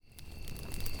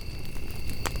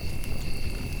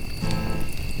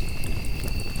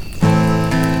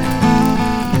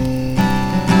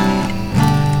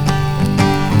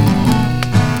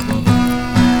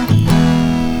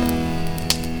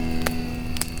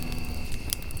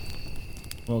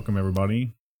Welcome,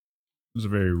 everybody. It's a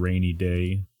very rainy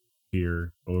day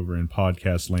here over in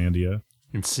Podcastlandia.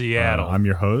 In Seattle. I'm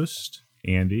your host,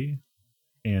 Andy.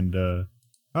 And, this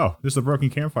is the Broken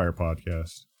Campfire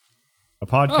Podcast. A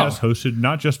podcast hosted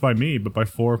not just by me, but by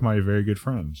four of my very good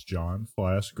friends, John,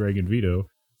 Flask, Greg, and Vito,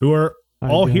 who are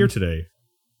all here today.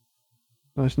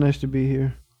 Oh, it's nice to be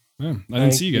here. Yeah, I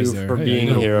didn't see you guys there. For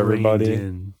being here, everybody.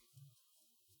 You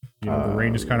know, the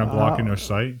rain is kind of blocking our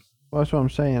sight. Well, that's what I'm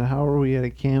saying. How are we at a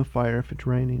campfire if it's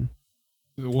raining?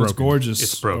 Well, it's gorgeous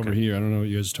It's broken. over here. I don't know what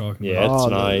you guys are talking Yeah,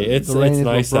 about. it's nice. It's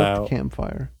nice out.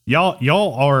 Campfire.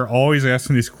 Y'all are always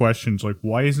asking these questions like,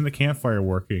 why isn't the campfire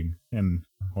working? And,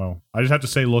 well, I just have to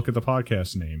say, look at the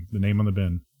podcast name, the name on the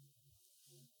bin.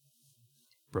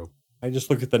 Bro. I just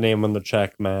look at the name on the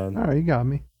check, man. All right, you got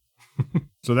me.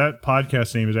 So that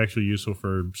podcast name is actually useful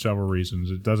for several reasons.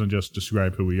 It doesn't just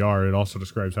describe who we are. It also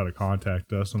describes how to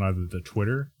contact us on either the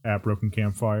Twitter at Broken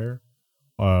Campfire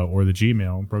or the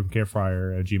Gmail,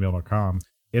 brokencampfire@gmail.com.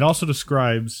 It also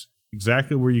describes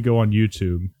exactly where you go on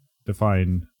YouTube to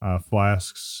find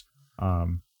Flask's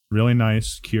really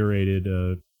nice,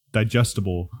 curated,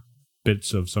 digestible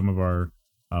bits of some of our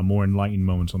more enlightened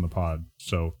moments on the pod.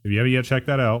 So if you haven't yet checked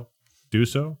that out, do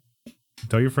so.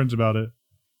 Tell your friends about it.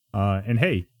 And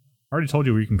hey, I already told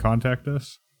you where you can contact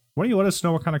us. Why don't you let us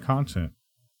know what kind of content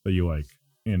that you like,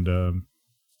 and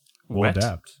we'll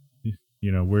adapt.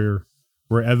 You know, we're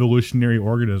evolutionary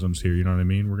organisms here. You know what I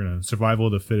mean? We're gonna survival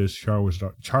of the fittest,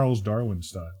 Charles Darwin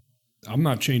style. I'm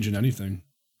not changing anything.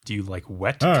 Do you like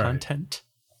wet All right. content?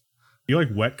 You like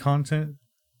wet content?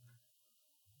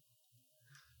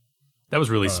 That was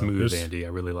really smooth, this- Andy. I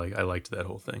liked that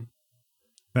whole thing.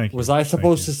 Thank you. Was I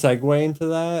supposed to Thank segue into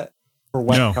that for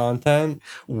wet No. content?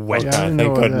 Wet Yeah, I Okay, didn't know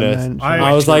thank what that goodness. meant.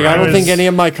 I was like, I don't think any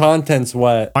of my content's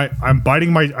wet. I'm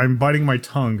biting my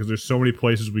tongue because there's so many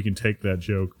places we can take that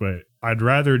joke, but I'd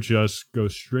rather just go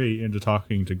straight into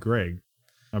talking to Greg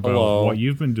about Hello. what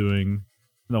you've been doing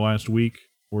in the last week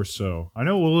or so. I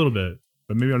know a little bit,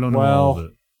 but maybe I don't know all of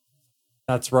it.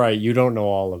 That's right. You don't know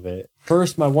all of it.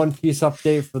 First, my One Piece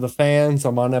update for the fans.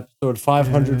 I'm on episode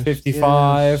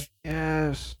 555.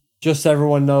 Yes. Just so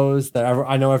everyone knows that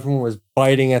I know everyone was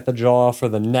biting at the jaw for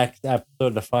the next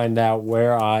episode to find out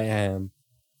where I am.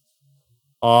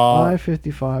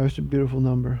 555 is a beautiful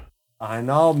number. I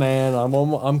know, man.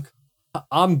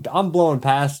 I'm blowing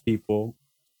past people.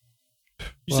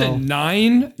 You Well- said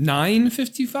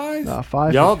 9:55?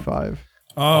 555.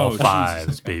 All Oh, fives,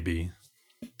 Jesus. baby.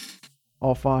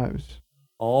 All fives.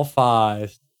 All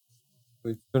five.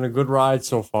 It's been a good ride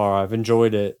so far. I've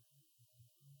enjoyed it.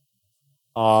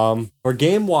 For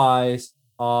game wise,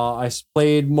 I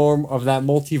played more of that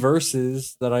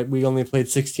Multiverses that we only played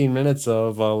 16 minutes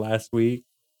of last week.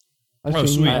 I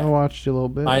sweet. I watched you a little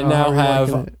bit. I How now are you have-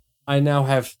 liking it? I now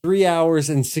have 3 hours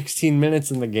and 16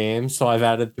 minutes in the game, so I've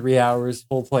added 3 hours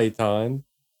full play time.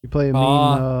 You play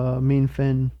a mean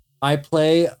Finn. I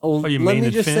play. you Let me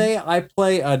mained just Finn? say, I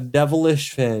play a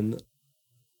devilish Finn.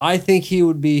 I think he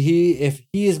would be if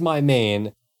he is my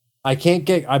main. I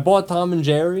bought Tom and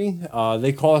Jerry.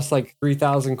 They cost like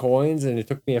 3,000 coins, and it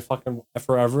took me a fucking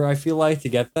forever. I feel like to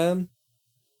get them.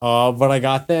 But I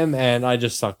got them, and I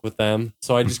just suck with them.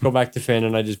 So I just go back to Finn,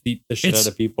 and I just beat the shit out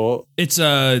of people. It's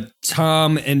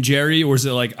Tom and Jerry, or is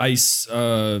it like Ice?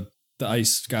 The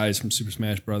Ice guys from Super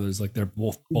Smash Brothers, like they're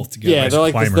both together. Yeah, Ice they're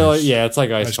like climbers. it's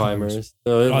like ice Ice climbers. climbers.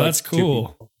 They're Oh, like that's two cool.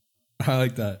 people. I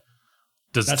like that.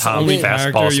 Does That's the Tom only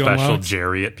fastball character you special unlocked?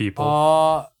 Jerry at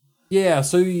people? Yeah,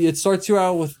 so it starts you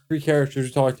out with 3 characters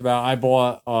we talked about. I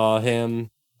bought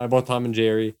him. I bought Tom and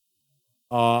Jerry.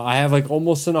 I have like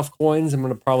almost enough coins. I'm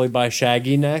gonna probably buy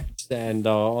Shaggy next and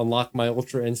unlock my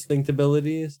Ultra Instinct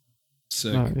abilities.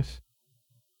 Sick. Nice.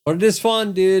 But it is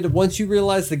fun, dude. Once you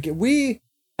realize we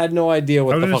had no idea I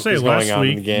what was the gonna fuck say was going last on in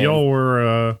the week game. y'all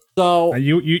were So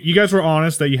you guys were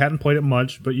honest that you hadn't played it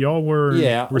much, but y'all were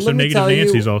let some me negative tell you,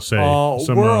 Nancy's. I'll say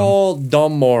some, we're all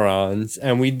dumb morons,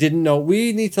 and we didn't know.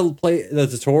 We need to play the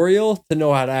tutorial to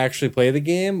know how to actually play the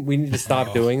game. We need to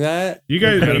stop doing that. you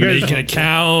guys. I gotta make an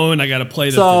account. I gotta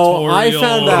play the So tutorial. I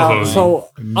found out. So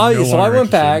No I longer went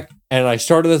interested. back and I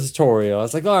started the tutorial. I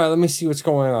was like, all right, let me see what's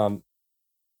going on.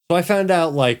 So I found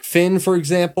out, like Finn, for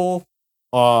example,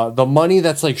 the money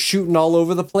that's like shooting all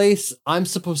over the place. I'm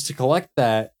supposed to collect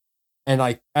that,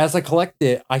 and as I collect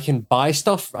it, I can buy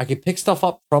stuff. I can pick stuff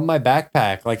up from my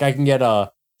backpack. Like I can get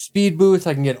speed boots.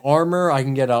 I can get armor. I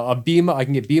can get a BMO. I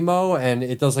can get BMO, and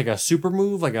it does like a super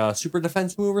move, like a super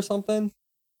defense move or something.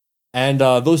 And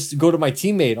those go to my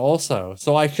teammate also.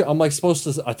 So I'm like supposed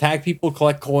to attack people,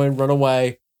 collect coin, run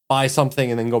away, buy something,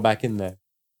 and then go back in there.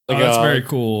 Like, that's very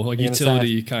cool. Like you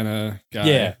utility kind of guy.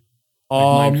 Yeah.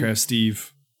 Minecraft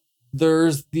Steve.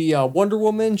 There's the Wonder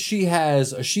Woman. She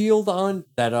has a shield on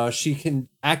that she can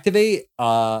activate,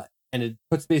 and it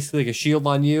puts basically like a shield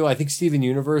on you. I think Steven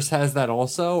Universe has that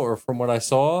also, or from what I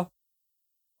saw.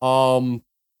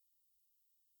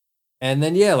 And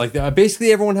then yeah, like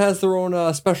basically everyone has their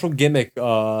own special gimmick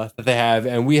that they have,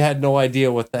 and we had no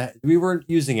idea what that. We weren't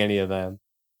using any of them.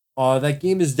 That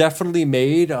game is definitely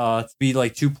made to be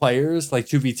like 2 players, like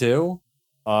 2v2.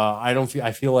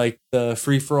 I feel like the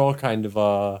free for all kind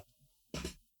of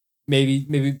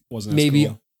maybe Wasn't as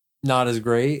cool. not as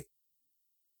great.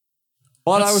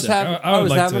 But That's I was sick. having I would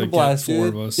like having to a blast, get 4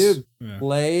 dude. of us. Dude, Yeah.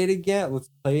 play it again. Let's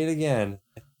play it again.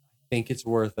 I think it's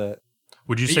worth it.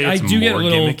 Would you say I it's do get a more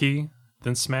little- gimmicky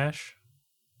than Smash?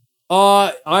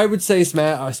 I would say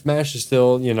Smash is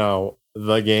still,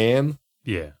 the game.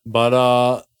 Yeah.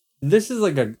 But this is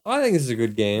I think this is a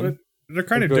good game. But they're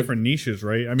kind of Good. different niches,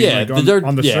 right? I mean, Yeah, like they're-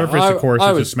 on the yeah, surface, of course, I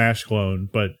it's would- a Smash clone,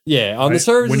 but Yeah, on the Right,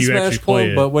 surface when it's you Smash actually play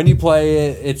clone, it. but when you play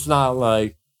it, it's not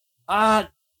like I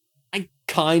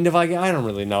don't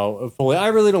really know fully. I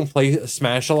really don't play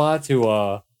Smash a lot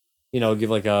to give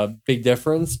like a big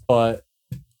difference, but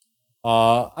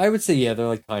I would say yeah, they're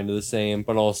like kind of the same,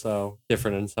 but also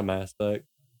different in some aspect.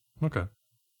 Okay.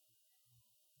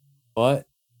 But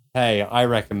hey, I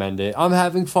recommend it. I'm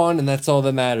having fun, and that's all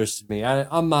that matters to me.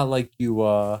 I'm not like you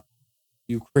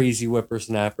crazy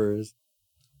whippersnappers.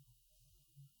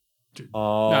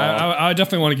 I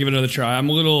definitely want to give it another try.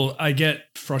 I get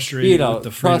frustrated with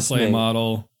the free to trust play me.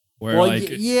 model where Well, it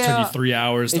took yeah, you 3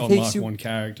 hours to it takes unlock you- one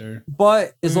character.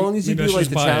 But as long as you Maybe I do should like just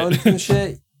the buy it. challenges and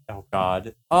shit. Oh God.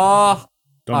 don't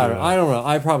do I that. don't know.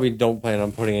 I probably don't plan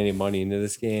on putting any money into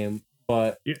this game,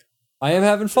 but Yeah. I am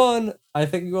having fun. I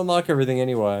think you unlock everything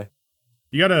anyway.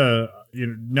 You gotta,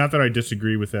 not that I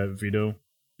disagree with that, Vito.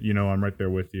 I'm right there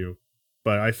with you.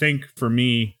 But I think for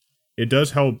me, it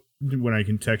does help when I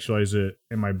contextualize it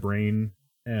in my brain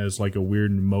as like a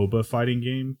weird MOBA fighting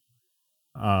game.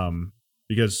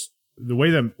 Because the way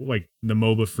that like the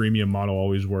MOBA freemium model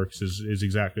always works is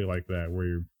exactly like that,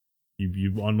 where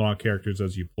you unlock characters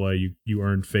as you play, you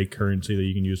earn fake currency that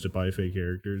you can use to buy fake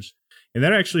characters. And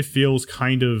that actually feels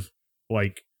kind of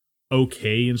like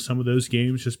okay in some of those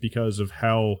games just because of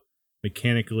how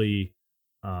mechanically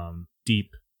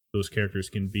deep those characters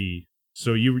can be.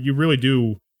 So you really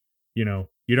do, you're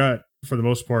not, for the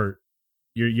most part,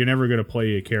 you're never going to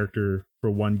play a character for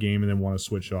one game and then want to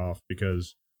switch off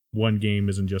because one game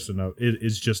isn't just enough.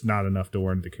 It's just not enough to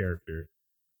warrant the character.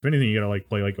 If anything, you got to like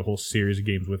play like a whole series of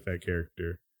games with that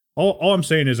character. All I'm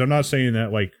saying is I'm not saying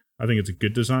that like I think it's a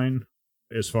good design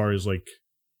as far as like,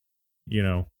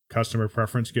 customer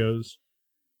preference goes.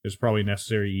 It's probably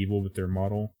necessary evil with their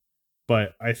model.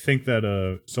 But I think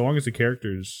that so long as the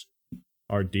characters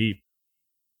are deep,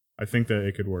 I think that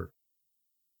it could work.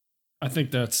 I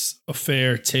think that's a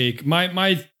fair take.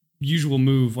 My usual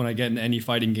move when I get in any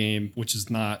fighting game, which is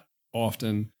not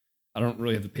often, I don't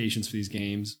really have the patience for these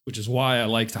games, which is why I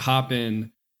like to hop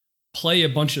in, play a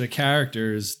bunch of the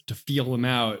characters to feel them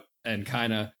out and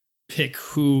kind of pick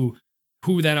who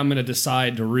then I'm going to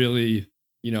decide to really,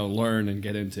 learn and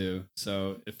get into.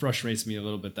 So it frustrates me a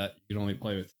little bit that you can only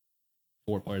play with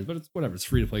 4 players, but it's whatever. It's a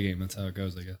free to play game. That's how it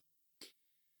goes, I guess.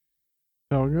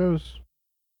 How it goes.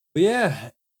 But yeah,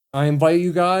 I invite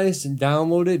you guys to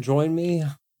download it. Join me.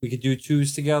 We could do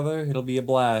 2s together. It'll be a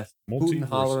blast. Hoot and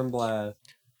holler and blast.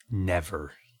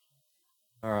 Never.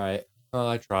 All right.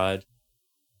 I tried.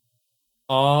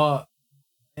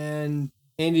 And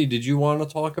Andy, did you want to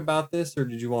talk about this, or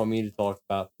did you want me to talk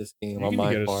about this game You on can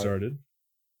my get us part? started.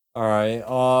 All right.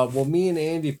 Well, me and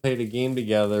Andy played a game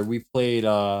together. We played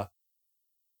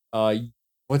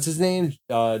what's his name?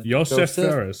 Joseph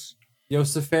Ferris.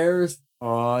 Joseph Ferris.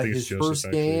 I think His it's Joseph, first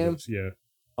actually, game. but yeah.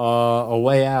 A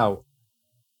Way Out.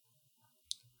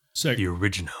 Sick. The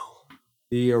original.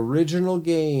 The original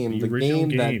game. The The, original game,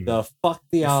 game. that the fuck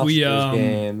the If Oscars we,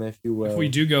 game, if you will. If we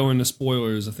do go into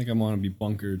spoilers, I think I want to be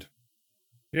bunkered.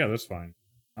 Yeah, that's fine.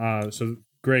 So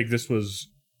Greg,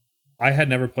 I had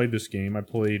never played this game. I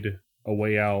played A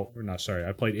Way Out,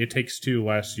 I played It Takes Two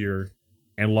last year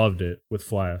and loved it with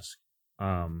Flask.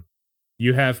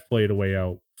 You have played A Way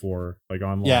Out for like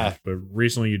online, Yeah. but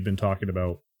recently you'd been talking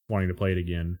about wanting to play it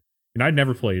again, and I'd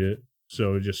never played it,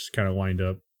 so it just kind of lined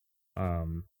up.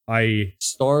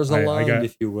 Stars I aligned, got-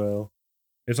 if you will.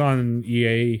 It's on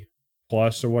EA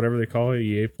Plus or whatever they call it,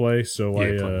 EA Play. So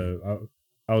EA Play.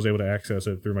 I was able to access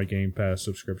it through my Game Pass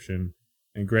subscription.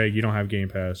 And Greg, you don't have Game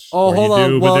Pass. Oh, Or hold you on.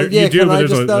 do, Well, but yeah, you do, can but I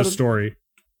there's just a story.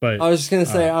 But I was just gonna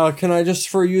say, can I just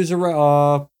for user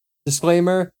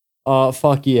disclaimer?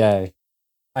 Fuck EA.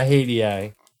 I hate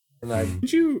EA. And I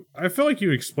Did you? I feel like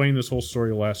you explained this whole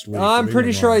story last week. I'm Maybe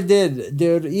pretty sure wrong. I did,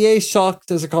 dude. EA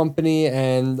sucks as a company,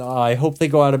 and I hope they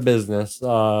go out of business.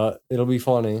 It'll be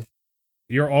funny.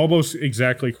 You're almost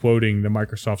exactly quoting the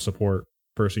Microsoft support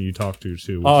person you talked to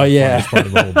too. which Oh, I find yeah. is part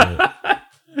of the whole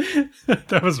bit.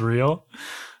 That was real.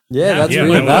 Yeah, that's Yeah,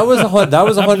 real. That was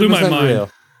That blew my 100% mind.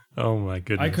 real. Oh my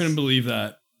goodness. I couldn't believe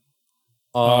that.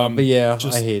 But yeah,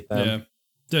 Just- I hate them.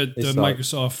 Yeah, the They suck.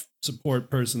 Microsoft support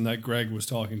person that Greg was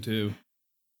talking to.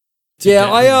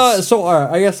 Yeah, Yeah, so all right,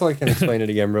 I guess I can explain it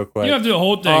again real quick. You don't have to do the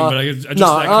whole thing, but I just that No,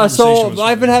 conversation so was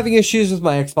I've been funny. having issues with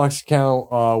my Xbox account.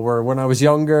 Where when I was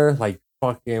younger, like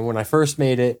fucking when I first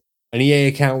made it, an EA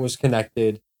account was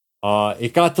connected.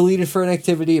 It got deleted for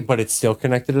inactivity, but it's still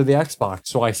connected to the Xbox.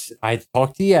 So I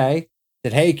talked to EA,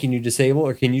 said, "Hey, can you disable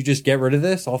or can you just get rid of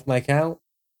this off my account?"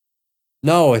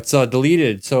 No, it's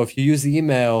deleted. So if you use the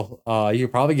email, you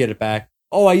probably get it back.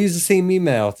 Oh, I use the same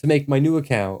email to make my new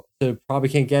account, so probably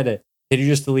can't get it. Can you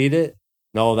just delete it?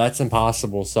 No, that's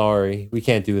impossible. Sorry, we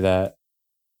can't do that.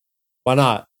 Why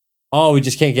not? Oh, we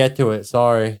just can't get to it.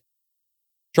 Sorry.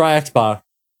 Try Xbox.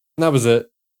 And that was it.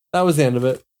 That was the end of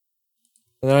it.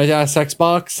 And then I asked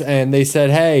Xbox, and they said,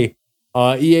 "Hey,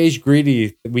 EA's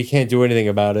greedy. We can't do anything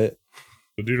about it."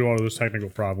 So due to all of those technical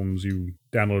problems, you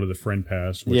downloaded the Friend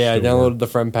Pass. Which Yeah, I still downloaded worked. the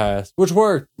Friend Pass, which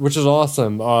worked, which is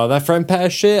awesome. That Friend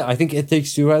Pass shit, I think It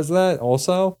Takes Two has that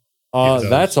also. Yeah, it does.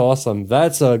 That's awesome.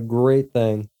 That's a great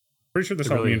thing. Pretty sure that's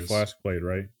It how really me and is. Flask played,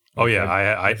 right? Oh yeah,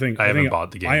 I haven't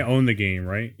bought the game. I own the game,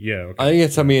 right? Yeah. Okay. I think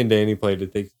it's how me and Danny played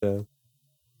It Takes Two.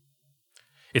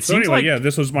 It So seems anyway, like yeah,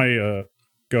 this was my.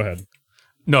 Go ahead.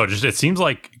 no, just it seems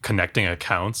like connecting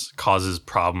accounts causes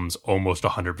problems almost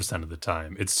 100% of the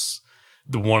time. It's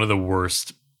one of the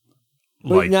worst But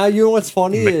like now you know what's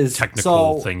funny is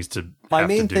technical so things to my have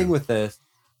main to thing do. with this,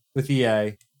 with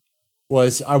EA,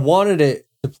 was I wanted it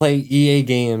to play EA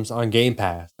games on Game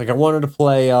Pass. Like I wanted to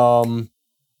play.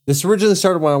 This originally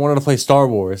started when I wanted to play Star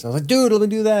Wars. I was like, dude, let me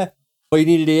do that. But you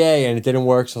needed EA, and it didn't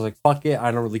work. So I was like, fuck it,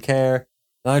 I don't really care.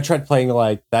 And I tried playing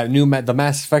like that the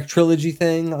Mass Effect trilogy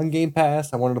thing on Game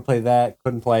Pass. I wanted to play that,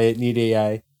 couldn't play it, need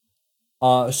EA.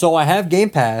 So I have Game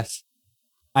Pass.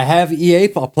 I have EA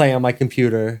Play on my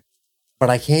computer, but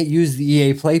I can't use the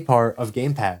EA Play part of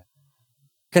Game Pass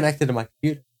connected to my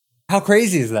computer. How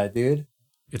crazy is that, dude?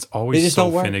 It's They always just so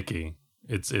don't work. finicky.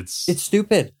 It's It's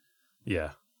stupid.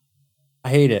 yeah. I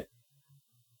hate it.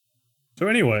 So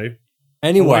anyway,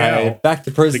 Anyway, Wow. back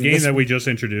to the prison. game This- that we just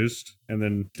introduced and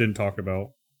then didn't talk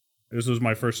about. This was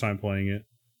my first time playing it.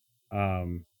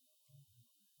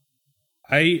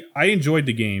 I enjoyed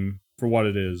the game for what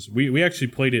it is. We actually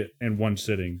played it in one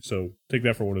sitting, so take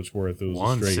that for what it's worth. It was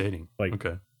One straight, sitting. like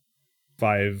Okay.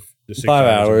 5 to 6 5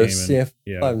 hours. of hours. gaming.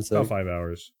 Yeah, Yeah, 5 and about 6. 5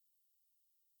 hours.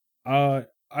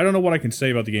 I don't know what I can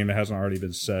say about the game that hasn't already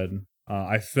been said.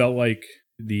 I felt like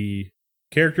the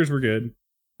characters were good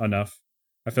enough.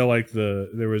 I felt like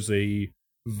there was a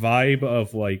vibe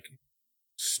of like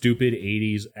stupid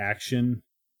 80s action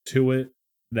to it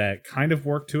that kind of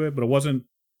worked to it, but it wasn't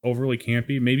overly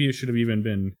campy. Maybe it should have even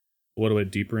been a little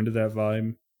bit deeper into that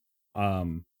vibe.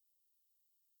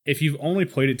 If you've only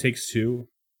played It Takes Two,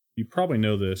 you probably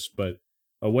know this, but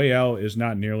A Way Out is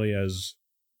not nearly as,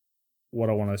 what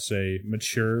I want to say,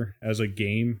 mature as a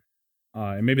game.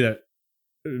 And maybe that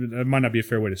might not be a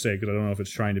fair way to say it, because I don't know if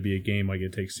it's trying to be a game like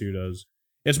It Takes Two does.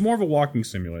 It's more of a walking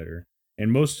simulator,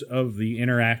 and most of the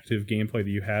interactive gameplay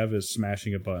that you have is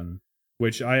smashing a button,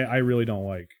 which I really don't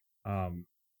like.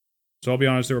 So I'll be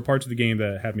honest, there were parts of the game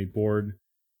that had me bored.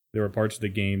 There were parts of the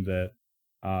game that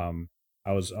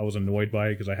I was annoyed by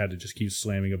because I had to just keep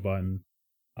slamming a button.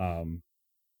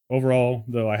 Overall,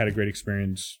 though, I had a great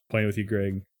experience playing with you,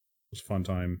 Greg. It was a fun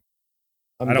time.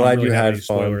 I'm I don't glad really you have had any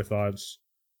spoiler fun. thoughts.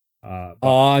 But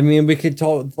I mean, we could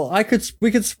talk.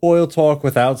 We could spoil talk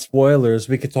without spoilers.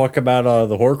 We could talk about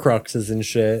the Horcruxes and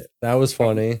shit. That was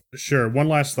funny. sure, one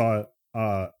last thought.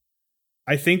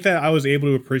 I think that I was able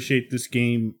to appreciate this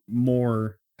game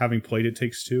more having played It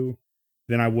Takes Two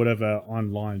than I would have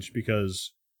on launch,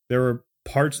 because there were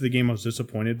parts of the game I was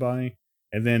disappointed by,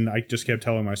 and then I just kept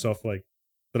telling myself like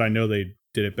that I know they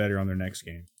did it better on their next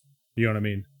game. You know what I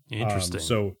mean? Interesting.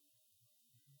 So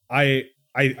I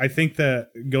think that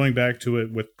going back to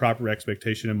it with proper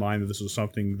expectation in mind, that this was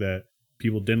something that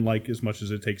people didn't like as much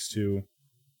as It Takes Two,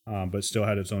 but still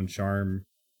had its own charm,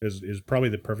 is probably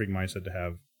the perfect mindset to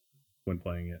have when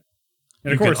playing it.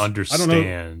 And you of course, can I don't know.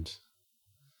 understand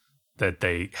that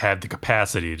they had the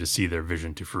capacity to see their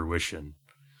vision to fruition.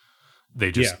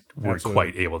 They just Yeah, weren't absolutely.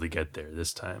 quite able to get there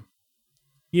this time.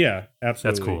 Yeah,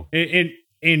 absolutely. cool.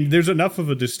 And there's enough of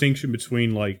a distinction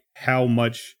between like how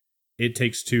much It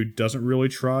Takes Two doesn't really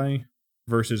try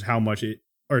versus how much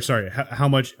how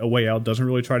much A Way Out doesn't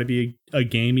really try to be a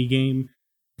gamey game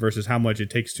versus how much It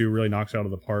Takes Two really knocks out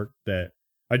of the park. That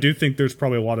I do think there's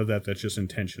probably a lot of that that's just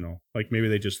intentional. Like maybe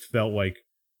they just felt like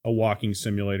a walking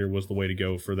simulator was the way to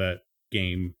go for that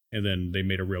game, and then they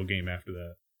made a real game after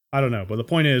that. I don't know, but the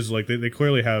point is, like, they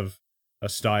clearly have a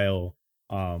style.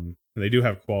 And they do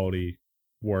have quality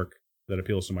work that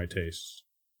appeals to my tastes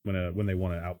when they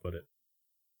want to output it.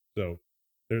 So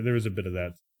there is a bit of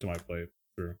that to my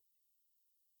playthrough.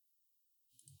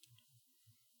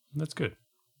 That's good.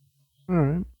 All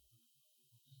right.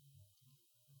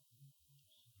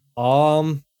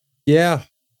 Yeah,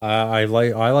 I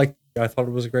thought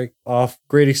it was a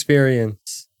great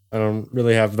experience. I don't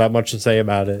really have that much to say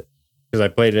about it because I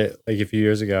played it like a few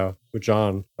years ago with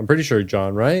John. I'm pretty sure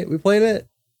John, right? We played it.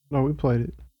 No, we played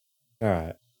it. All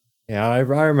right. Yeah, I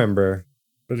remember.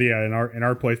 But yeah, in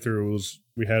our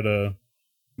playthrough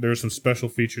there were some special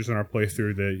features in our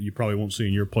playthrough that you probably won't see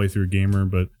in your playthrough, gamer.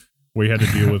 But we had to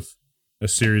deal with a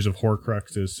series of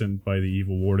Horcruxes sent by the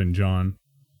evil warden John.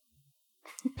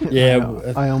 Yeah,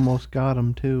 I almost got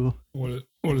him too. What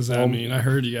does that mean? I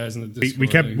heard you guys in the Discord.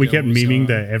 We kept memeing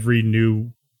that every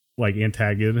new like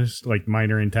antagonist, like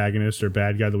minor antagonist or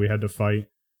bad guy that we had to fight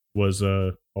was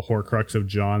a Horcrux of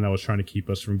John that was trying to keep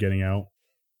us from getting out.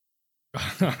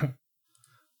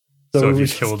 So if we you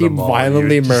just killed keep them all,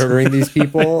 violently you're just- murdering these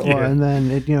people. Yeah. Well, and then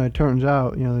it turns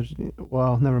out, there's,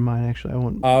 well, never mind. Actually, I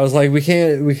won't. I was like, we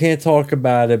can't talk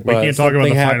about it. We But can't talk about the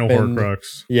something final happened.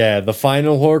 Horcrux, Yeah, the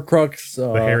final Horcrux.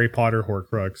 the Harry Potter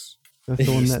Horcrux. That's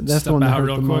the one that that's the Step one that out hurt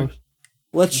real the quick. most.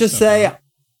 Let's just Step say, out.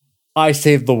 I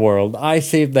saved the world. I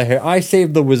saved the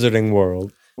wizarding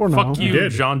world. Or no? Fuck you,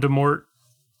 did. Jean de Mort.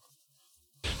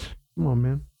 Come on,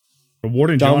 man. The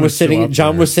warden John was is still sitting. up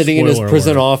John there. was sitting in his Spoiler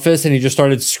prison alert. office, and he just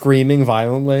started screaming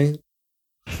violently.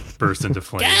 Burst into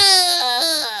flames.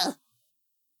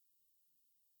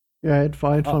 Yeah, I had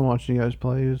fun watching you guys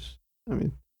play. I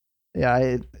mean, yeah,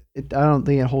 I don't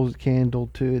think it holds a candle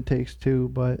to It Takes Two,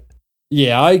 but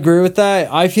Yeah, I agree with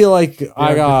that. I feel like there are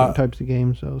I different types of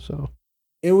games, so.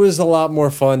 it was a lot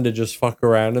more fun to just fuck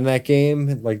around in that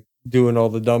game, like doing all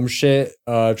the dumb shit,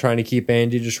 trying to keep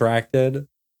Andy distracted.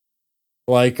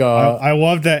 Like, I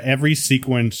love that every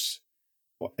sequence.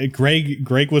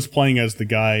 Greg was playing as the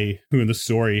guy who in the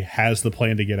story has the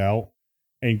plan to get out,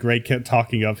 and Greg kept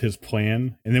talking up his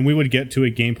plan, and then we would get to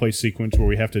a gameplay sequence where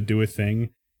we have to do a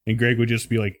thing, and Greg would just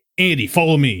be like, "Andy,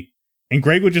 follow me," and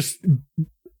Greg would just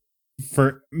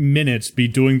for minutes be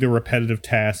doing the repetitive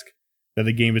task that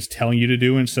the game is telling you to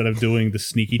do instead of doing the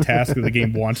sneaky task that the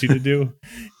game wants you to do.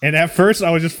 And at first, I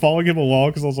was just following him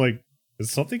along because I was like,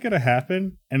 "Is something gonna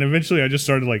happen?" And eventually, I just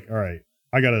started like, "All right,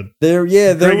 I gotta." there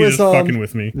Greg was is just fucking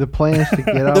with me. The plan is to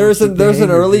get out. there's with an the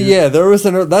early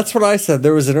behavior, dude. that's what I said.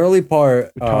 There was an early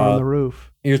part. We're tar on the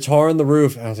roof. You're tarring the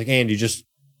roof, and I was like, Andy, just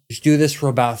do this for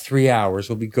about 3 hours.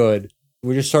 We'll be good.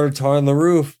 We just started tarring the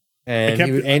roof, and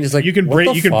Andy's like, "You can "What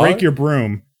the fuck?" break your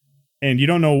broom, and you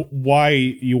don't know why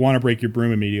you want to break your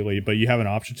broom immediately, but you have an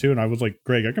option to." And I was like,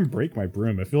 "Greg, I can break my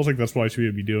broom. It feels like that's what I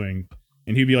should be doing."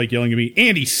 And he'd be like yelling at me,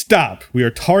 "Andy, stop! We are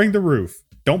tarring the roof.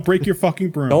 Don't break your fucking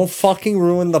broom." Don't fucking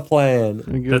ruin the plan.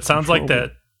 And get That sounds like control.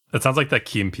 that sounds like that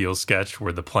Key and Peele sketch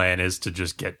where the plan is to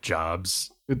just get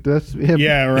jobs. That's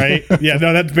Yeah, right. Yeah,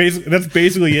 no, that's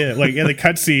basically it. Like in the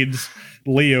cutscenes,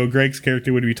 Leo, Greg's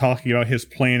character, would be talking about his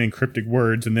plan in cryptic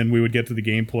words, and then we would get to the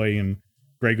gameplay, and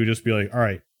Greg would just be like, "All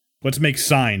right, let's make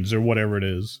signs or whatever it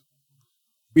is."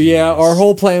 Yeah, our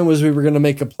whole plan was we were gonna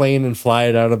make a plane and fly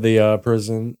it out of the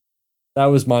prison. That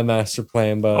was my master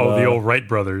plan, but The old Wright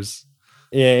brothers.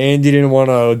 yeah, Andy didn't want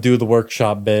to do the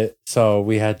workshop bit, so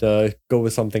we had to go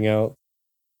with something else.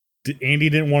 Andy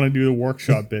didn't want to do the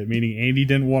workshop bit, meaning Andy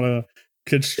didn't want to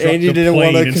construct Andy a didn't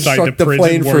want plane to inside construct the the prison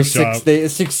plane for workshop.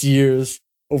 6 years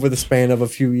over the span of a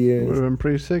few would years. have been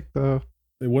pretty sick though.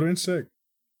 It would have been sick.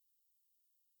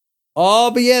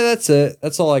 Oh, but yeah, that's it.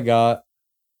 That's all I got.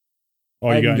 Oh,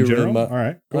 I you got didn't in do really general? much. All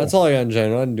right, cool. That's all I got in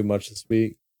general. I didn't do much this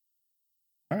week.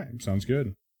 All right, sounds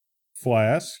good.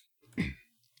 Flask.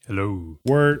 Hello.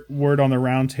 Word on the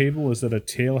round table is that a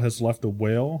tail has left a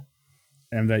whale,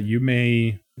 and that you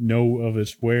may know of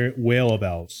its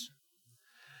whereabouts.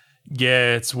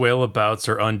 Yeah, it's whalebouts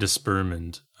or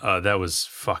undispermined. That was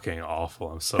fucking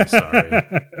awful. I'm so sorry.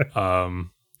 It's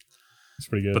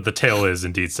pretty good. But the tail is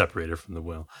indeed separated from the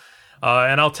whale.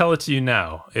 And I'll tell it to you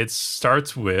now. It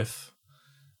starts with...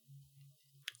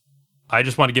 I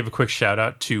just want to give a quick shout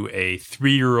out to a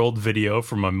 3-year-old video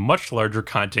from a much larger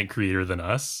content creator than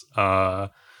us. I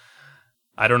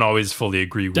don't always fully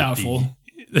agree with Doubtful.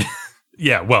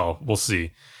 Yeah, well, we'll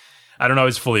see. I don't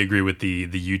always fully agree with the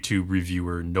YouTube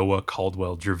reviewer Noah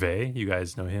Caldwell Gervais. You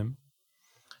guys know him?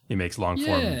 He makes long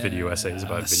form video essays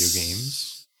about video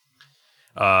games.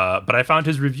 But I found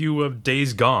his review of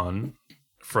Days Gone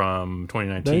from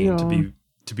 2019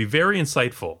 to be very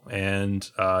insightful and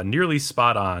nearly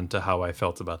spot on to how I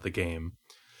felt about the game,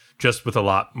 just with a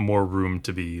lot more room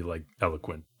to be like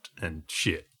eloquent and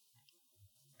shit.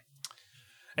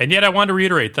 And yet I want to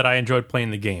reiterate that I enjoyed playing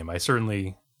the game. I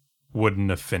certainly wouldn't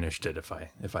have finished it if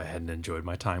I hadn't enjoyed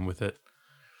my time with it.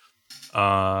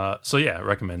 So yeah, I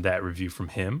recommend that review from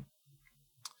him.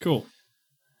 Cool.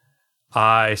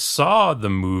 I saw the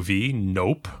movie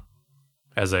Nope,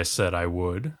 as I said I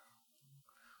would.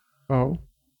 Oh.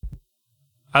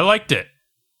 I liked it.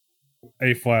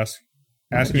 Hey, Flask,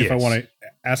 ask me Yes.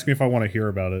 if I want to hear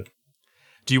about it.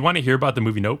 Do you want to hear about the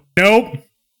movie Nope? Nope.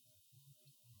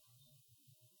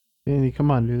 Andy, come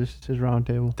on, dude. This is his round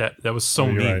table. That was so Oh,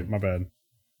 you're mean. right. My bad.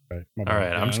 Right. My bad. All right,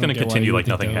 Yeah, I'm I just don't going to get why continue you like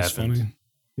would think nothing that was happened. funny.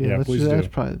 Yeah, please that's do.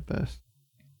 probably the best.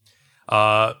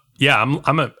 Yeah,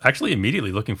 I'm actually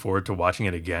immediately looking forward to watching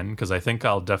it again because I think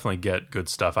I'll definitely get good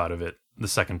stuff out of it the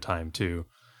second time too.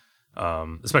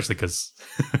 Especially because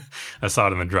I saw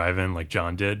it in the drive-in like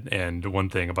John did, and one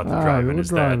thing about the drive-in is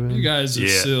that You guys are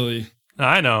Yeah. silly.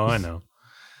 I know.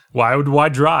 Why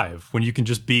drive when you can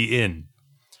just be in?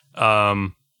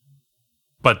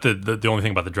 But the only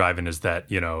thing about the drive-in is that,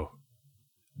 you know,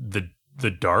 the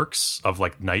darks of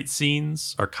like night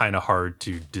scenes are kind of hard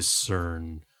to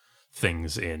discern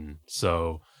things in.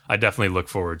 So I definitely look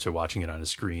forward to watching it on a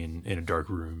screen in a dark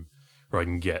room where I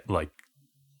can get like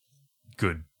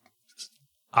good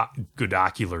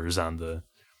oculars on the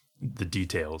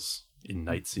details in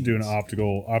night scenes. Do an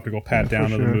optical pat Yeah, down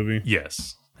for of the sure. movie.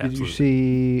 Yes. Did you Absolutely.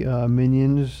 see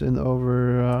Minions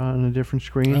over on a different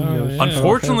screen? Oh, It was yeah.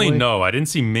 Unfortunately, halfway? no, I didn't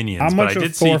see Minions, How but much I of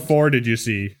did Thor see 4 did you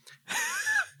see?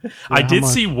 I how did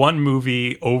much? see one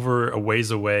movie over a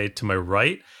ways away to my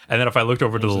right, and then if I looked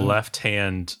over to the Was it? left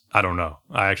hand, I don't know.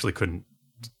 I actually couldn't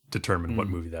determine what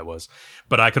movie that was.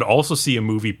 But I could also see a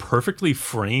movie perfectly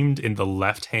framed in the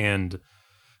left hand,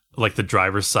 like the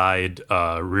driver's side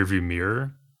rearview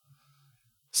mirror.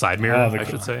 Side mirror, Oh, I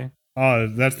should say. Oh,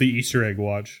 that's the Easter egg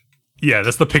watch. Yeah,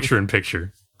 that's the picture in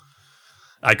picture.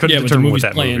 I couldn't Yeah, but the determine what movie's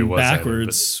that movie playing was. either,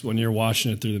 backwards when you're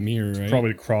watching it through the mirror, right?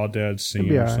 Probably Crawdad singing.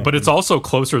 be or alright. something. but it's also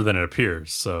closer than it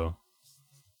appears, so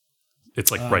it's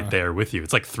like right Ah. there with you.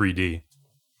 It's like 3D.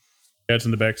 Dad's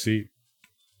in the back seat.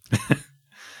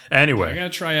 Anyway, I gotta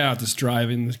try out this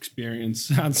driving experience.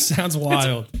 Sounds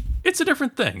wild. it's a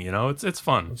different thing, you know. It's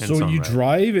fun. in So its own you right.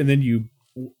 drive and then you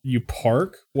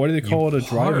park. Why do they call it a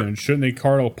drive-in? park. Shouldn't they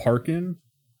call it a park-in?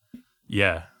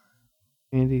 Yeah,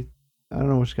 Andy, I don't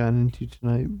know what's gotten into you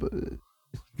tonight, but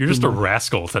you're just a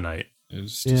rascal tonight.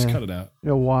 Just Yeah. cut it out.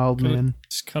 you're a wild Cut it- man.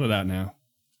 Just cut it out now.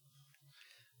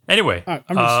 Anyway, I'm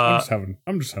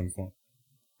just having fun.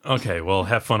 okay. Well,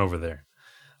 have fun over there.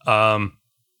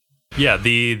 Yeah,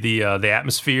 the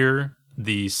atmosphere,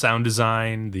 the sound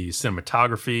design, the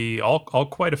cinematography, all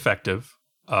quite effective.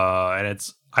 And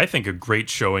it's, I think, a great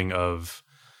showing of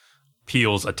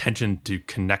Peele's attention to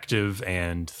connective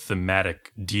and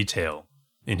thematic detail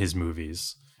in his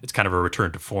movies. It's kind of a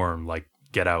return to form, like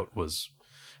Get Out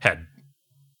had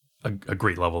a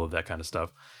great level of that kind of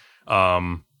stuff.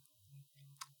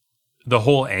 The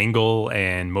whole angle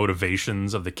and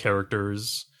motivations of the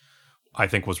characters, I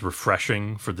think, was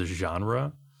refreshing for the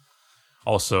genre.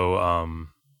 Also,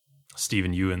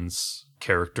 Stephen Ewan's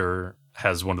character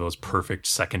has one of those perfect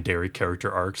secondary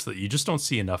character arcs that you just don't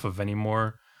see enough of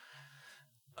anymore.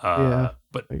 Yeah.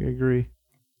 But I agree.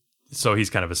 so he's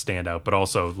kind of a standout, but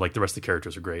also like the rest of the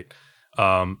characters are great.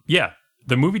 Yeah,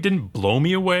 the movie didn't blow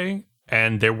me away,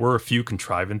 and there were a few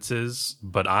contrivances,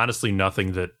 but honestly,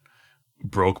 nothing that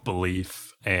broke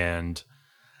belief. And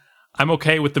I'm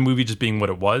okay with the movie just being what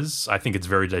it was. I think it's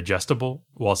very digestible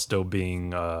while still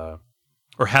being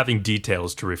or having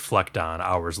details to reflect on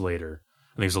hours later.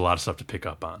 I think there's a lot of stuff to pick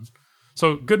up on.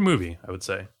 So good movie, I would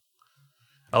say.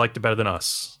 I liked it better than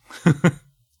Us.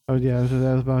 Oh yeah, I was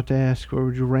about to ask, where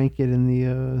would you rank it in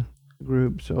the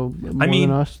group? So more mean-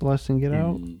 than Us, less than Get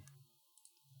Out.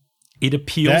 It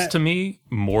appeals That- to me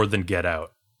more than Get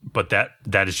Out, but that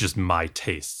is just my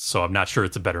taste. So I'm not sure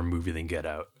it's a better movie than Get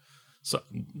Out. So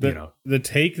The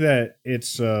take that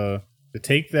it's the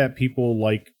take that people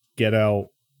like Get Out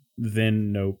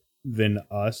than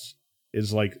Us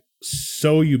is like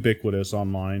so ubiquitous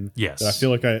online. yes, That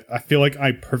I feel like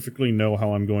I perfectly know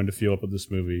how I'm going to feel about this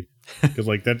movie, because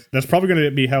like that's probably going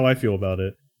to be how I feel about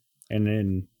it. And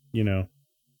then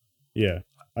yeah,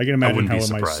 I can imagine wouldn't how be it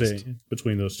might surprised. sit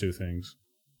between those two things.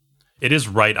 it is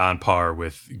right on par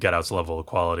with Get Out's level of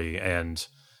quality, and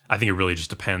I think it really just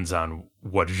depends on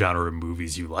what genre of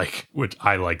movies you like. Which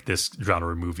I like this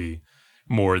genre of movie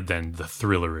more than the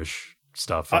thrillerish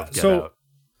stuff of Get Out.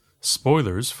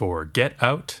 Spoilers for Get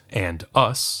Out and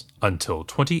Us until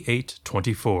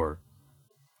 28/24.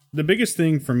 The biggest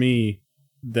thing for me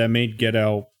that made Get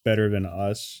Out better than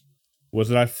Us was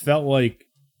that I felt like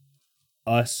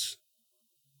Us,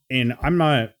 and I'm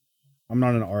not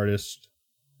an artist,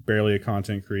 barely a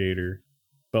content creator,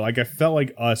 but like I felt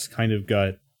like Us kind of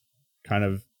got I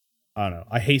don't know.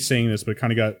 I hate saying this, but it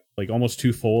kind of got like almost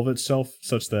too full of itself,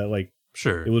 such that like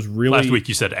sure, it was really last week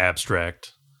you said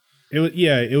abstract.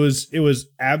 It was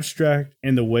abstract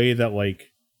in the way that like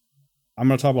I'm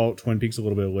gonna talk about Twin Peaks a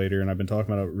little bit later, and I've been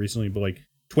talking about it recently, but like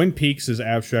Twin Peaks is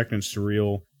abstract and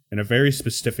surreal in a very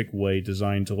specific way,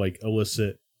 designed to like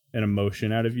elicit an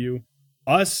emotion out of you.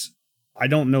 Us, I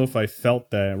don't know if I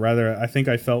felt that. Rather, I think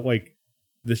I felt like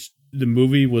the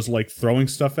movie was like throwing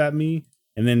stuff at me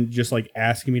and then just like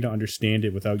asking me to understand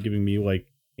it without giving me like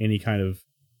any kind of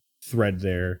thread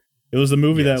there. It was the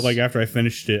movie that like after I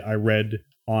finished it, I read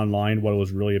online what it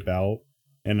was really about,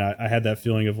 and I had that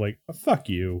feeling of like, oh, fuck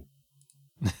you.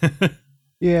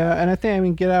 Yeah, and I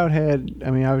mean, Get Out had,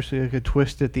 I mean, obviously like a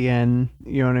twist at the end,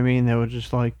 you know what I mean? That was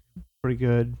just like pretty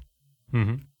good.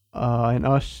 Mm-hmm. And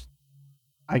Us,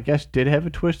 I guess, did have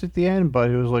a twist at the end, but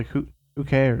it was like, who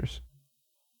cares?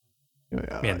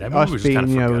 Man, that movie was being, kind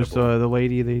of it was forgettable the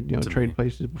lady they to trade me.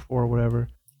 places before or whatever.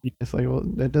 It's like, well,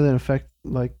 that doesn't affect,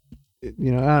 like, I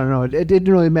don't know. It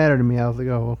didn't really matter to me. I was like,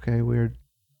 oh, okay, weird.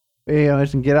 But,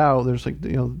 as in Get Out, there's like,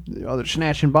 other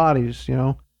snatching bodies,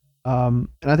 And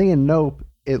I think in Nope,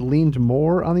 it leans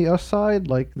more on the Us side.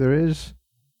 Like, there is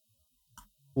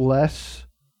less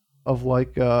of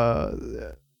like,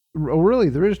 really,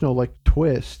 there is no like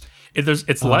twist.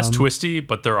 It's less twisty,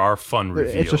 but there are fun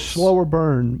reveals. It's a slower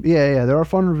burn. Yeah, there are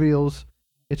fun reveals.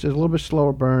 It's a little bit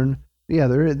slower burn. Yeah,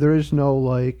 there is no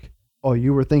like, oh,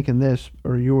 you were thinking this,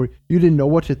 or you didn't know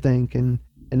what to think, and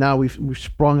now we've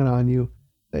sprung it on you.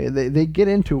 They get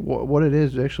into what it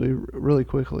is actually really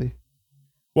quickly.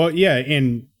 Well, yeah,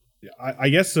 and I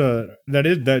guess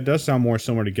that does sound more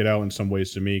similar to Get Out in some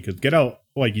ways to me, because Get Out,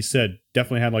 like you said,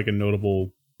 definitely had like a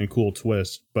notable and cool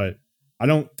twist, but I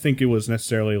don't think it was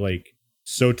necessarily like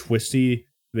so twisty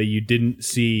that you didn't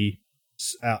see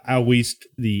at least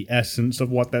the essence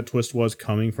of what that twist was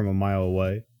coming from a mile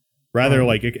away. Rather,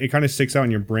 like it kind of sticks out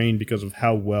in your brain because of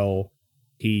how well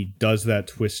he does that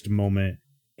twist moment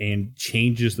and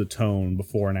changes the tone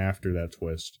before and after that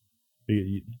twist.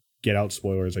 Get Out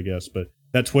spoilers, I guess, but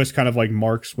that twist kind of like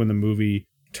marks when the movie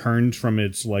turns from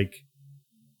its like,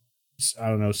 I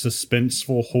don't know,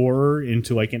 suspenseful horror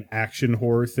into like an action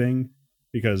horror thing,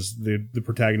 because the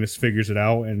protagonist figures it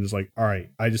out and is like, all right,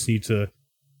 I just need to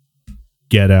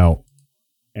get out.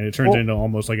 And it turns into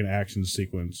almost like an action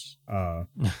sequence. What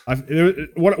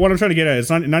I'm trying to get at, it's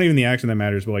not even the action that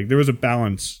matters, but like there was a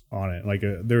balance on it. Like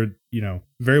they're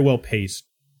very well paced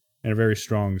and a very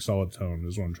strong, solid tone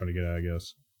is what I'm trying to get at, I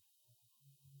guess.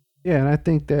 Yeah, and I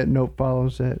think that Nope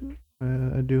follows that.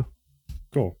 I do.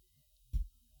 Cool.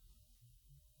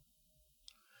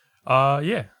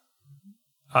 Yeah.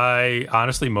 I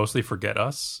honestly mostly forget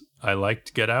Us. I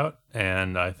liked Get Out,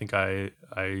 and I think I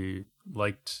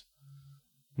liked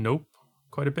Nope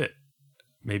quite a bit,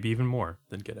 maybe even more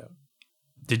than Get Out.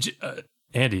 Did you,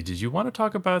 Andy? Did you want to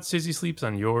talk about City Sleeps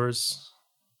on yours?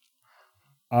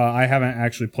 I haven't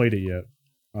actually played it yet.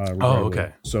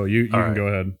 Okay. So you can go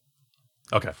ahead.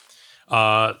 Okay.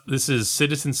 This is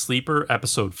Citizen Sleeper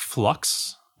episode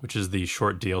Flux, which is the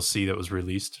short DLC that was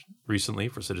released recently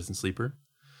for Citizen Sleeper.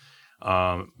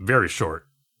 Very short.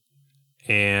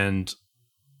 And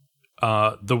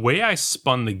the way I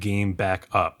spun the game back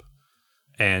up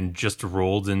and just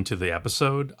rolled into the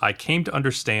episode, I came to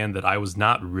understand that I was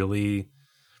not really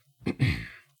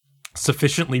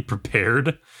sufficiently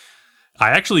prepared.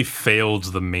 I actually failed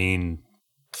the main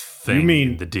thing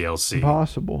in the DLC.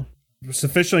 Impossible.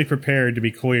 Sufficiently prepared, to be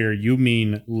clear, you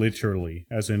mean literally,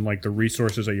 as in like the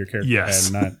resources that your character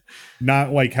had,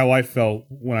 not like how I felt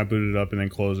when I booted it up and then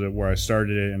closed it, where I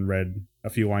started it and read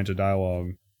a few lines of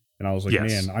dialogue, and I was like,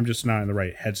 man, I'm just not in the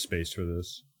right headspace for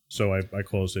this. So I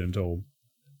closed it until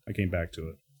I came back to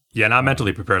it. Yeah, not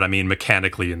mentally prepared. I mean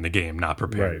mechanically in the game, not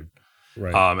prepared.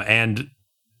 Right. And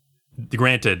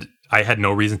granted, I had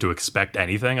no reason to expect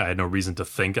anything. I had no reason to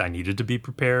think I needed to be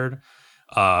prepared.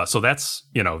 So that's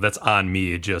on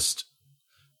me just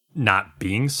not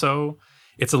being so.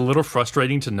 It's a little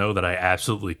frustrating to know that I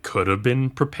absolutely could have been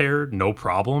prepared, no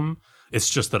problem. It's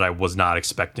just that I was not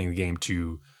expecting the game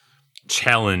to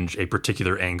challenge a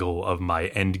particular angle of my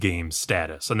end game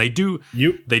status. And they do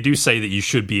say that you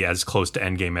should be as close to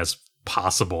end game as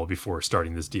possible before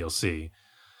starting this DLC.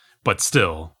 But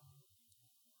still,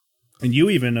 And you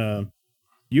even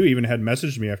had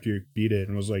messaged me after you beat it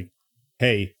and was like,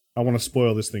 "Hey, I want to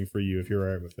spoil this thing for you if you're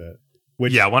all right with that."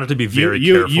 Which yeah, I wanted to be very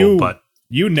careful, but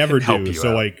you never help do. you So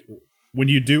out. like when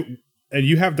you do, and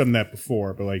you have done that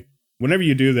before, but like whenever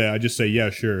you do that, I just say yeah,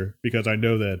 sure, because I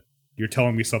know that you're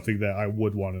telling me something that I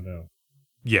would want to know.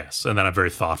 yes, and then I'm very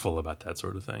thoughtful about that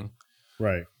sort of thing.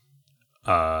 Right.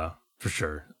 For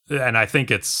sure. And I think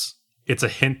it's a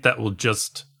hint that will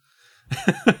just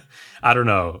I don't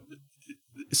know,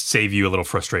 save you a little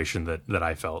frustration that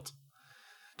I felt.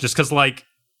 Just cuz like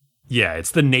yeah,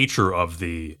 it's the nature of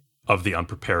the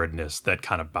unpreparedness that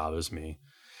kind of bothers me.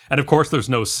 And of course there's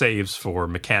no saves for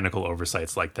mechanical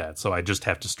oversights like that. So I just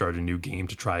have to start a new game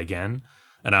to try again,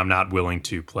 and I'm not willing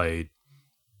to play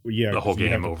Well, yeah, the whole 'cause you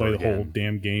have game to over play the again. whole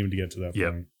damn game to get to that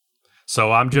Yep. point.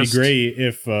 So I'm just It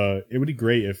would be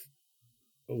great if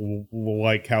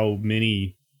like how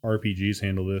many RPGs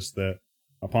handle this, that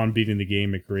upon beating the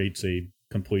game it creates a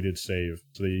completed save,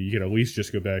 so that you can at least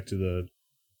just go back to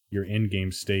your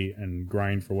in-game state and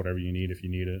grind for whatever you need if you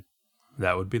need it.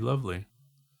 that would be lovely.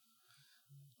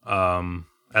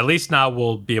 At least now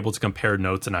we'll be able to compare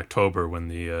notes in October when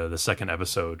the second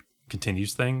episode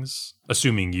continues things.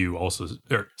 Assuming you also,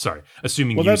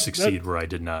 assuming Well, you that's- succeed where I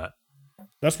did not.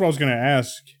 That's what I was going to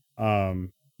ask.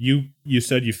 You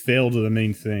said you failed the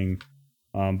main thing,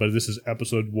 but this is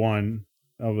episode 1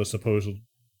 of a supposedly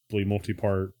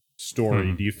multi-part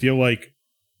story. Do you feel like,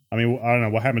 I mean, I don't know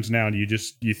what happens now? Do you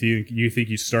think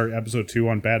you start episode 2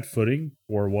 on bad footing,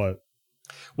 or what?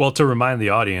 Well, to remind the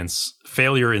audience,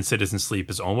 failure in Citizen Sleep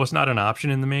is almost not an option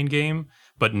in the main game,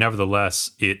 but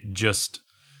nevertheless,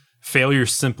 failure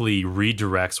simply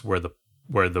redirects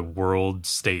where the world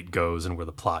state goes and where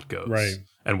the plot goes, Right.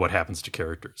 and what happens to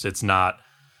characters. It's not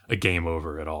a game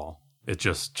over at all. It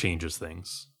just changes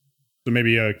things. So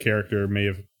maybe a character may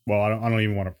have. Well, I don't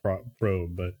even want to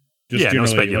probe, but just Yeah, no generally,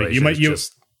 speculation. like, It's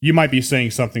just you might be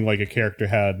saying something like a character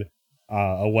had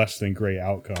a less than great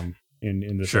outcome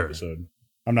in this Sure. episode.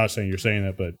 I'm not saying you're saying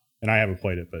that, but and I haven't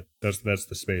played it, but that's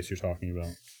the space you're talking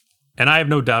about. And I have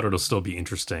no doubt it'll still be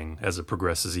interesting as it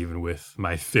progresses, even with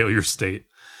my failure state.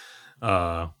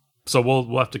 So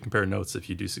we'll have to compare notes if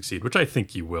you do succeed, which I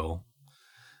think you will.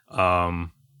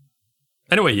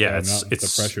 Anyway, yeah, it's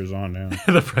the pressure's on now.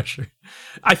 the pressure.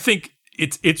 I think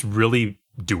it's really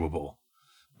doable,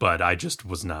 but I just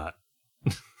was not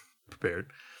prepared.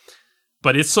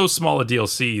 But it's so small a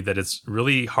DLC that it's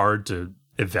really hard to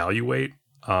evaluate.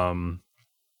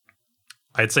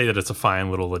 I'd say that it's a fine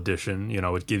little addition. You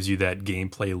know, it gives you that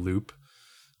gameplay loop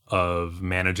of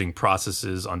managing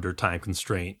processes under time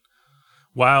constraint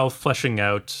while fleshing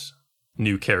out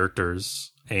new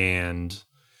characters and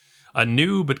a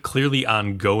new but clearly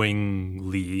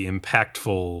ongoingly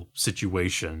impactful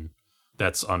situation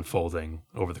that's unfolding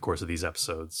over the course of these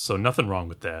episodes. So nothing wrong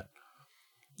with that.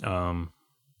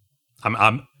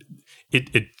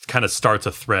 It kind of starts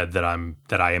a thread that I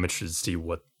am interested to see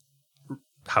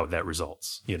how that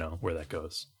results, you know, where that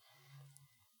goes.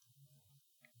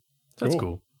 That's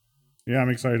cool. Yeah, I'm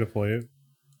excited to play it.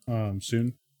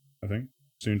 Soon, I think.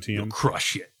 Soon, You'll TM.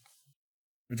 crush it.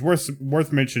 It's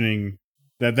worth mentioning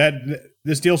that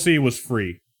this DLC was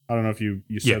free. I don't know if you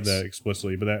said Yes. that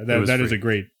explicitly, but It that was is free. a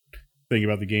great thing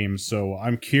about the game. So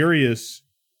I'm curious.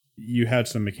 You had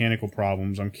some mechanical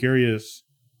problems. I'm curious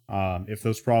if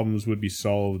those problems would be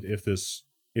solved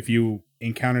if you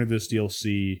encounter this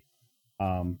DLC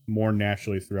more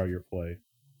naturally throughout your play.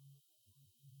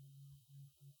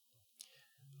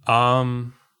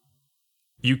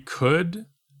 You could,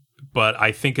 but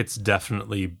I think it's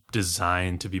definitely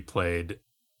designed to be played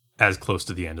as close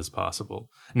to the end as possible.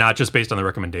 Not just based on the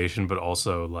recommendation, but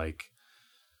also like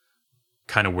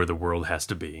kind of where the world has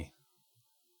to be.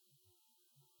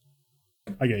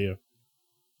 I get you.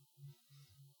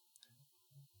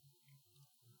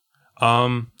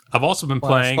 I've also been Let's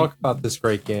playing talk about this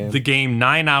great game. the game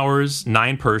 9 hours,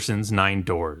 9 persons, 9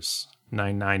 doors.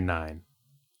 999.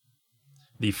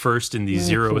 The first in the That's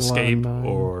Zero a lot of Escape nine.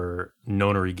 or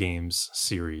Nonary Games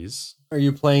series. Are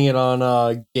you playing it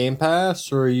on Game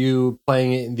Pass, or are you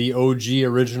playing it in the OG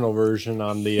original version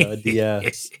on the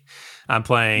DS? I'm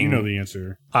playing You know the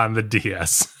answer. on the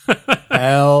DS.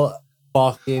 Hell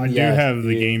fucking I do yes, have the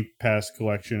dude. Game Pass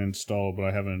collection installed, but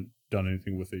I haven't done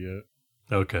anything with it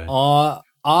yet. Okay.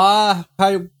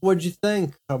 What'd you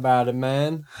think about it,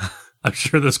 man? I'm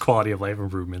sure there's quality of life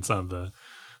improvements on the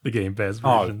Game Pass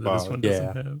Oh, version that this well, one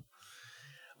doesn't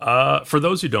have. For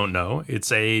those who don't know,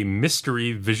 it's a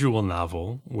mystery visual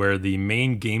novel where the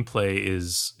main gameplay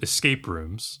is escape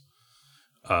rooms.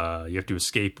 You have to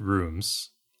escape rooms,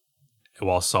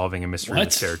 while solving a mystery What?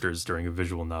 with characters during a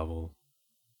visual novel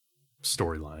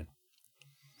storyline.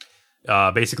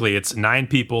 Basically, it's 9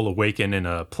 people awaken in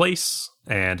a place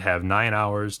and have 9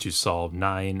 hours to solve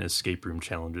 9 escape room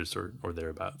challenges or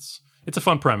thereabouts. It's a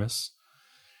fun premise.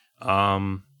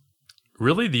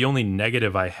 Really, the only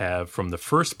negative I have from the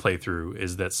first playthrough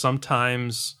is that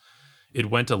sometimes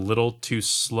it went a little too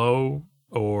slow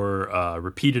or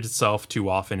repeated itself too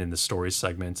often in the story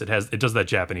segments. It does that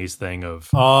Japanese thing of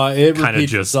It kinda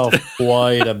repeats just- itself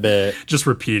quite a bit. just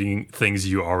repeating things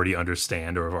you already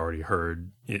understand or have already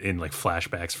heard in like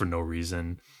flashbacks for no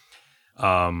reason.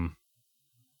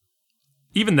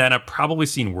 Even then, I've probably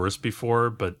seen worse before,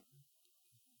 but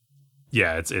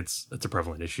yeah, it's a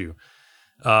prevalent issue.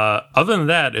 Other than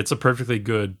that, it's a perfectly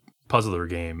good puzzler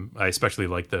game. I especially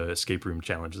like the escape room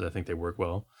challenges. I think they work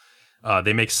well.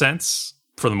 They make sense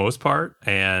for the most part,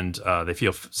 and they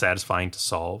feel satisfying to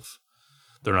solve.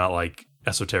 They're not like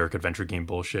esoteric adventure game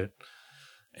bullshit.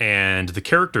 And the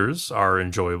characters are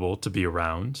enjoyable to be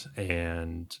around,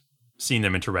 and seeing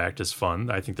them interact is fun.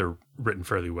 I think they're written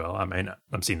fairly well. I mean,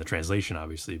 I'm seeing the translation,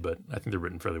 obviously, but I think they're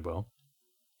written fairly well.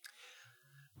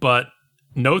 But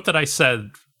note that I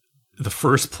said the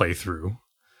first playthrough,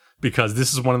 because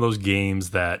this is one of those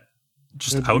games that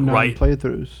just There's outright 9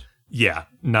 playthroughs. yeah,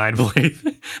 9 play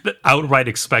that outright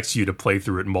expects you to play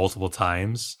through it multiple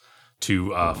times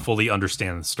to fully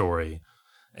understand the story.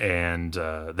 And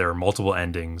there are multiple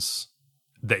endings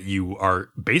that you are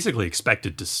basically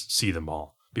expected to see them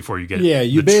all before you get Yeah,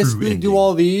 you the true basically do ending.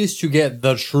 all these to get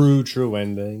the true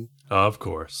ending. Of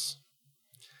course.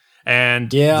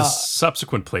 And Yeah. the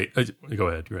subsequent play go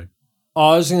ahead, Greg.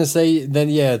 I was gonna say then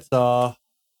it's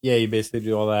yeah, you basically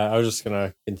do all that. I was just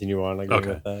gonna continue on again Okay.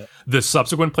 with that. The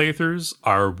subsequent playthroughs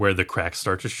are where the cracks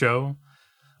start to show,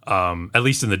 at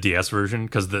least in the DS version,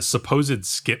 because the supposed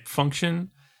skip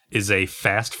function is a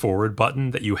fast forward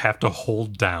button that you have to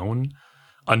hold down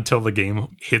until the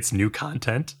game hits new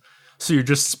content. So you're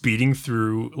just speeding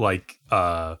through like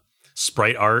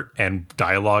sprite art and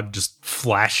dialogue just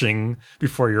flashing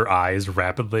before your eyes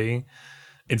rapidly,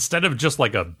 instead of just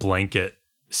like a blanket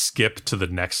skip to the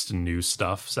next new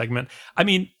stuff segment. I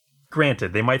mean,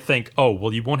 granted, they might think, oh,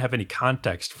 well, you won't have any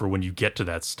context for when you get to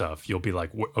that stuff. You'll be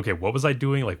like, okay, what was I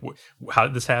doing? Like, how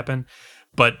did this happen?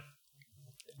 But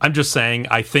I'm just saying,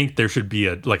 I think there should be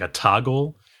a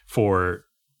toggle for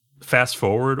fast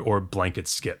forward or blanket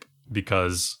skip,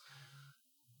 because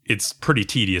it's pretty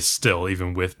tedious still,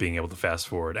 even with being able to fast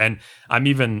forward. And I'm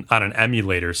even on an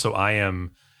emulator, so I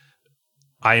am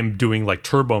doing like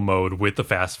turbo mode with the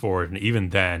fast forward, and even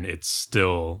then it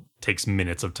still takes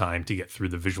minutes of time to get through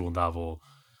the visual novel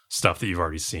stuff that you've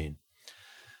already seen.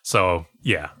 So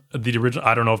yeah, the original,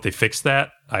 I don't know if they fixed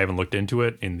that. I haven't looked into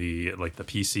it in the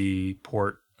PC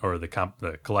port or the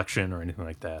collection or anything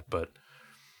like that, but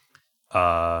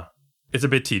it's a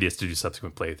bit tedious to do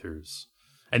subsequent playthroughs.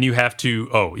 And you have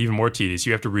to, even more tedious,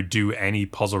 you have to redo any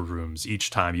puzzle rooms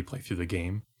each time you play through the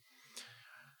game.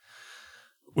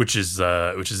 Which is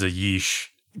a yeesh,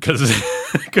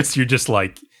 because you're just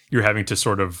like, you're having to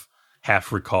sort of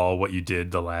half recall what you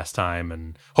did the last time,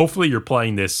 and hopefully you're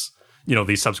playing this,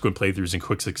 these subsequent playthroughs in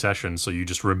quick succession, so you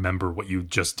just remember what you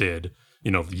just did,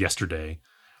 yesterday,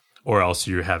 or else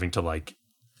you're having to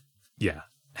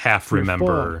half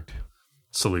remember Fucked.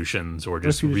 solutions, or What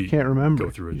just if you just can't remember? go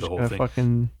through it You the just whole gotta thing.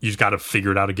 Fucking You just got to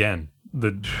figure it out again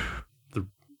the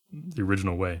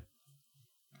original way.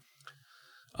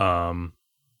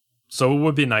 So it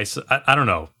would be nice. I don't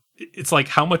know. It's like,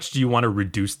 how much do you want to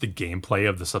reduce the gameplay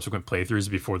of the subsequent playthroughs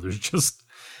before there's just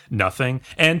nothing?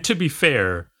 And to be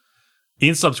fair,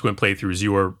 in subsequent playthroughs,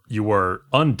 you are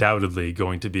undoubtedly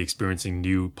going to be experiencing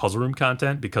new puzzle room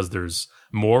content, because there's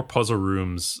more puzzle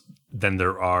rooms than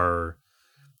there are.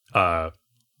 How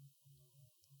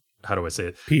do I say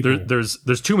it? People.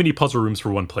 There's too many puzzle rooms for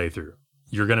one playthrough.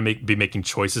 You're going to be making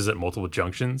choices at multiple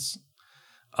junctions.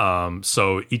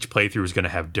 So each playthrough is going to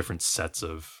have different sets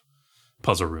of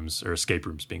puzzle rooms or escape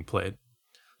rooms being played.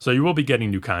 So you will be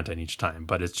getting new content each time,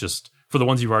 but it's just, for the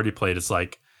ones you've already played, it's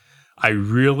like, I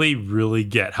really, really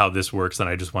get how this works, and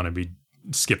I just want to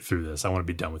skip through this. I want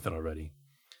to be done with it already.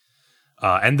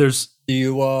 And there's, Do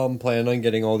you plan on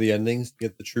getting all the endings to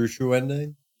get the true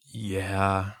ending?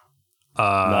 yeah,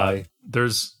 No.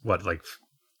 there's what, like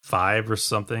 5 or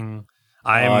something.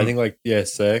 I think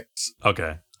 6.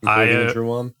 Okay. Including the true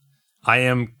one. I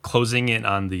am closing in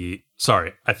on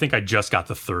I think I just got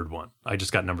the 3rd one. I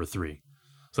just got number 3.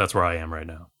 So that's where I am right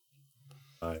now.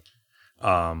 Alright.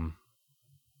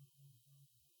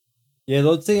 Yeah,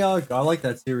 let's see. I like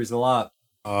that series a lot.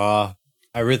 I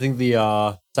really think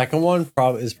the second one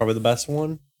is probably the best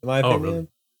one, in my Oh, opinion. really?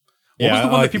 What was the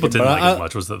one I that people it, didn't but like I- as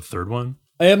much? Was that the third one?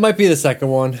 It might be the second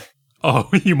one. Oh,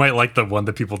 you might like the one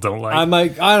that people don't like. I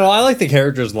don't know. I like the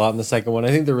characters a lot in the second one. I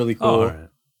think they're really cool. Oh, all right.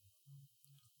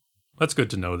 That's good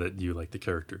to know that you like the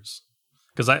characters.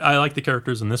 Because I like the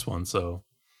characters in this one, so.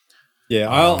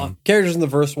 Yeah, characters in the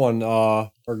first one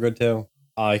are good too.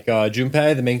 I like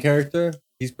Junpei, the main character.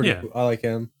 He's pretty Yeah. cool. I like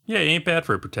him. Yeah, it ain't bad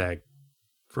for a protag.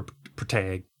 For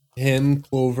protag. Him,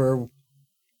 Clover.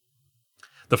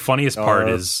 The funniest part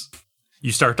Uh, is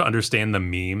you start to understand the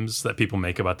memes that people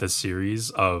make about this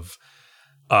series of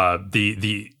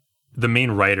the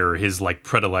main writer, his like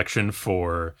predilection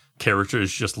for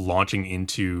characters just launching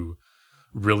into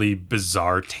really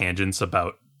bizarre tangents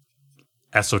about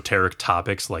esoteric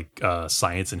topics like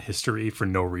science and history for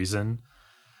no reason.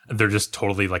 They're just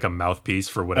totally like a mouthpiece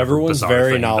for whatever Everyone's bizarre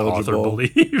very thing the author knowledgeable.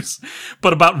 believes,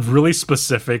 but about really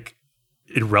specific,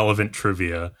 irrelevant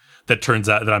trivia that turns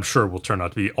out that I'm sure will turn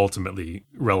out to be ultimately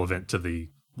relevant to the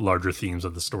larger themes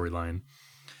of the storyline.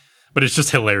 But it's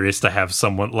just hilarious to have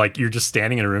someone like you're just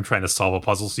standing in a room trying to solve a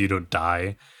puzzle so you don't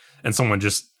die, and someone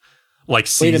just like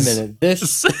Wait a sees. minute.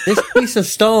 This piece of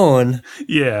stone.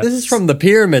 Yeah, This is from the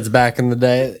pyramids back in the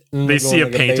day. And they they're see a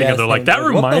going, like, painting big-ass and they're like, thing. that What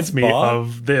the reminds me fuck?"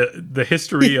 of the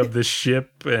history of this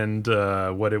ship and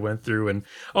what it went through. And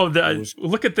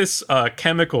look at this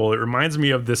chemical. It reminds me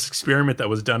of this experiment that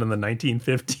was done in the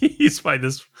 1950s by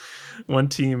this one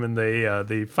team, and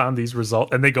they found these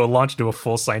results, and they go launch into a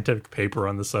full scientific paper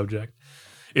on the subject.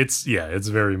 It's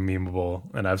very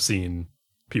memeable, and I've seen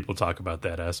people talk about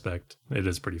that aspect. It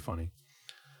is pretty funny,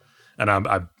 and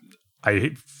I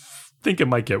think it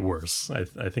might get worse. I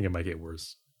think it might get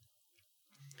worse.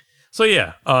 So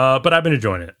yeah, but I've been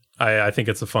enjoying it. I think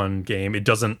it's a fun game. It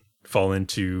doesn't fall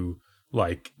into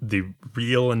like the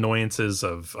real annoyances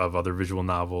of other visual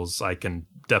novels. I can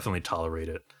definitely tolerate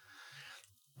it.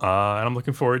 And I'm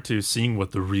looking forward to seeing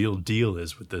what the real deal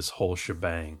is with this whole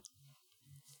shebang.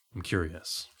 I'm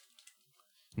curious.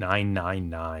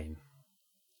 999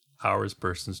 hours,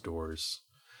 persons, doors.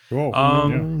 Cool.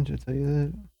 Did I tell you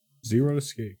that? Zero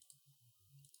Escape.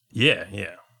 Yeah.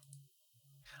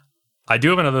 I do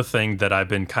have another thing that I've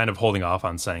been kind of holding off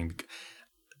on saying.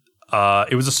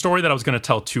 It was a story that I was going to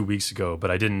tell 2 weeks ago, but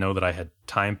I didn't know that I had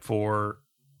time for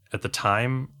at the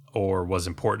time or was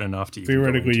important enough to even go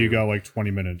Theoretically, you into. got like 20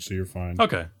 minutes, so you're fine.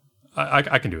 Okay.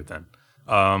 I can do it then.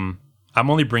 I'm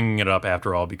only bringing it up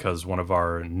after all because one of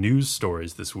our news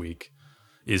stories this week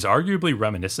is arguably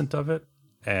reminiscent of it.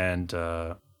 And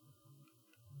I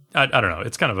don't know.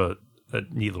 It's kind of a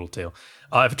neat little tale.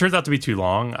 If it turns out to be too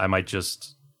long, I might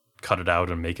just cut it out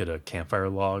and make it a campfire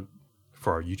log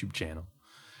for our YouTube channel.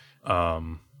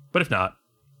 But if not,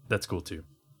 that's cool too.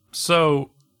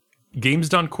 So, Games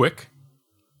Done Quick,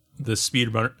 the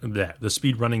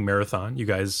speedrunning marathon. You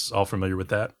guys all familiar with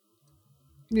that?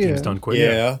 Yeah. Games Done Quick.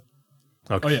 Yeah.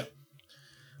 Okay.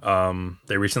 Oh yeah.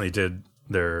 They recently did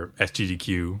their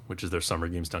SGDQ, which is their Summer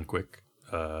Games Done Quick,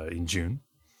 in June.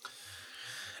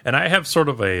 And I have sort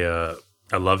of a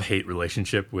love-hate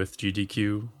relationship with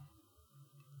GDQ.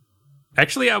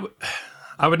 Actually,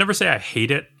 I would never say I hate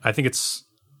it. I think it's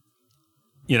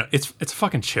a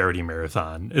fucking charity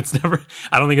marathon.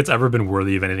 I don't think it's ever been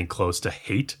worthy of anything close to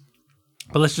hate.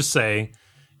 But let's just say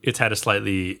it's had a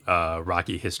slightly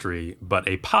rocky history, but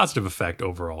a positive effect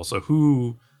overall. So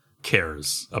who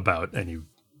cares about any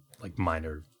like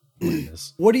minor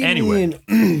weirdness? What do you Anyway,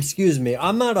 mean? Excuse me.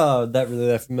 I'm not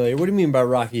that familiar. What do you mean by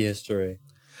rocky history?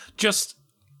 just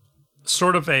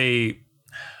sort of a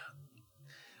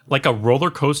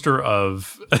roller coaster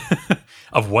of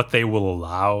of what they will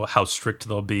allow, how strict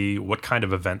they'll be, what kind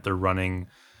of event they're running.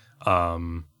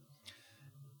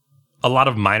 A lot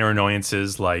of minor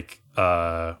annoyances like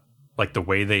the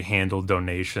way they handle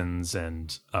donations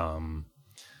and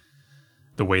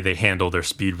the way they handle their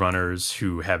speedrunners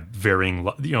who have varying,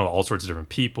 all sorts of different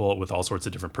people with all sorts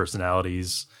of different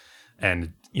personalities,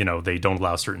 and they don't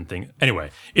allow certain things. Anyway,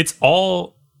 it's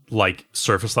all like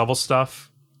surface level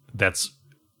stuff that's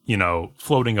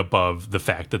floating above the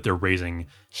fact that they're raising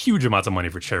huge amounts of money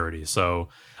for charity. So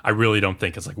I really don't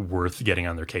think it's like worth getting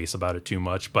on their case about it too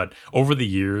much. But over the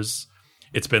years,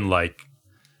 it's been like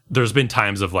there's been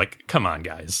times of like, come on,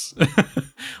 guys,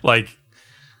 like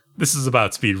this is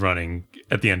about speed running.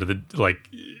 At the end of the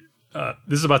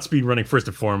this is about speed running first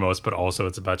and foremost, but also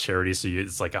it's about charity. So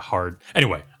it's like a hard.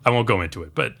 Anyway, I won't go into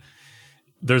it, but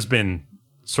there's been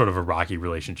sort of a rocky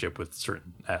relationship with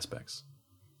certain aspects.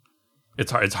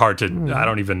 It's hard to. I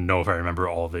don't even know if I remember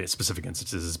all the specific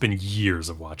instances. It's been years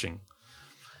of watching.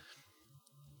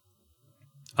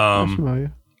 I'm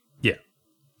familiar. Yeah.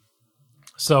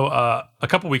 So a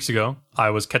couple weeks ago,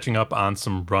 I was catching up on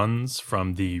some runs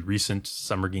from the recent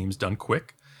Summer Games Done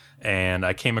Quick, and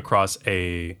I came across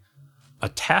a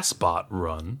TaskBot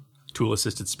run,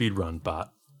 tool-assisted speedrun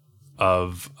bot,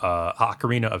 of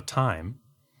Ocarina of Time,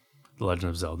 The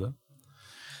Legend of Zelda.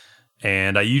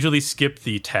 And I usually skip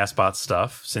the TaskBot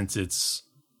stuff since it's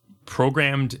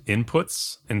programmed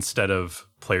inputs instead of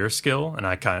player skill, and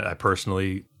I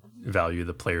personally value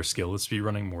the player skill of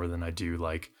speedrunning more than I do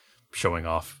like showing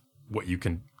off what you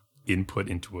can input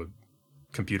into a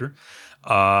computer.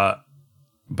 But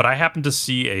I happened to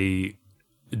see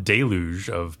a deluge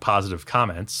of positive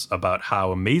comments about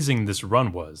how amazing this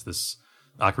run was, this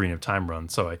Ocarina of Time run.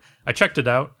 So I checked it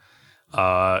out.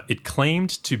 It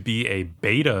claimed to be a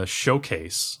beta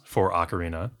showcase for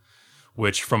Ocarina,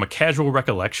 which from a casual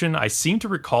recollection, I seem to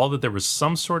recall that there was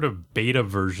some sort of beta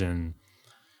version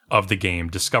of the game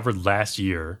discovered last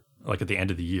year, like at the end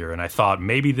of the year. And I thought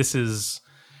maybe this is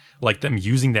like them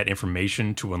using that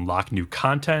information to unlock new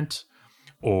content,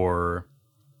 or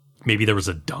maybe there was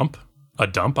a dump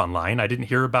online I didn't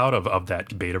hear about of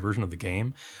that beta version of the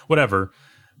game. Whatever.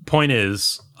 Point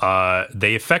is,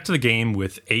 they affect the game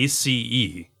with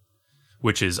ACE,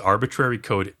 which is arbitrary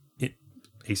code.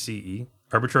 ACE?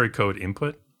 Arbitrary code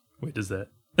input? Wait, does that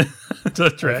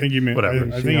track? I think you mean whatever.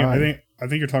 I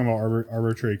think you're talking about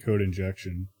arbitrary code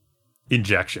injection.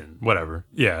 Injection, whatever.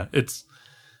 Yeah,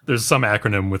 there's some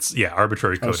acronym with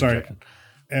arbitrary code injection.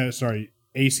 Sorry,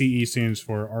 ACE stands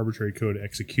for arbitrary code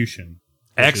execution.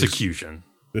 Execution.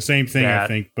 The same thing, I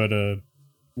think, but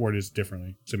word is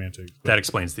differently semantics. That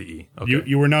explains the E. Okay.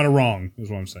 You were not wrong, is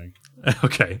what I'm saying.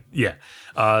 Okay, yeah.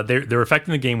 They're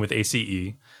affecting the game with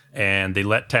ACE, and they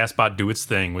let TaskBot do its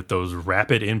thing with those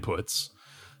rapid inputs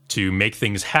to make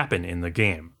things happen in the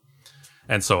game.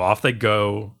 And so off they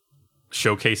go,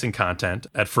 showcasing content.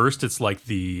 At first, it's like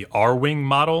the R-Wing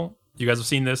model. You guys have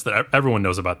seen this? That everyone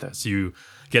knows about this. You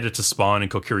get it to spawn in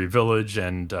Kokiri Village,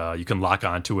 and you can lock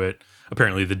onto it.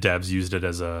 Apparently, the devs used it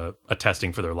as a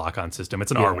testing for their lock-on system.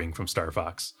 It's an R-Wing from Star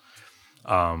Fox.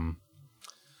 But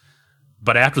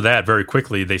after that, very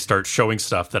quickly, they start showing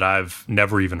stuff that I've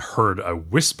never even heard a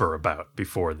whisper about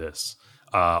before this.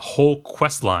 Whole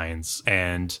quest lines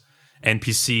and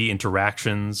NPC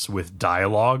interactions with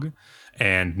dialogue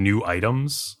and new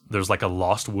items. There's like a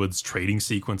Lost Woods trading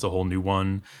sequence, a whole new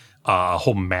one. A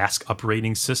whole mask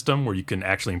upgrading system where you can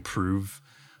actually improve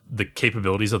the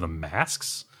capabilities of the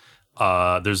masks.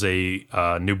 There's a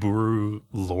Niburu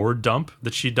lore dump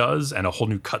that she does, and a whole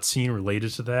new cutscene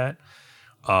related to that.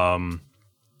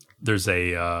 There's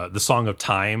the Song of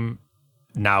Time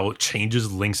now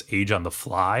changes Link's age on the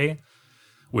fly,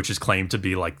 which is claimed to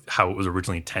be like how it was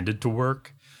originally intended to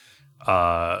work.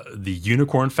 The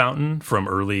unicorn fountain from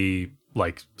early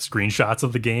like screenshots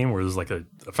of the game, where there's like a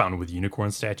fountain with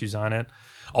unicorn statues on it,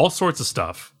 all sorts of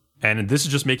stuff. And this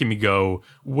is just making me go,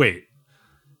 wait,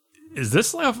 is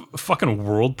this like a fucking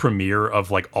world premiere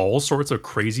of like all sorts of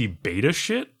crazy beta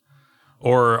shit?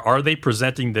 Or are they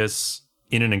presenting this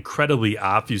in an incredibly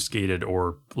obfuscated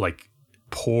or like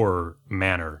poor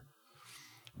manner?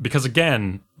 Because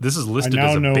again, this is listed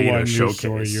as a beta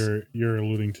showcase. You're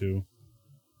alluding to.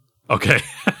 Okay.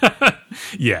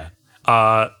 Yeah.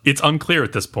 It's unclear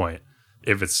at this point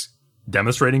if it's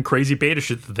demonstrating crazy beta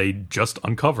shit that they just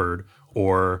uncovered,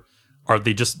 or are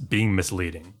they just being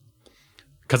misleading?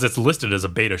 Because it's listed as a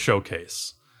beta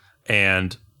showcase.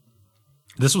 And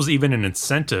this was even an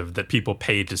incentive that people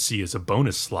paid to see as a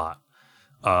bonus slot.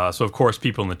 So, of course,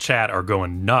 people in the chat are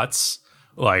going nuts.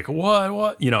 Like,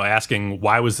 what? You know, asking,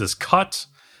 why was this cut?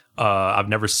 I've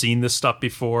never seen this stuff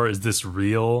before. Is this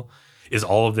real? Is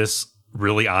all of this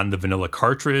really on the vanilla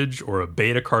cartridge, or a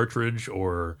beta cartridge,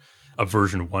 or a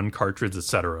version 1 cartridge,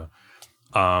 etc.?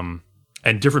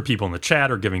 And different people in the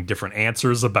chat are giving different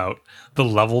answers about the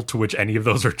level to which any of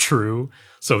those are true.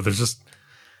 So there's just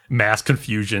mass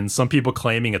confusion. Some people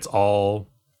claiming it's all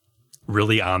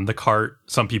really on the cart.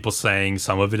 Some people saying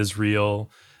some of it is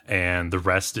real and the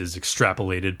rest is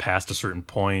extrapolated past a certain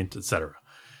point, etc.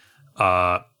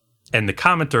 And the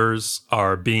commenters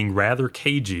are being rather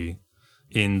cagey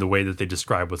in the way that they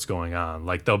describe what's going on.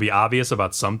 Like, they'll be obvious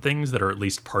about some things that are at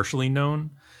least partially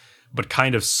known, but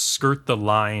kind of skirt the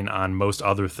line on most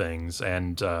other things,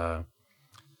 and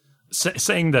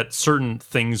saying that certain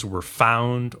things were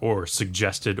found or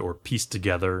suggested or pieced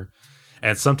together.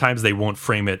 And sometimes they won't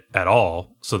frame it at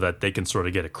all so that they can sort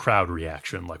of get a crowd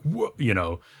reaction, like, you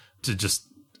know, to just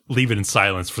leave it in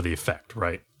silence for the effect,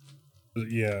 right?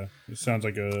 Yeah, it sounds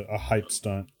like a hype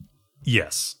stunt.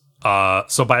 Yes.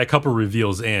 So by a couple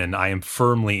reveals in, I am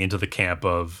firmly into the camp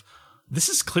of, this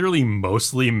is clearly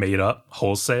mostly made up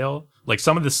wholesale, Like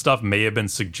some of this stuff may have been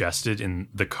suggested in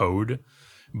the code,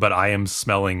 but I am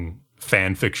smelling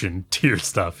fan fiction tier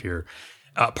stuff here.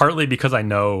 Partly because I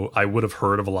know I would have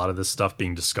heard of a lot of this stuff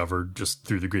being discovered just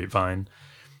through the grapevine.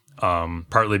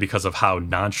 Partly because of how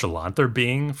nonchalant they're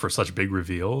being for such big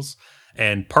reveals.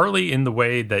 And partly in the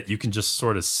way that you can just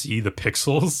sort of see the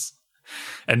pixels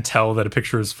and tell that a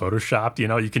picture is photoshopped. You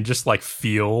know, you can just like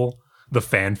feel the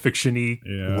fan fiction-y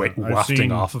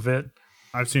wafting off of it.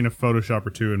 I've seen a Photoshop or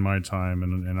two in my time,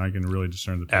 and I can really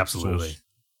discern the pixels. Absolutely.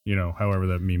 You know, however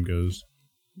that meme goes.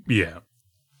 Yeah.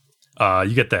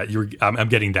 You get that. I'm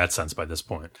getting that sense by this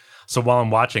point. So while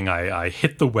I'm watching, I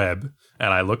hit the web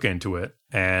and I look into it.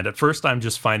 And at first, I'm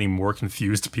just finding more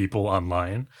confused people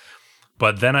online.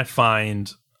 But then I find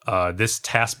this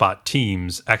TaskBot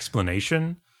team's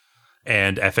explanation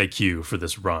and FAQ for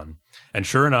this run. And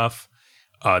sure enough,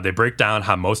 they break down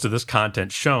how most of this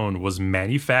content shown was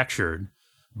manufactured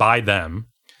by them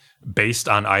based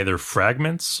on either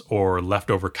fragments or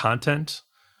leftover content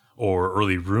or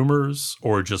early rumors,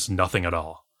 or just nothing at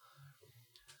all.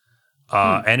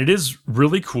 And it is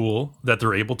really cool that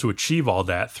they're able to achieve all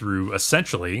that through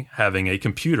essentially having a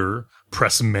computer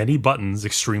press many buttons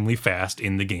extremely fast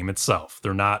in the game itself.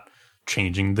 They're not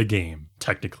changing the game,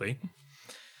 technically.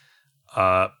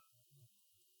 My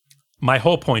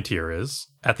whole point here is,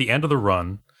 at the end of the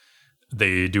run,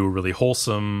 they do a really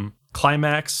wholesome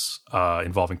climax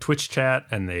involving Twitch chat,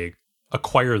 and they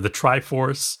acquire the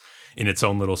Triforce in its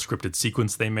own little scripted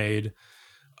sequence they made.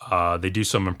 They do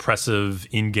some impressive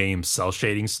in-game cell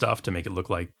shading stuff to make it look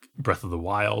like Breath of the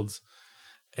Wild.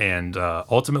 And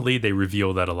ultimately, they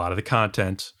reveal that a lot of the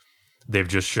content they've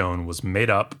just shown was made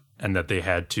up and that they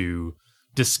had to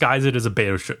disguise it as a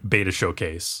beta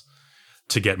showcase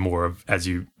to get more of, as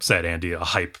you said, Andy, a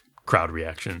hype crowd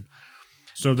reaction.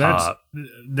 So that's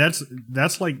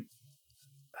like...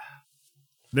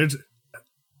 I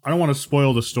don't want to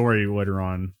spoil the story later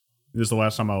on. This is the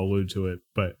last time I'll allude to it,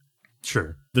 but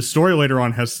sure, the story later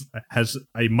on has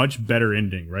a much better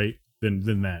ending, right?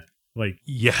 Than that. Like,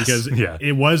 yes, because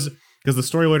because the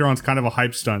story later on is kind of a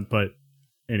hype stunt, but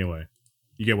anyway,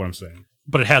 you get what I'm saying.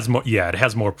 But it has more, it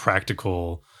has more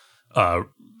practical,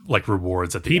 like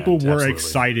rewards at the People end. People were Absolutely.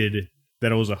 excited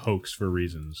that it was a hoax for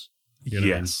reasons. You know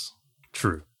what I mean?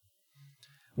 True.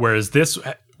 Whereas this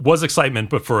was excitement,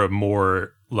 but for a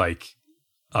more like,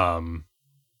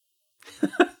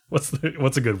 what's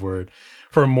a good word?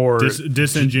 For a more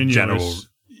disingenuous,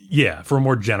 general, for a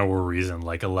more general reason,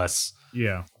 like a less,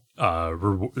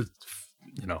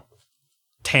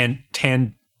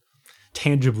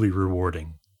 tangibly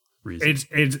rewarding reason.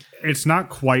 It's not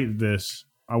quite this.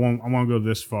 I won't go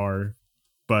this far,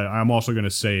 but I'm also going to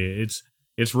say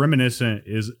it's reminiscent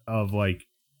of like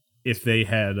if they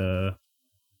had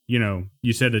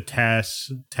you said a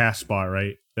TaskBot,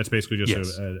 right? That's basically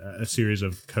just a series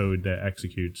of code that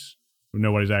executes.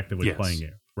 Nobody's actively playing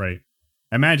it, right?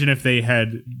 Imagine if they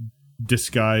had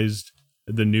disguised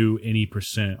the new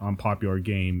any% on popular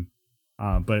game,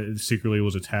 but it secretly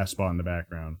was a TaskBot in the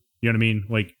background. You know what I mean?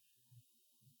 Like,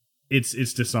 it's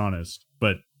dishonest,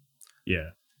 but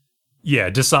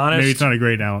dishonest. Maybe it's not a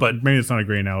great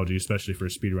analogy, especially for a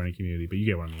speedrunning community. But you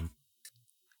get what I mean.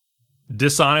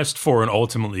 Dishonest for an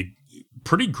ultimately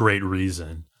pretty great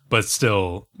reason, but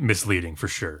still misleading for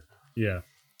sure. Yeah.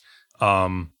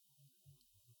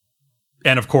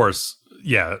 And of course,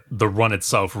 the run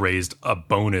itself raised a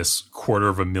bonus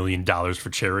 $250,000 for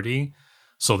charity.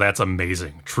 So that's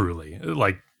amazing, truly.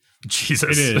 Like,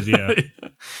 Jesus. It is, yeah.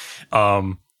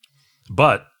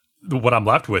 But what I'm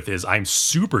left with is I'm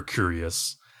super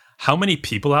curious how many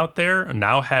people out there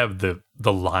now have the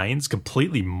lines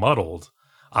completely muddled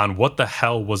on what the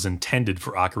hell was intended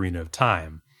for Ocarina of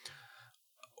Time,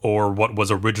 or what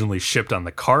was originally shipped on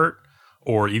the cart,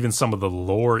 or even some of the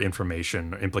lore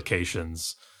information or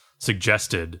implications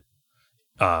suggested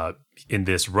in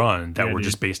this run that were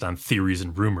just based on theories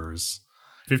and rumors.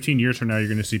 15 years from now, you're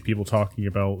going to see people talking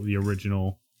about the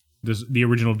original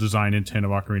design intent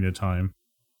of Ocarina of Time.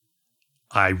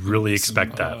 I really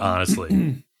expect that,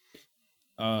 honestly.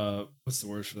 What's the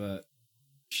word for that?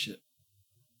 Shit.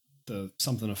 The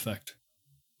something effect.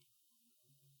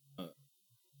 Oh,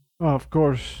 of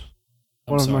course.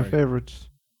 One of my favorites.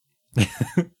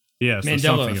 Yes,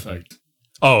 Mandela effect.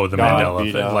 Oh, the Mandela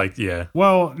effect. Like, yeah.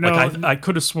 Well, no. Like I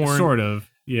could have sworn. Sort of.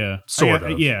 Yeah. Sort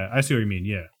of. Yeah, I see what you mean.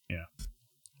 Yeah.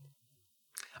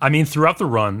 I mean, throughout the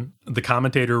run, the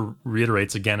commentator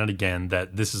reiterates again and again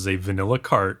that this is a vanilla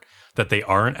cart, that they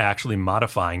aren't actually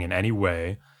modifying in any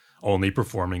way, only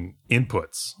performing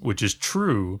inputs, which is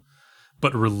true,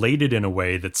 but related in a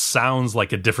way that sounds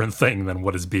like a different thing than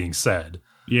what is being said.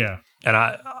 Yeah. And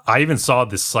I even saw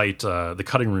this site, the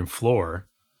Cutting Room Floor,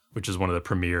 which is one of the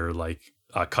premier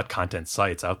cut content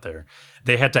sites out there.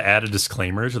 They had to add a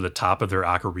disclaimer to the top of their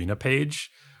Ocarina page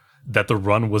that the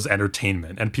run was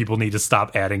entertainment and people need to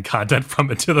stop adding content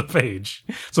from it to the page.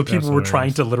 So people were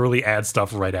trying to literally add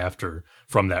stuff right after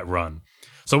from that run.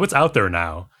 So it's out there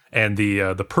now, and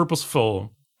the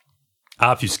purposeful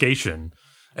obfuscation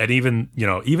and even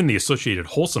the associated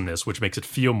wholesomeness, which makes it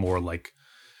feel more like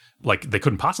they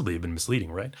couldn't possibly have been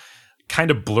misleading, right? Kind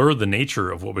of blur the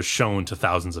nature of what was shown to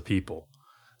thousands of people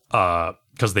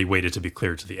because they waited to be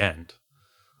clear to the end.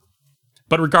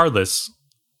 But regardless,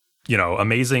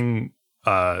 amazing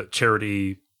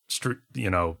charity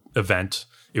event.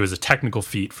 It was a technical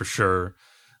feat for sure.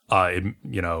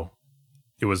 It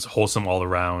was wholesome all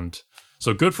around.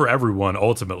 So good for everyone.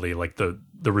 Ultimately, like the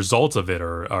results of it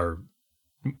are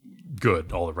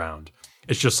good all around.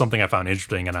 It's just something I found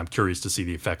interesting, and I'm curious to see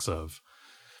the effects of,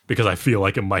 because I feel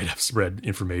like it might have spread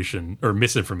information or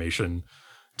misinformation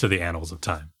to the annals of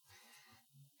time.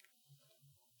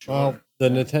 Well, the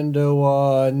Nintendo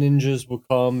ninjas will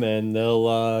come and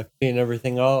they'll clean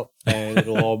everything up, and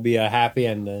it'll all be a happy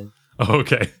ending.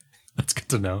 Okay, that's good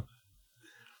to know.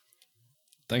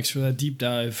 Thanks for that deep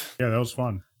dive. Yeah, that was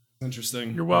fun.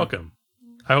 Interesting. You're welcome.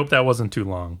 I hope that wasn't too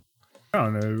long. No,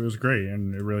 it was great,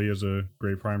 and it really is a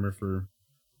great primer for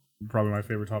probably my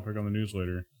favorite topic on the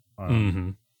newsletter.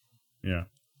 Yeah,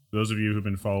 those of you who've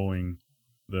been following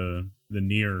the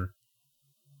near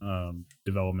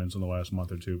developments in the last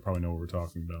month or two probably know what we're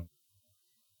talking about.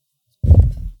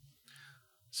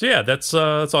 So yeah, that's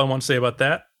all I want to say about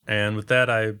that. And with that,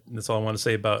 that's all I want to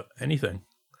say about anything.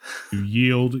 You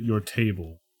yield your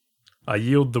table. I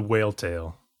yield the whale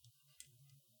tail.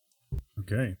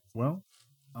 Okay, well,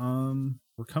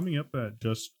 we're coming up at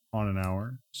just on an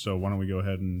hour, so why don't we go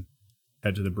ahead and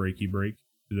head to the break to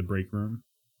the break room.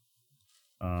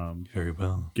 Very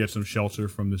well. Get some shelter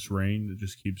from this rain that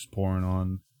just keeps pouring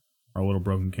on our little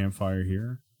broken campfire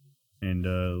here. And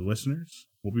listeners,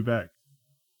 we'll be back.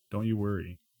 Don't you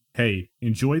worry. Hey,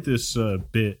 enjoy this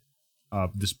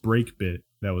this break bit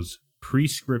that was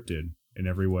pre-scripted in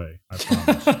every way. I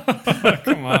promise.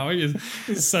 Come on, you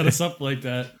set us up like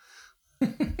that.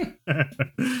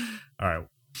 All right.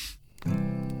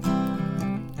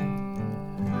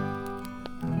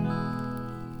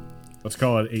 Let's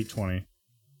call it 8:20.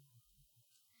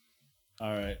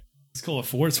 All right. Let's call it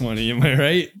 420, am I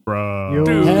right? Bro. Yo.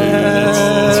 Dude,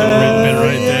 That's a great bit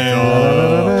right there.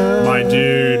 Oh, my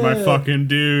dude, my fucking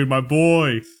dude, my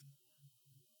boy.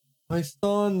 My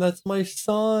son, that's my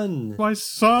son. My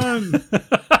son.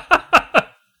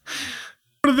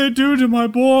 What did they do to my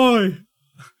boy?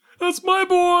 That's my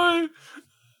boy.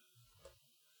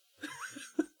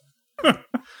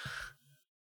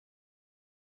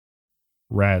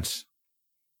 Rats.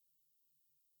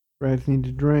 Rats need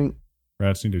to drink.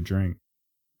 Rats need to drink.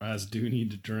 Rats do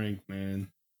need to drink,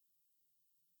 man.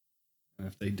 And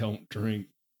if they don't drink,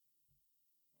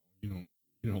 you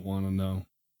don't want to know.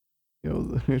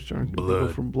 They're starting to go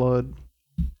for blood.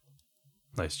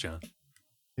 Nice, John.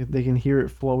 If they can hear it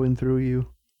flowing through you.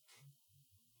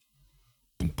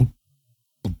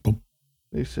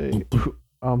 They say,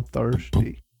 I'm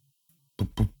thirsty.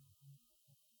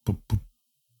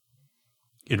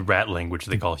 In rat language,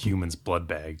 they call humans blood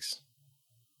bags.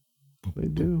 They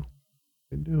do.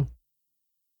 They do.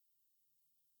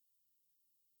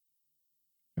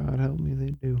 God help me,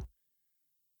 they do.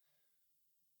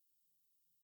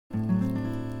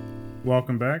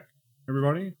 Welcome back,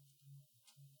 everybody.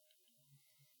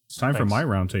 It's time for Thanks. my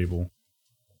round table.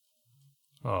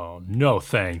 Oh, no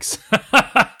thanks.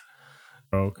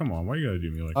 Oh, come on. Why you gotta do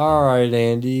me like All right,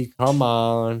 Andy, come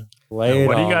on. Lay it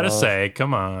What do you on got to us. say?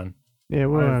 Come on. Yeah,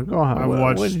 well, I've- go on. I've What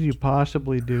watched- did you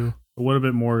possibly do? a little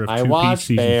bit more of I Twin Peaks watched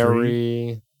season 3.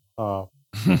 Barry. Oh,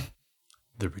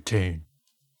 The Retain.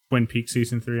 Twin Peaks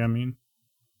season 3, I mean.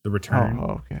 The Return.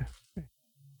 Oh, okay.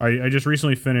 I just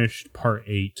recently finished part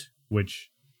 8,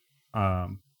 which I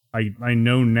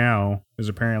know now is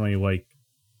apparently like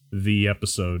the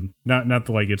episode. Not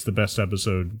like it's the best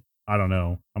episode. I don't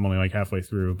know. I'm only like halfway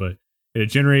through, but it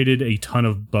generated a ton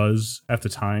of buzz at the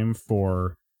time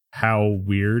for how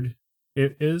weird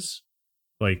it is.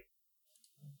 Like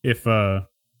if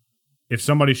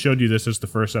somebody showed you this as the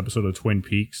first episode of Twin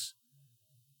Peaks,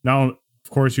 now of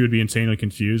course you would be insanely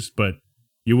confused, but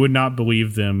you would not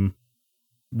believe them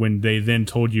when they then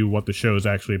told you what the show is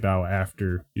actually about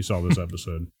after you saw this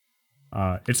episode.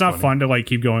 It's not fun to like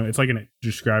keep going. It's like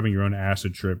describing your own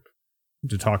acid trip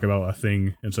to talk about a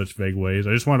thing in such vague ways.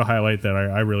 I just wanted to highlight that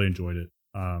I really enjoyed it.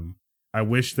 I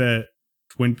wish that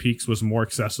Twin Peaks was more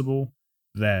accessible,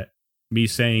 that me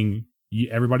saying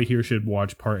everybody here should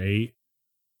watch part 8.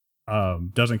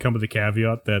 Doesn't come with the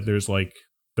caveat that there's like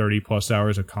 30 plus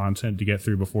hours of content to get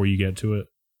through before you get to it.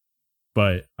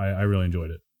 But I really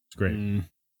enjoyed it. It's great.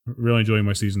 Really enjoying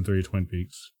my season 3 of Twin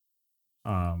Peaks.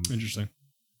 Interesting.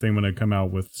 I think I'm going to come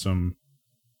out with some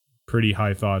pretty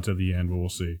high thoughts at the end, but we'll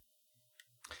see.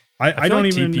 I don't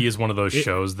like even. TP is one of those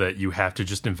shows that you have to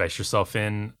just invest yourself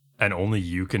in, and only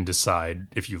you can decide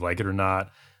if you like it or not,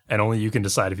 and only you can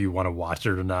decide if you want to watch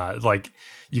it or not. Like,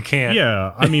 you can't.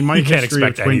 Yeah, I mean, my history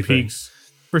of Twin anything. Peaks,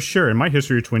 for sure. And my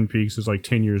history of Twin Peaks is like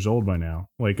 10 years old by now.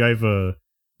 Like, I've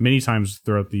many times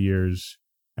throughout the years,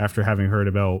 after having heard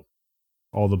about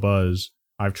all the buzz,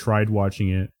 I've tried watching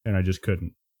it and I just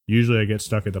couldn't. Usually, I get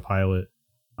stuck at the pilot,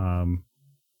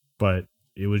 but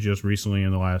it was just recently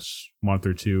in the last month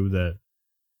or two that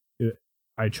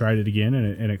I tried it again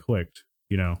and it clicked,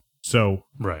 you know? So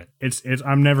right. It's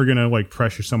I'm never going to like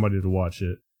pressure somebody to watch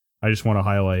it. I just want to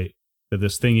highlight that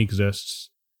this thing exists.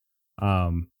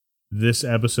 This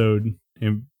episode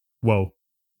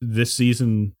this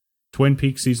season, Twin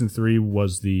Peaks season 3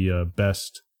 was the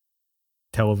best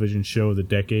television show of the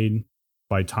decade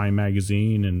by Time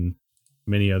Magazine and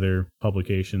many other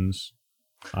publications.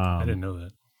 I didn't know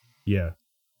that. Yeah.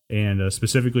 And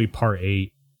specifically part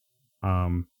 8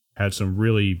 had some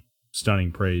really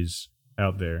stunning praise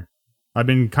out there. I've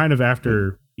been kind of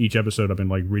after each episode, I've been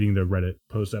like reading the Reddit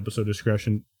post-episode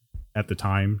discussion at the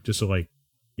time, just to like,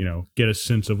 you know, get a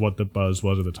sense of what the buzz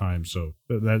was at the time. So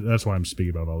that's why I'm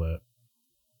speaking about all that.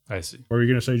 I see. What were you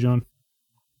going to say, John?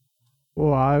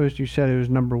 Well, you said it was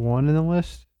number 1 in the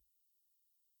list?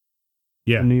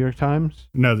 Yeah. The New York Times?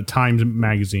 No, the Times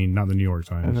Magazine, not the New York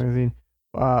Times. Magazine.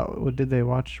 What did they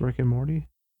watch? Rick and Morty?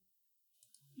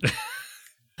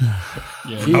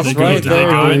 Yeah, He's right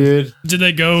there, dude. Did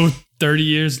they go 30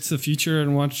 years into the future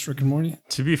and watch Rick and Morty?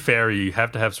 To be fair, you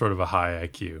have to have sort of a high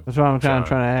IQ. That's what I'm kind of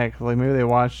trying to act. Like, maybe they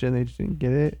watched it and they just didn't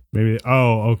get it. Maybe.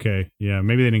 Oh, okay. Yeah,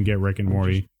 maybe they didn't get Rick and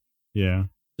Morty. Yeah.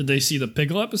 Did they see the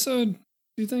pickle episode, do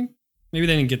you think? Maybe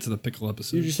they didn't get to the pickle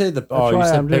episode. Did you say the? That's Oh, you why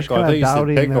said I'm just pickle. I kind thought of you said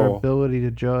doubting their pickle. ability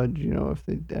to judge. You know, if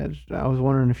they. I was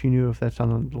wondering if you knew if that's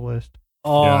on the list.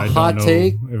 Oh, Yeah, I don't hot know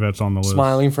take. if that's on the list.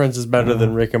 Smiling Friends is better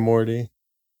than Rick and Morty.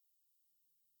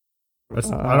 That's,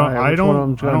 Which one of them's I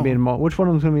going to don't- be in? Which one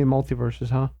of them's going to be in multiverses?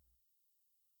 Huh?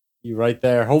 You right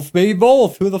there. Hope maybe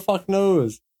both. Who the fuck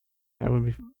knows? That'd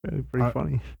be pretty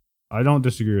funny. I don't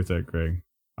disagree with that, Greg.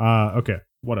 Okay,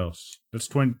 what else? That's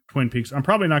Twin Peaks. I'm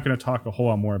probably not going to talk a whole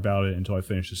lot more about it until I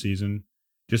finish the season,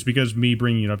 just because me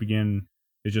bringing it up again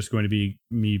is just going to be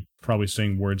me probably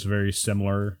saying words very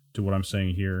similar to what I'm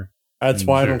saying here. That's And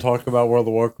why I sure. don't talk about World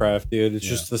of Warcraft, dude. It's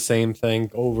Yeah. just the same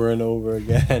thing over and over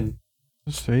again.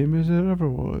 The same as it ever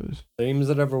was. Same as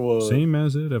it ever was. Same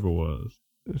as it ever was.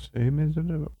 The same as it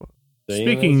ever was. Same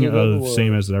Speaking as it ever of was.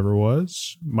 same as it ever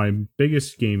was, my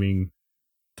biggest gaming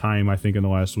time I think in the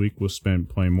last week was spent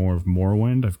playing more of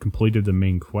Morrowind. I've completed the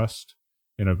main quest,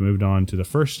 and I've moved on to the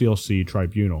first DLC,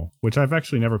 Tribunal, which I've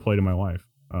actually never played in my life.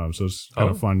 So it's kind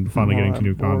of fun, finally getting to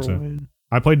new content.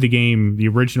 I played the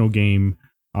original game,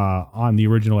 on the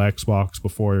original Xbox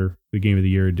before the Game of the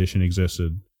Year edition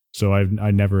existed. So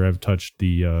I never have touched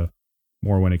the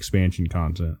Morrowind expansion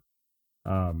content.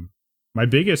 My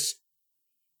biggest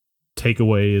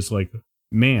takeaway is like,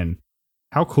 man,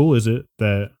 how cool is it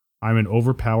that I'm an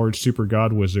overpowered super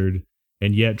god wizard,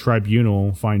 and yet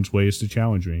Tribunal finds ways to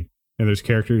challenge me. And there's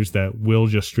characters that will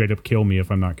just straight up kill me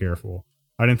if I'm not careful.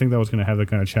 I didn't think that was going to have that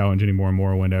kind of challenge anymore in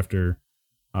Morrowind after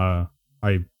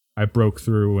I broke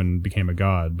through and became a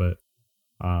god, but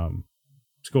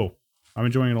it's cool. I'm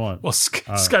enjoying it a lot. Well,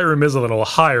 Skyrim is a little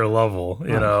higher level.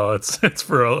 You know, it's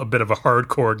for a bit of a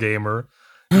hardcore gamer,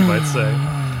 you might say.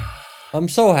 I'm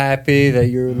so happy that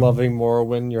you're loving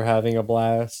Morrowind. You're having a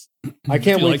blast. I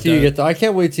can't feel wait like till you that. get. I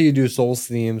can't wait till you do Souls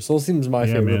theme. Souls theme is my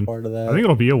Yeah, favorite man. part of that. I think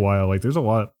it'll be a while. Like, there's a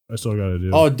lot I still got to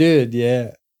do. Oh, dude,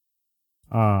 yeah.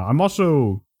 I'm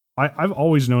also I've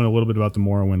always known a little bit about the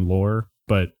Morrowind lore,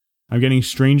 but I'm getting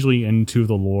strangely into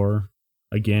the lore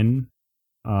again.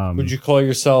 Would you call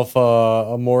yourself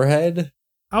a Moorhead?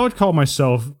 I would call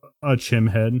myself a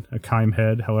chimhead, a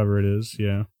chimehead, however it is.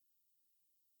 Yeah.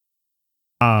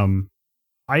 I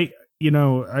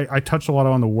touched a lot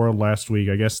on the world last week.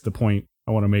 I guess the point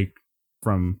I want to make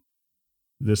from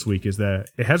this week is that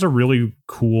it has a really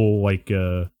cool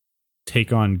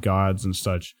take on gods and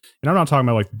such. And I'm not talking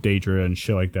about like Daedra and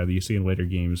shit like that you see in later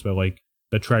games, but like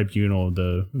the Tribunal,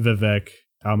 the Vivek,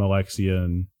 Almalexia,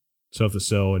 and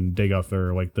Sothosil and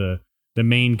Dagothur, like the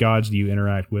main gods that you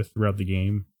interact with throughout the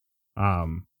game.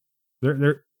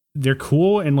 They're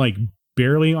cool and like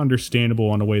barely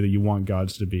understandable in a way that you want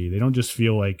gods to be. They don't just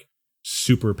feel like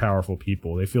super powerful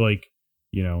people. They feel like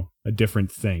a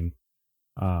different thing.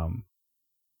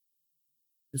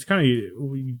 It's kind of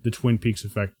the Twin Peaks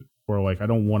effect, where like I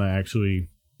don't want to actually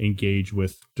engage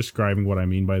with describing what I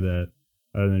mean by that,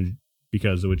 other than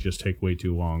because it would just take way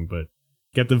too long. But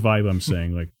get the vibe I'm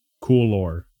saying. Like, cool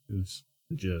lore is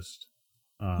the gist.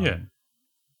 Yeah.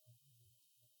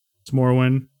 It's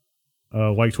Morrowind.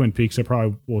 Like Twin Peaks, I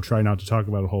probably will try not to talk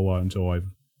about a whole lot until I've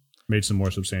made some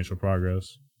more substantial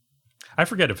progress. I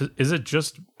forget, is it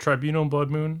just Tribunal and Blood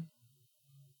Moon?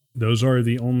 Those are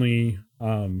the only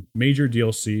major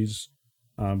DLCs,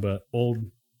 but old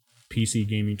PC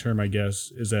gaming term, I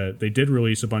guess, is that they did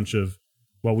release a bunch of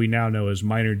what we now know as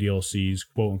minor DLCs,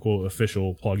 quote unquote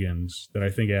official plugins that I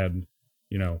think add,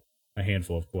 a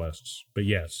handful of quests. But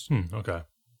yes. Okay.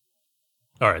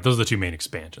 All right, those are the two main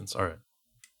expansions. All right.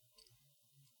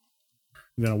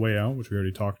 Then A Way Out, which we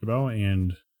already talked about,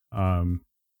 and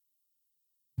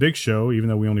Big Show, even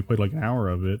though we only played like an hour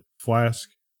of it, Flask,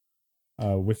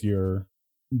 with your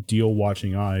deal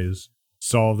watching eyes,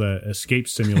 saw that Escape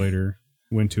Simulator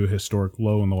went to a historic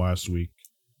low in the last week.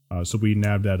 So we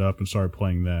nabbed that up and started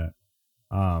playing that.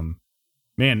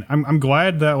 Man, I'm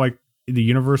glad that like the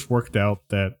universe worked out,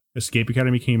 that Escape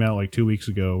Academy came out like 2 weeks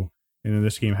ago, and then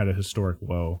this game had a historic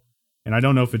low. And I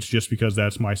don't know if it's just because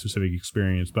that's my specific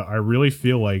experience, but I really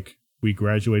feel like we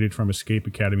graduated from Escape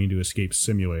Academy to Escape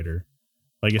Simulator.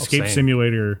 Like Escape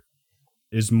Simulator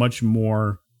is much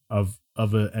more of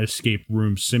an escape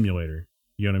room simulator.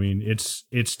 You know what I mean?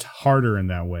 It's harder in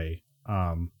that way.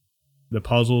 The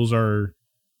puzzles are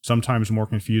sometimes more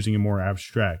confusing and more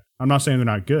abstract. I'm not saying they're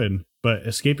not good, but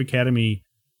Escape Academy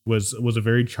was a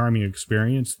very charming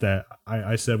experience that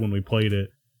I said when we played it,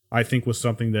 I think was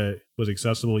something that was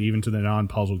accessible even to the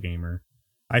non-puzzle gamer.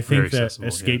 I think that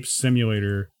Escape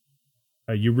Simulator,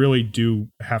 you really do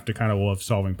have to kind of love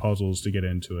solving puzzles to get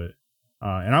into it.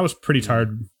 And I was pretty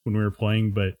tired when we were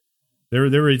playing, but there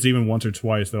was even once or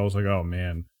twice that I was like, oh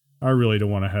man, I really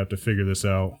don't want to have to figure this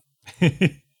out.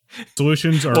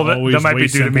 Solutions are always that might way be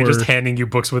due to me simpler. just handing you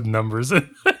books with numbers.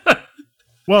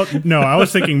 Well, no, I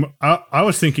was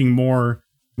thinking more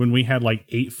when we had like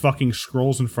 8 fucking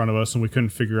scrolls in front of us and we couldn't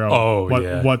figure out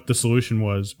what the solution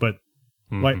was. But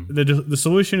like the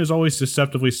solution is always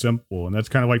deceptively simple, and that's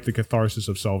kind of like the catharsis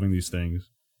of solving these things.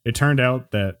 It turned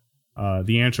out that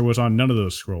the answer was on none of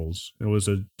those scrolls. It was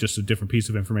just a different piece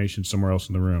of information somewhere else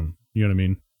in the room. You know what I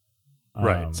mean?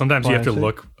 Right. Sometimes you have to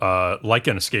look, like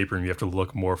an escape room, you have to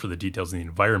look more for the details in the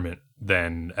environment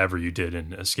than ever you did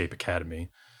in Escape Academy.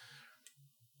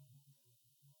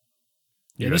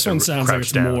 Yeah, this one sounds like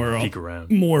it's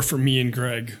more for me and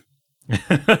Greg.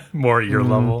 More at your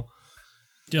level.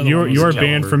 You are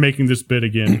banned from making this bit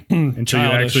again until you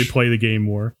actually play the game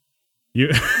more.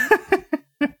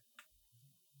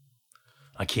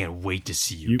 I can't wait to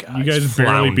see you guys. You guys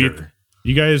barely beat.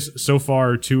 You guys so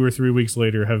far 2 or 3 weeks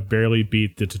later have barely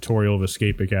beat the tutorial of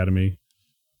Escape Academy.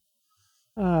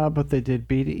 But they did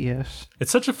beat it. Yes. It's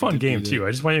such a fun game too.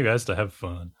 I just want you guys to have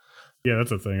fun. Yeah,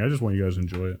 that's the thing. I just want you guys to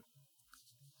enjoy it.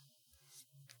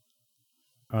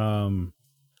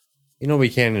 We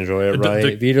can't enjoy it,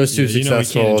 right? Vito's too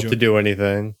successful to do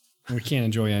anything. We can't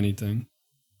enjoy anything.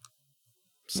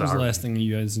 What was the last thing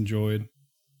you guys enjoyed?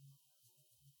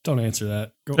 Don't answer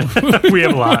that. Go. We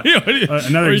have a lot.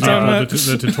 Another example,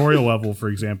 the tutorial level, for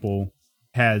example,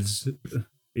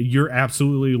 you're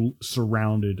absolutely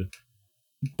surrounded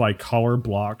by colored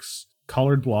blocks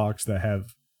that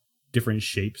have different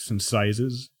shapes and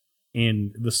sizes.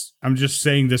 And I'm just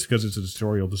saying this because it's a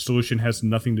tutorial. The solution has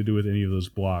nothing to do with any of those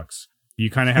blocks.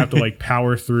 You kind of have to like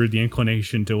power through the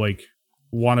inclination to like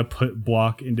want to put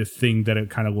block into thing that it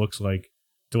kind of looks like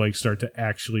to like start to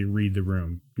actually read the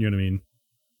room. You know what I mean?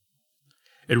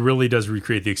 It really does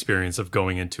recreate the experience of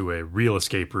going into a real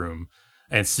escape room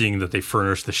and seeing that they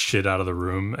furnish the shit out of the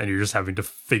room, and you're just having to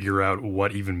figure out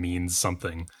what even means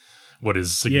something, what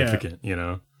is significant,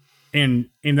 And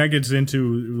that gets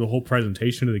into the whole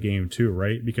presentation of the game too,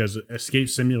 right? Because Escape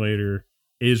Simulator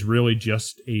is really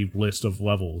just a list of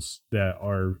levels that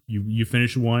are you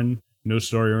finish one, no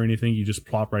story or anything, you just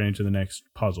plop right into the next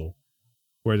puzzle.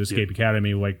 Whereas Escape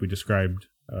Academy, like we described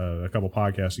a couple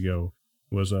podcasts ago,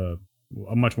 was a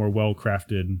much more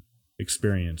well-crafted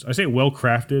experience. I say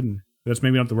well-crafted, that's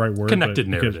maybe not the right word. Connected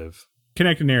narrative.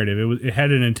 Connected narrative. It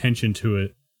had an intention to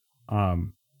it.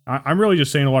 I'm really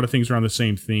just saying a lot of things around the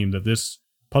same theme, that this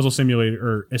puzzle simulator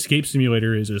or Escape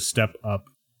Simulator is a step up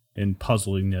in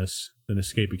puzzliness than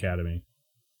Escape Academy.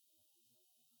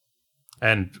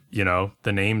 And,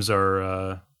 the names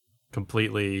are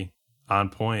completely on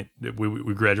point.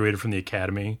 We graduated from the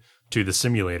academy to the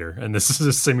simulator, and this is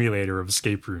a simulator of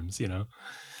escape rooms,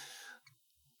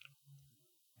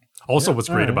 Also, Yeah, what's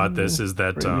great alright, about this yeah, is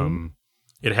that pretty neat.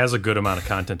 it has a good amount of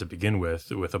content to begin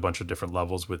with a bunch of different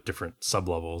levels with different sub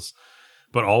levels,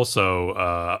 but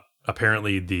also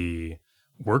apparently the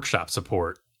workshop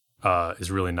support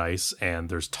is really nice, and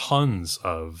there's tons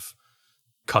of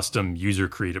custom user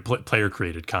created, player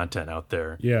created content out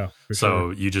there. Yeah. For So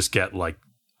sure. you just get like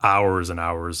hours and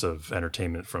hours of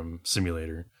entertainment from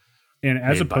Simulator. And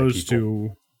as made by opposed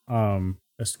to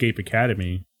Escape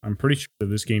Academy, I'm pretty sure that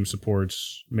this game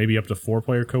supports maybe up to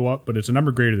 4-player co-op, but it's a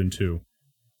number greater than 2.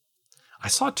 I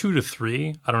saw 2 to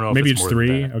 3. I don't know. Maybe if it's more than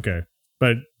 3. that. Okay,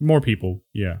 but more people.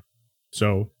 Yeah.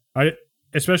 So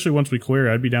especially once we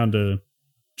clear, I'd be down to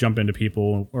jump into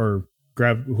people or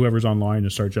grab whoever's online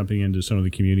and start jumping into some of the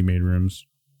community made rooms.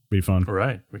 Be fun. All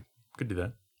right, we could do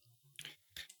that.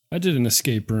 I did an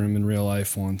escape room in real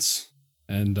life once,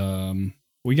 and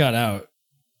we got out,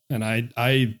 and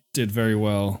I did very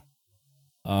well.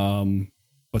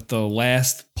 But the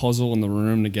last puzzle in the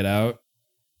room to get out,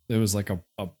 there was like a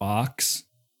box,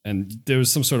 and there was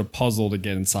some sort of puzzle to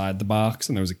get inside the box,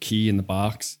 and there was a key in the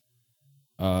box.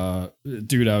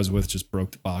 Dude I was with just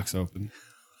broke the box open.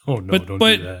 Oh no, But- don't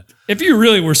but- do that. If you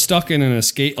really were stuck in an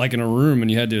escape, like in a room, and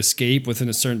you had to escape within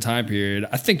a certain time period,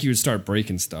 I think you would start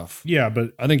breaking stuff. Yeah,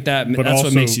 but I think that's also-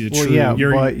 what makes you the Well, true. yeah,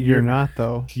 you're- but you're you're- not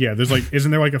though. yeah, there's like, isn't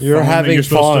there like a You're phone that having you're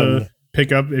supposed fun. to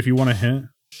pick up if you want a hint?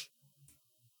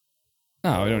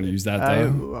 No, we don't use that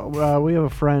though. We have a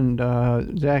friend,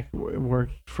 Zach,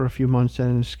 worked for a few months in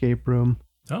an escape room.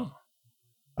 Oh,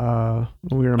 When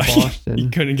we were in You Boston.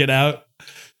 couldn't get out.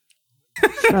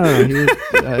 No, he was,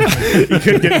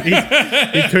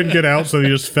 he couldn't get out, so he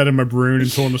just fed him a Brune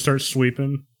and told him to start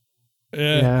sweeping.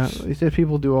 yeah, he said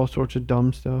people do all sorts of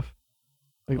dumb stuff,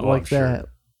 I'm like sure. that.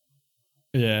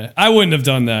 Yeah, I wouldn't have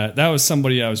done that. That was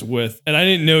somebody I was with, and I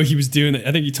didn't know he was doing it.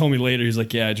 I think he told me later. He's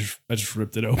like, "Yeah, I just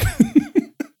ripped it open."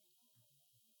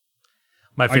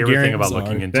 my favorite thing guarantee- about Sorry.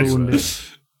 looking That's-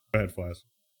 into. Go ahead, Flash.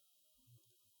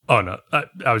 Oh no,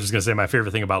 I was just gonna say my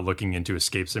favorite thing about looking into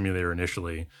Escape Simulator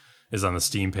initially is on the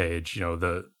Steam page. You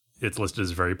know, it's listed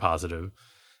as very positive,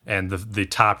 and the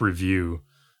top review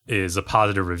is a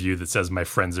positive review that says my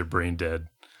friends are brain dead.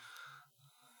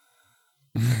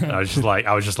 I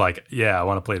was just like, yeah, I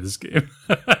want to play this game.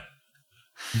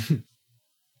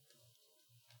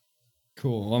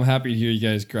 Cool. Well, I'm happy to hear you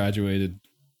guys graduated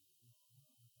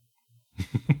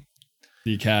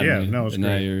the academy. Yeah, no, it's and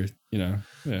now great. you're,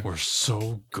 yeah. We're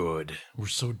so good. We're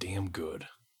so damn good.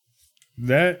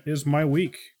 That is my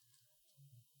week.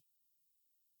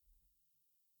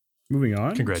 Moving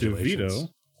on to Congratulations. Vito.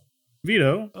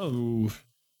 Vito, Oh,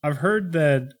 I've heard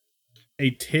that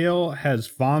a tail has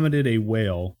vomited a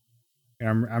whale.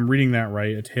 And I'm reading that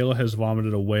right. A tail has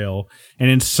vomited a whale,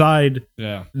 and inside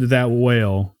yeah. that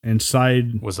whale,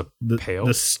 inside Was a the pail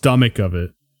the stomach of it,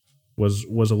 was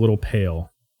a little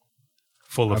pail.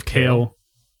 full A of kale.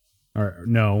 Or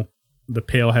no, the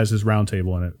pail has his round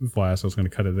table in it. Flash, I was going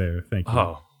to cut it there. Thank you.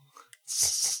 Oh,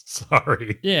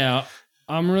 sorry. Yeah,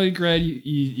 I'm really glad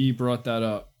you brought that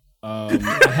up. I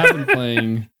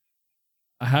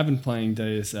have been playing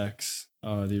Deus Ex,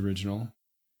 the original.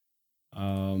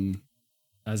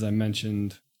 As I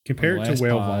mentioned, Compare on it the to last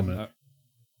whale pod, vomit.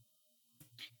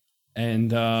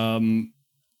 and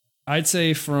I'd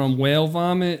say from whale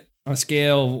vomit, on a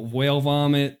scale of whale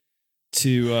vomit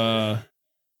to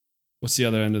what's the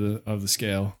other end of the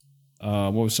scale?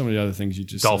 What were some of the other things you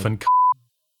just Dolphin.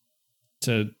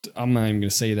 said? I'm not even going to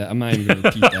say that. I'm not even going to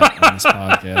repeat that on this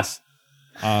podcast.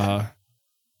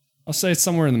 I'll say it's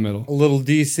somewhere in the middle. A little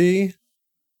DC.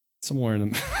 Somewhere in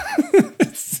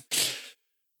the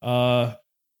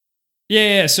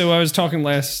yeah. So I was talking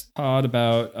last pod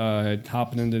about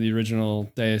hopping into the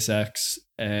original Deus Ex,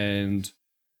 and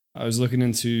I was looking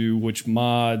into which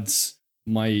mods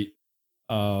might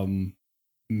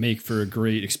make for a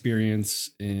great experience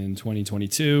in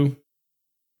 2022.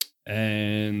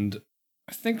 And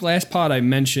I think last pod I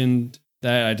mentioned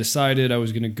that I decided I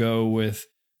was going to go with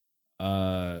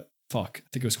I think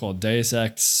it was called Deus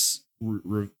Ex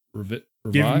Revised.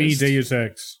 Give me Deus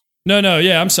Ex. No,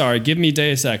 yeah, I'm sorry. Give me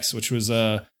Deus Ex, which was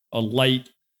a light,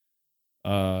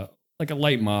 like a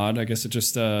light mod. I guess it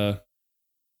just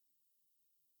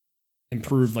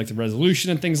improved like the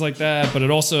resolution and things like that. But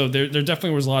it also there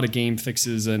definitely was a lot of game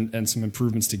fixes and some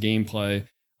improvements to gameplay.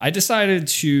 I decided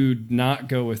to not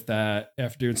go with that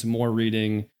after doing some more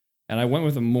reading, and I went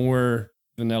with a more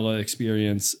vanilla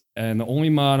experience. And the only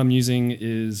mod I'm using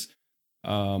is,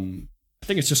 I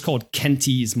think it's just called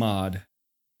Kenty's mod,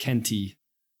 Kenty.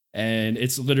 And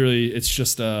it's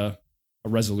just a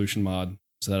resolution mod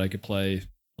so that I could play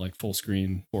like full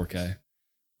screen 4K.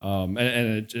 And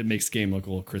it makes the game look a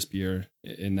little crispier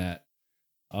in that.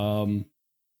 So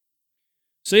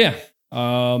yeah,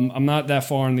 I'm not that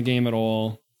far in the game at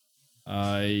all.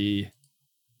 I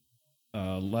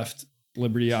left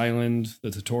Liberty Island,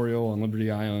 the tutorial on Liberty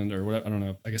Island, or whatever. I don't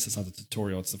know. I guess it's not the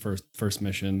tutorial. It's the first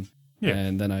mission. Yeah.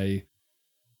 And then I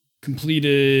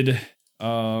completed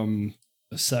a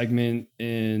segment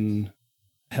in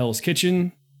Hell's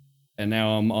Kitchen, and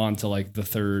now I'm on to like the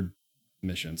third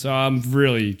mission. So I'm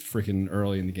really freaking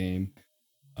early in the game.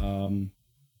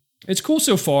 It's cool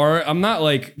so far. I'm not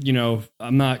like,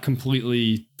 I'm not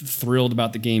completely thrilled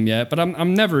about the game yet, but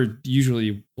I'm never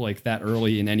usually like that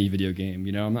early in any video game,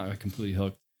 I'm not like completely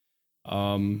hooked.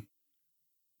 I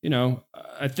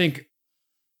think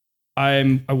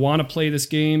I want to play this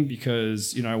game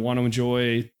because, I want to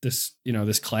enjoy this,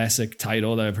 this classic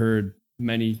title that I've heard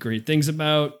many great things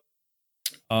about.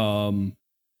 And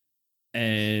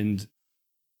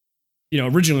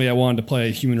originally I wanted to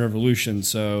play Human Revolution,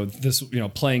 so this,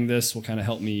 playing this will kind of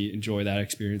help me enjoy that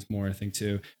experience more, I think,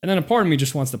 too. And then a part of me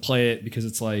just wants to play it because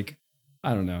it's like,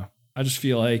 I don't know. I just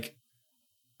feel like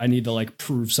I need to like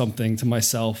prove something to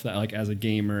myself that like as a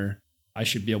gamer, I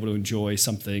should be able to enjoy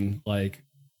something like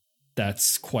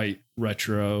that's quite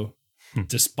retro,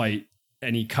 despite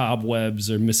any cobwebs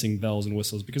or missing bells and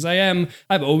whistles. Because I've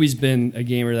always been a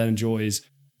gamer that enjoys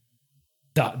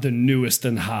the newest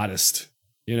and hottest,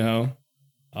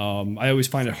 I always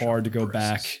find it hard to go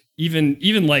back, even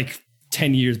like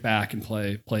 10 years back and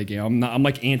play a game. I'm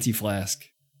like anti-Flask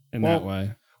in that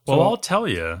way. Well, So I'll tell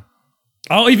you.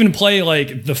 I'll even play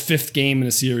like the 5th game in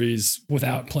a series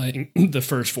without playing the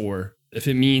first 4 if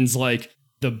it means like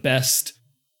the best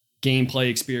gameplay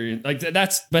experience. Like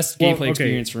that's best gameplay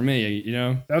experience for me.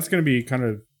 That's going to be kind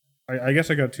of. I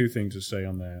guess I got 2 things to say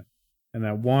on that, and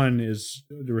that one is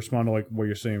to respond to like what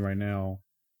you're saying right now.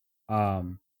 I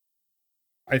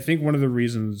think one of the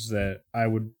reasons that I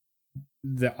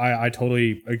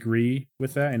totally agree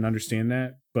with that and understand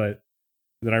that, but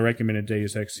that I recommended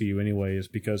Deus Ex to you anyway, is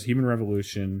because Human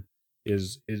Revolution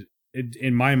is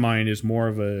in my mind is more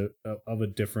of a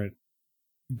different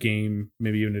game,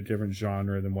 maybe even a different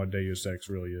genre than what Deus Ex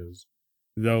really is.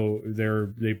 Though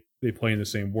they play in the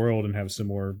same world and have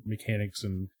similar mechanics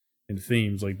and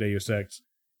themes like Deus Ex,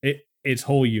 it's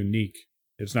wholly unique.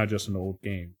 It's not just an old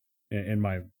game, in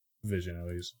my vision at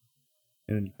least.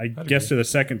 And I guess to the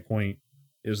second point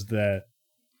is that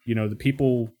the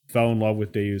people fell in love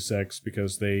with Deus Ex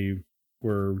because they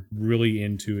were really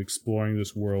into exploring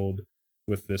this world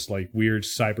with this like weird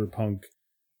cyberpunk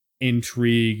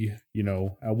intrigue.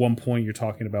 At one point you're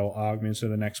talking about augments,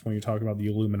 and the next point you're talking about the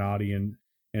Illuminati and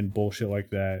bullshit like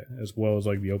that, as well as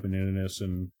like the open-endedness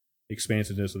and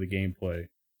expansiveness of the gameplay.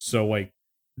 So like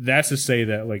that's to say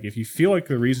that like if you feel like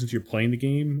the reasons you're playing the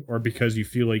game are because you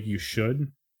feel like you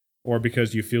should, or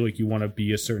because you feel like you want to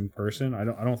be a certain person, I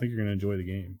don't think you're going to enjoy the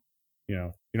game.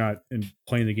 You're not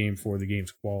playing the game for the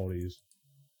game's qualities.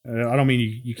 I don't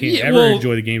mean you can't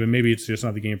enjoy the game, but maybe it's just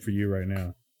not the game for you right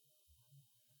now.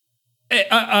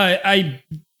 I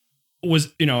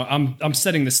was, I'm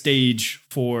setting the stage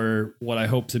for what I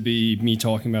hope to be me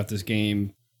talking about this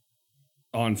game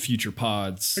on future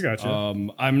pods. I gotcha.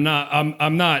 I'm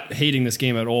not hating this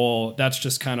game at all. That's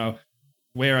just kind of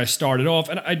where I started off,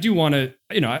 and I do want to,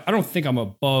 I don't think I'm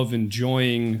above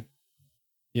enjoying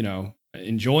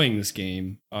this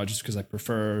game, just because I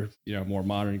prefer, more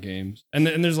modern games. And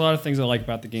there's a lot of things I like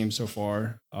about the game so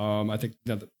far. I think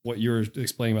that what you're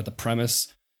explaining about the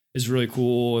premise is really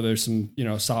cool. There's some,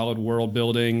 solid world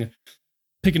building,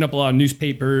 picking up a lot of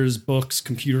newspapers, books,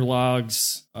 computer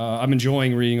logs. I'm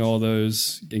enjoying reading all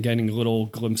those and getting little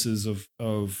glimpses of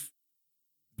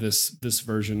this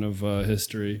version of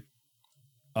history.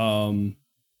 I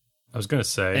was gonna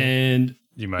say, and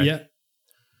you might, yeah.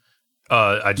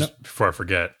 Before I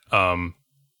forget, I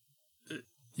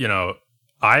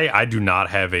do not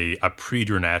have a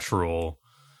preternatural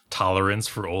tolerance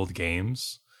for old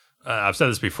games. I've said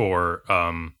this before.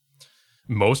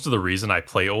 Most of the reason I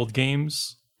play old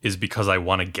games is because I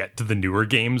want to get to the newer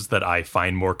games that I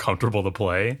find more comfortable to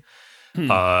play.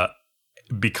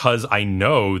 Because I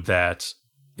know that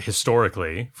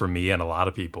historically, for me and a lot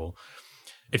of people,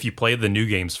 if you play the new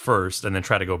games first and then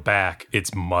try to go back,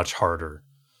 it's much harder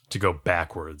to go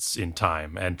backwards in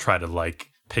time and try to like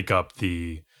pick up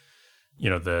the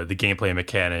gameplay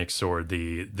mechanics or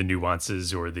the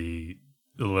nuances or the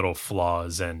little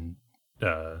flaws and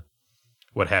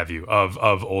what have you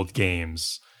of old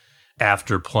games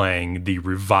after playing the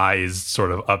revised,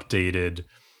 sort of updated,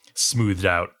 smoothed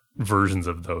out versions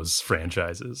of those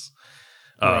franchises.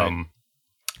 Right.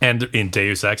 And in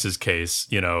Deus Ex's case,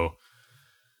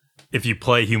 if you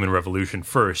play Human Revolution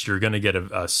first, you're going to get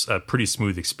a pretty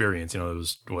smooth experience. You know, it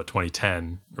was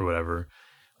 2010 or whatever.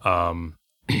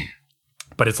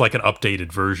 But it's like an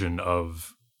updated version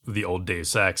of the old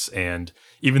Deus Ex. And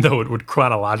even though it would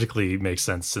chronologically make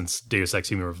sense since Deus Ex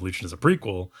Human Revolution is a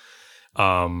prequel,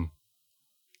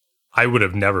 I would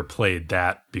have never played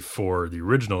that before the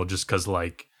original, just because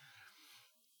like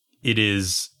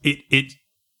it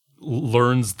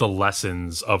learns the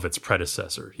lessons of its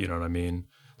predecessor. You know what I mean?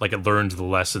 Like it learned the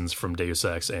lessons from Deus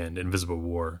Ex and Invisible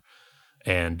War,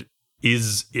 and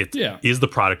is the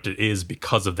product it is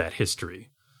because of that history.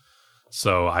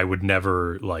 So I would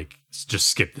never like just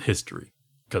skip the history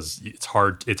because it's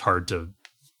hard to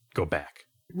go back.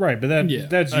 Right, but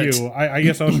that's you. I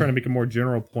guess I was trying to make a more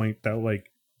general point that like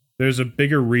there's a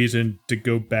bigger reason to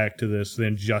go back to this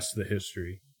than just the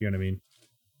history. You know what I mean?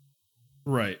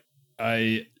 Right.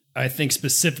 I think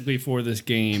specifically for this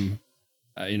game,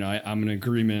 I'm in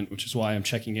agreement, which is why I'm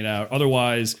checking it out.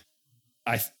 Otherwise,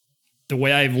 the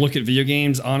way I look at video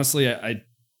games, honestly,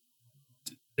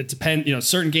 it depends.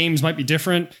 Certain games might be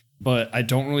different, but I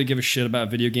don't really give a shit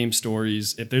about video game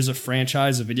stories. If there's a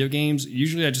franchise of video games,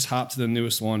 usually I just hop to the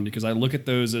newest one because I look at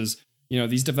those as,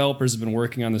 these developers have been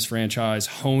working on this franchise,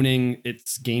 honing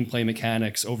its gameplay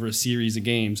mechanics over a series of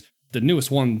games. The newest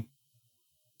one,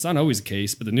 it's not always the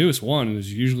case, but the newest one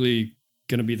is usually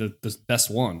going to be the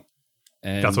best one.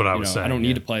 And that's what I was saying. I don't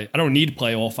need to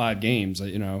play all 5 games.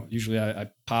 Usually I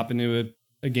pop into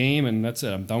a game and that's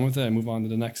it. I'm done with it. I move on to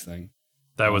the next thing.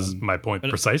 That was my point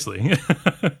precisely.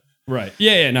 Right.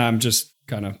 Yeah. No, I'm just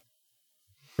kind of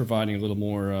providing a little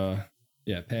more,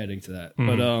 padding to that. Mm-hmm.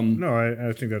 But no,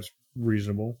 I think that's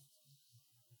reasonable.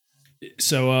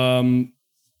 So,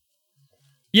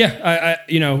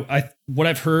 what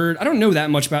I've heard, I don't know that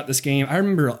much about this game. I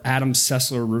remember Adam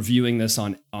Sessler reviewing this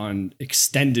on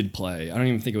extended play. I don't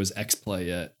even think it was X Play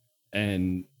yet,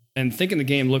 and thinking the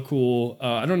game looked cool.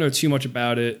 I don't know too much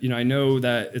about it. I know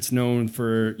that it's known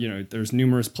for, there's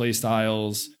numerous play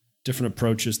styles, different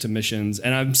approaches to missions,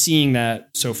 and I'm seeing that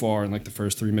so far in like the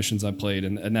first 3 missions I played,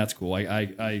 and that's cool.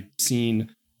 I've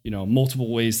seen,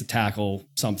 multiple ways to tackle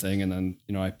something, and then,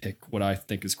 I pick what I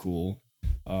think is cool.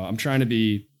 I'm trying to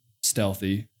be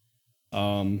stealthy. So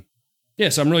I'm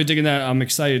really digging that. I'm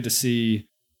excited to see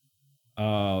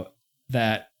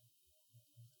that.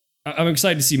 I'm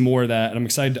excited to see more of that, and I'm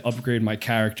excited to upgrade my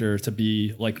character to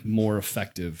be like more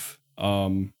effective.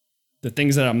 The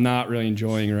things that I'm not really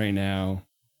enjoying right now.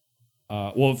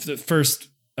 First,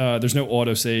 there's no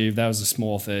autosave. That was a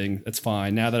small thing. That's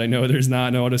fine. Now that I know there's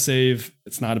not an autosave,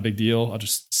 it's not a big deal. I'll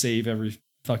just save every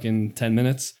fucking 10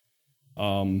 minutes.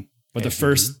 But the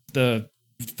first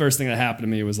thing that happened to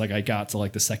me was like I got to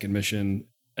like the second mission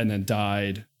and then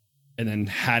died and then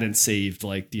hadn't saved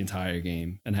like the entire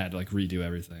game and had to like redo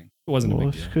everything. It wasn't a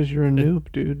big deal. Because you're a noob,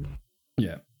 dude.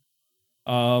 Yeah.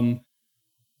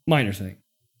 Minor thing.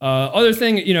 Other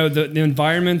thing, the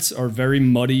environments are very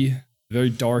muddy, very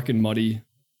dark and muddy.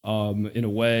 In a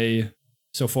way,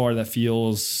 so far that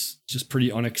feels just pretty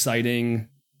unexciting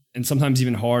and sometimes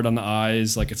even hard on the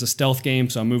eyes. Like it's a stealth game,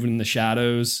 so I'm moving in the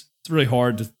shadows. It's really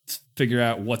hard to figure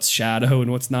out what's shadow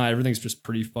and what's not. Everything's just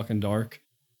pretty fucking dark.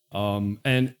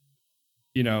 And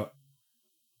I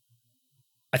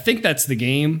think that's the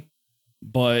game,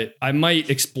 but I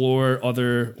might explore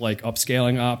other like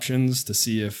upscaling options to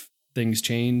see if things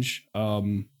change.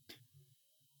 I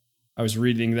was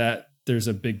reading that there's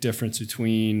a big difference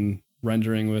between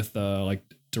rendering with like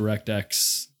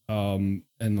DirectX and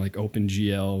like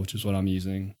OpenGL, which is what I'm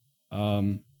using.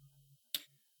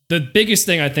 The biggest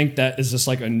thing I think that is just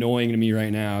like annoying to me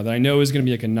right now that I know is going to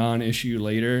be like a non-issue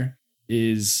later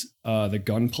is the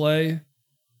gunplay,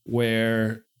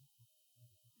 where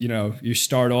you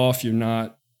start off, you're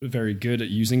not very good at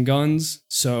using guns,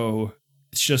 so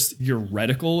it's just your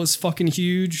reticle is fucking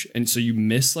huge, and so you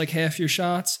miss like half your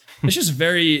shots. It's just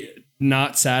very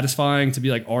not satisfying to be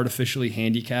like artificially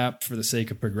handicapped for the sake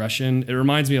of progression. It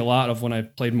reminds me a lot of when I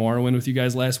played Morrowind with you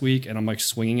guys last week, and I'm like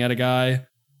swinging at a guy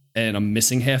and I'm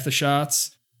missing half the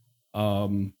shots.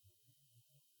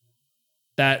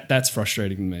 That's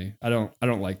frustrating to me. I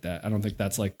don't like that. I don't think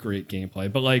that's like great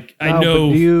gameplay. But like I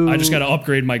just got to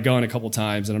upgrade my gun a couple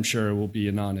times, and I'm sure it will be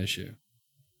a non-issue.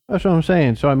 That's what I'm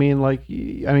saying. So I know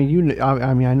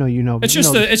you know. It's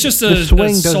just the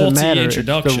swing doesn't matter.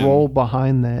 Introduction. It's the role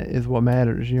behind that is what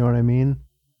matters. You know what I mean?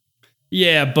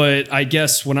 Yeah, but I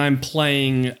guess when I'm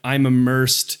playing, I'm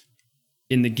immersed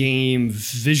in the game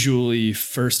visually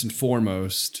first and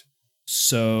foremost.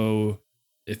 So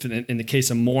if in the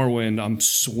case of Morrowind, I'm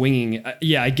swinging.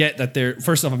 I get that there.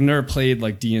 First off, I've never played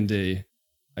like D&D.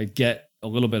 I get a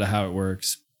little bit of how it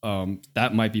works,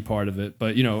 That might be part of it.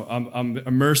 But I'm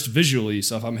immersed visually,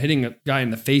 so if I'm hitting a guy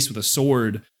in the face with a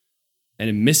sword and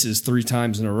it misses 3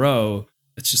 times in a row,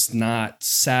 it's just not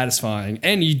satisfying.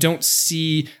 And you don't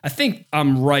see, I think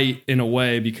I'm right in a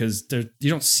way, because you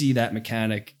don't see that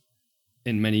mechanic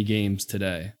in many games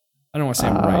today. I don't want to say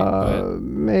I'm right, but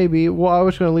maybe. Well, I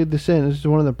was going to lead this in. This is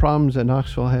one of the problems that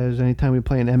Knoxville has anytime we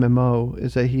play an MMO,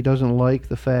 is that he doesn't like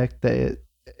the fact that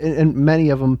and many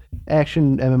of them,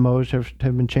 action MMOs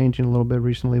have been changing a little bit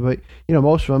recently, but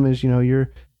most of them is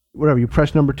you're whatever, you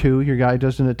press number 2, your guy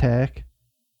does an attack,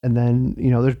 and then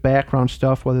there's background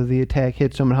stuff, whether the attack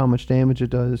hits him and how much damage it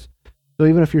does. So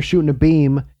even if you're shooting a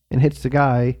beam and hits the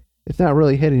guy, it's not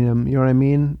really hitting him. You know what I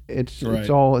mean? It's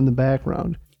all in the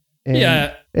background. And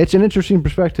yeah, it's an interesting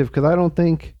perspective, because I don't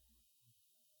think,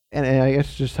 and I guess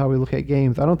it's just how we look at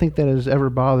games, I don't think that has ever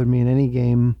bothered me in any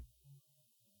game.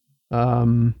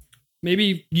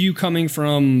 Maybe you coming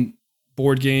from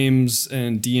board games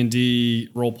and D&D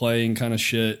role playing kind of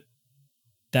shit,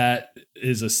 that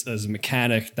is as a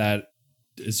mechanic that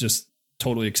is just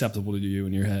totally acceptable to you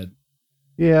in your head.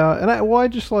 Yeah, and I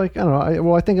just like, I don't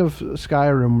know, I think of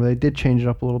Skyrim, where they did change it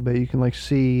up a little bit. You can like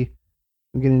see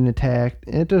them getting attacked,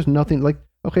 and it does nothing. Like,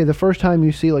 okay, the first time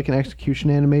you see like an execution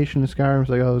animation in Skyrim, it's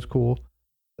like, oh, that's cool.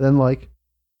 And then like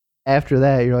after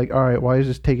that, you're like, all right, why is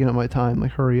this taking up my time?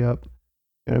 Like, hurry up.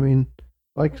 You know what I mean?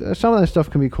 Like, some of that stuff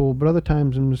can be cool, but other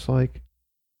times I'm just like,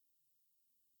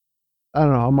 I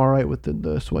don't know, I'm all right with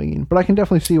the swinging. But I can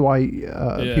definitely see why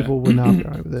people would not be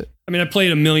all right with it. I mean, I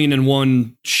played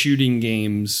 1,000,001 shooting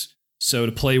games, so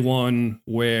to play one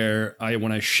where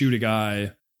when I shoot a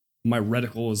guy, my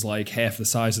reticle is like half the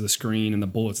size of the screen and the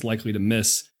bullet's likely to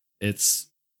miss, it's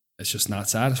just not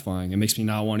satisfying. It makes me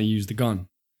not want to use the gun.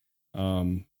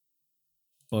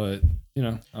 But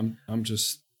I'm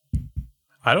just,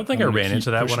 I don't think I ran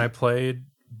into that when I played,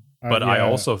 but I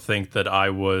also think that I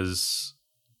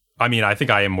think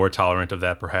I am more tolerant of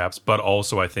that perhaps, but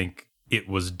also I think it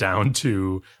was down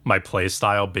to my play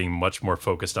style being much more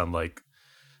focused on like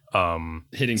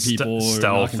hitting people,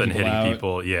 stealth and hitting out.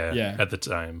 people. Yeah, at the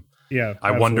time. Yeah,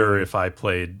 I wonder if I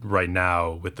played right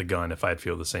now with the gun, if I'd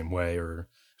feel the same way, or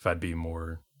if I'd be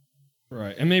more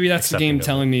right. And maybe that's the game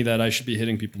telling me that I should be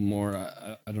hitting people more.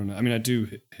 I don't know. I mean, I do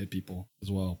hit people as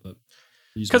well, but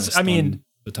because I mean,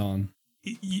 baton.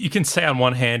 You can say on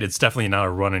one hand it's definitely not a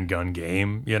run and gun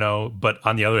game, but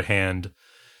on the other hand,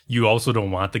 you also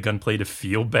don't want the gunplay to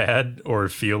feel bad or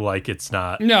feel like it's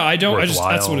not. No, I don't.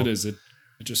 Worthwhile. That's what it is. It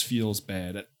just feels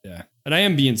bad. Yeah. And I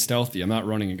am being stealthy. I'm not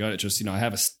running a gun. It just, I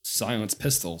have a silenced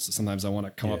pistol. So sometimes I want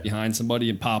to come up behind somebody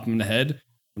and pop them in the head.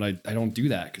 But I don't do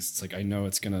that because it's like I know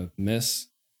it's going to miss.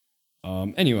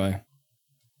 Anyway.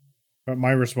 But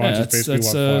my response is basically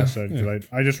what Flash said. Because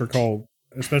I just recall,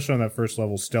 especially on that first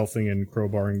level, stealthing and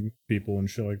crowbarring people and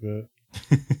shit like that.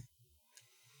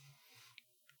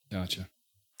 Gotcha.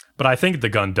 But I think the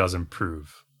gun does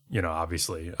improve,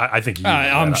 obviously. I think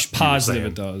I'm positive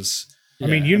it does. Yeah, I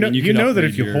mean, you know that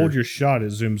if you hold your shot,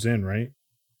 it zooms in, right?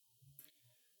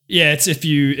 Yeah, it's if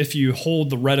you hold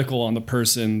the reticle on the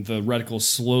person, the reticle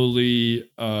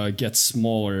slowly gets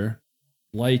smaller.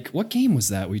 Like, what game was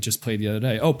that we just played the other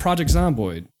day? Oh, Project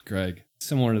Zomboid, Greg.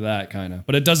 Similar to that, kind of.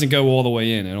 But it doesn't go all the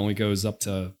way in. It only goes up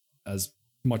to as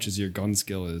much as your gun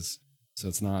skill is. So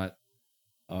it's not...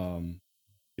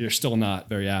 you're still not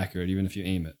very accurate, even if you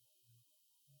aim it.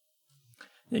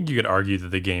 I think you could argue that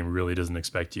the game really doesn't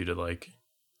expect you to like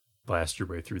blast your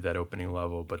way through that opening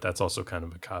level, but that's also kind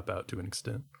of a cop-out to an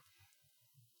extent.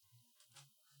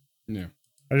 Yeah.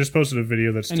 I just posted a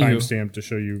video that's timestamped to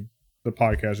show you the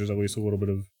podcasters at least a little bit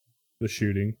of the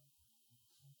shooting.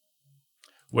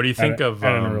 What do you think of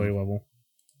at an early level?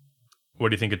 What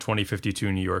do you think of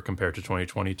 2052 New York compared to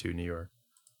 2022 New York?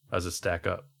 How does it stack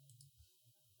up?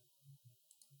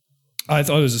 I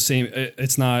thought it was the same.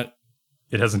 It's not.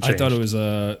 It hasn't changed. I thought it was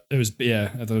I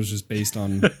thought it was just based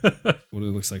on what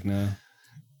it looks like now.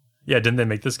 Yeah, didn't they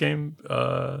make this game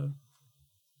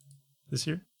this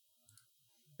year?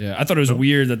 Yeah, I thought it was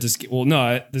weird that this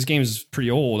game is pretty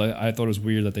old. I thought it was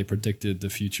weird that they predicted the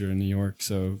future in New York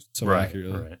so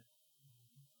accurately. Right.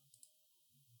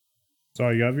 So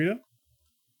you got, Vito?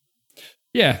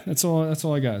 Yeah, that's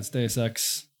all I got. It's Deus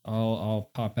Ex. I'll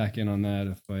pop back in on that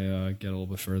if I get a little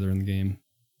bit further in the game.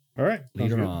 All right,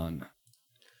 later on.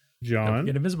 John,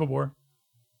 get Invisible War.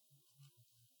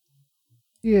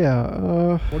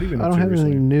 Yeah, I don't have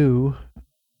anything new.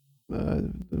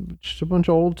 Just a bunch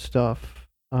of old stuff.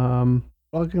 I'll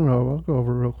go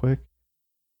over it real quick.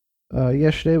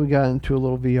 Yesterday we got into a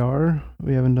little VR.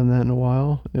 We haven't done that in a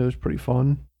while. It was pretty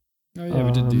fun. Oh yeah,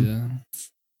 we did do that.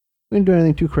 We didn't do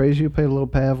anything too crazy. We played a little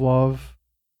Pavlov.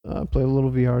 Played a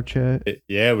little VR chat.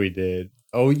 Yeah, we did.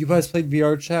 Oh, you guys played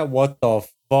VR chat? What the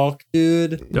fuck,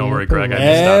 dude? Don't worry, played Greg. I a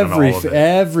missed out on Every all of it.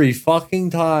 every fucking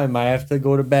time I have to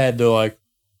go to bed, they're like,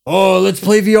 "Oh, let's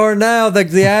play VR now that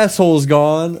the asshole's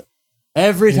gone."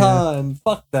 Every Yeah. time,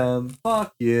 fuck them,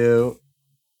 fuck you.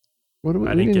 What we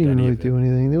I didn't didn't get even any really of it. do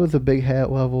anything. There was a big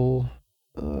hat level.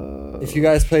 If you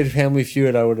guys played Family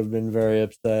Feud, I would have been very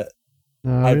upset.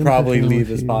 no, we I'd didn't play probably Family leave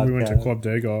this Feud. podcast. We went to Club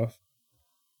Dagoff.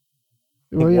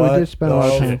 Well, yeah, we What? did spend a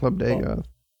lot of time Oh. at Club Dagoff.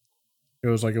 It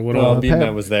was like a little. Well, Pep-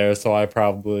 B-Man was there, so I'm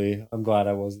glad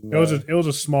I wasn't It was there. it was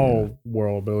a small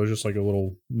world, but it was just like a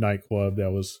little nightclub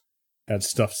that had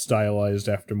stuff stylized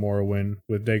after Morrowind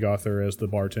with Dagother as the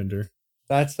bartender.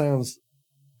 That sounds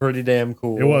pretty damn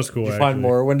cool. It was cool, Did you find actually.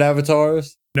 more wind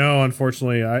avatars? No,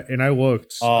 unfortunately, I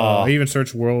looked. Oh. I even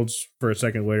searched worlds for a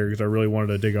second later because I really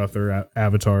wanted a Dagother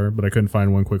avatar, but I couldn't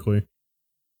find one quickly.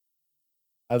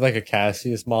 I'd like a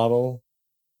Cassius model.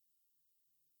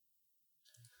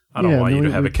 I don't Yeah, want and you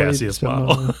then to have we a played Cassius some,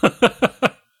 model.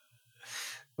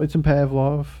 Played some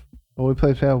Pavlov. Well, we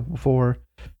played Pavlov before.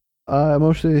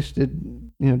 Mostly just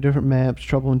did different maps.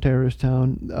 Trouble in Terrorist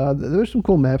Town. There was some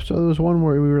cool maps. So there was one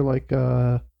where we were like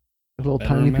little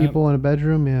Bedroom tiny map? people in a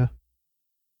bedroom. Yeah,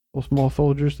 little small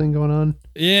soldiers thing going on.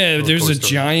 Yeah, Little there's Toy a Story.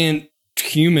 giant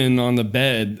human on the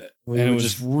bed, We and it were was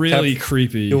just really kept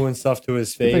creepy. Doing stuff to his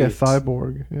It's face. like a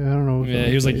cyborg. Yeah, I don't know. Yeah,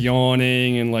 he was like face.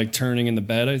 yawning and like turning in the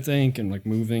bed, I think, and like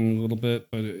moving a little bit.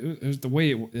 But it was the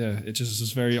way, it just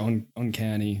was very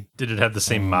uncanny. Did it have the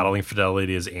same modeling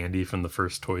fidelity as Andy from the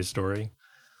first Toy Story?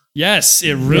 Yes,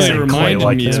 it really Same reminded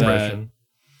clay-like me of that. expression.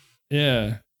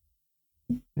 Yeah.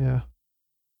 Yeah.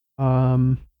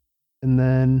 And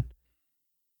then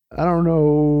I don't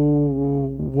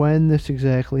know when this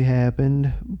exactly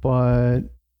happened, but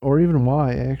or even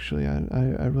why. Actually,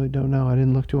 I really don't know. I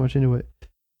didn't look too much into it.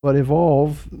 But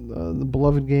Evolve, the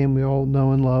beloved game we all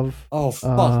know and love, Oh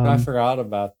fuck! I Um, forgot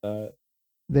about that.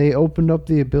 they opened up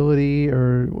the ability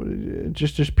or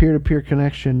just peer-to-peer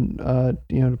connection,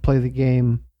 to play the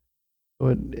game.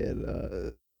 But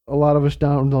a lot of us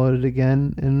downloaded it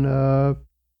again, and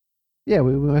yeah,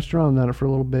 we messed around on it for a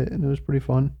little bit, and it was pretty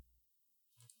fun.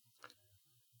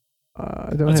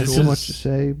 I don't That's have cool. too much to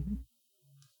say.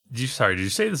 Did you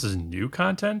say this is new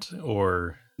content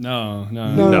or No.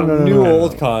 No. New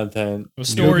old content. The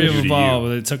story of New to Evolve, you.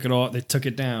 they took it all. They took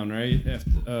it down, right?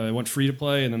 After, it went free to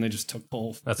play, and then they just took the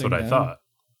whole. that's thing what I down. thought?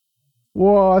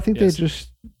 Well, I think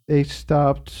Yes. they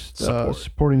stopped Support.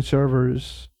 supporting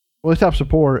servers. Well, they stopped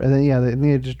support, and then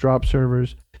they just dropped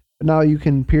servers. But now you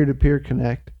can peer-to-peer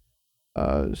connect.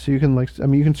 So you can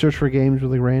you can search for games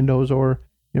with like randos, or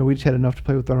we just had enough to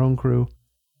play with our own crew.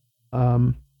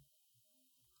 And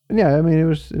yeah, I mean it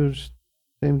was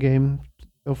same game,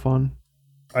 still fun.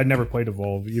 I never played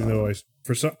Evolve, even though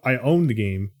I owned the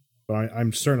game, but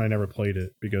I'm certain I never played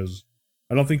it because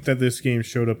I don't think that this game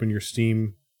showed up in your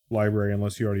Steam library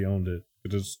unless you already owned it.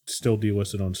 It's still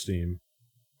delisted on Steam.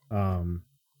 But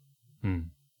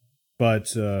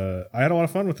I had a lot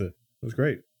of fun with it. It was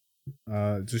great.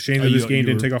 It's a shame that this game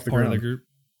didn't take off the part ground. of the group.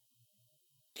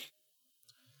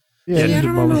 Yeah, Yeah, it I was a don't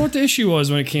remember bummer. what the issue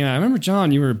was when it came out. I remember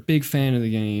John, you were a big fan of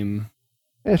the game.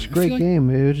 Yeah, it's a I great feel like- game.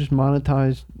 It was just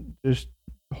monetized,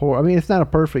 I mean, it's not a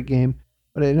perfect game,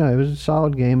 but it was a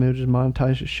solid game. It was just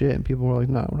monetized as shit, and people were like,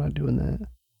 "No, we're not doing that."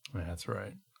 Yeah, that's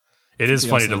right. It is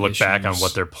Something funny else to like look back on issues.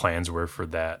 what their plans were for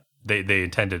that. They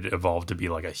intended Evolve to be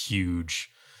like a huge,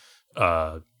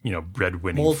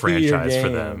 breadwinning Multi-year franchise for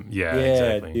game. them. Yeah,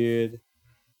 exactly. Dude.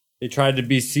 They tried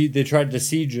to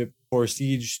siege it before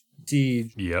siege.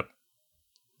 Yep.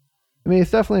 I mean,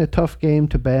 it's definitely a tough game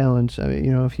to balance. I mean,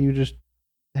 if you just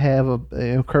have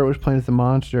Kurt was playing as the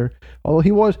monster, although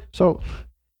he was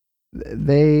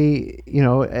they,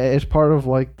 as part of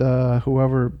like the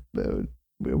whoever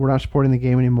we're not supporting the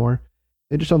game anymore,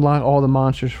 they just unlock all the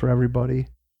monsters for everybody.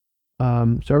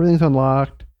 So everything's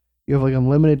unlocked. You have like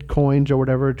unlimited coins or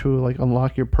whatever to like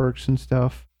unlock your perks and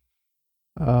stuff.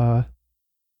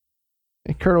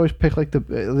 And Kurt always picked like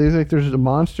there's a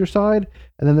monster side,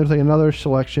 and then there's like another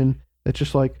selection that's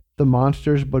just like the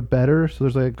monsters but better. So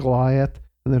there's like a Goliath,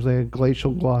 and there's like a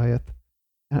glacial Goliath.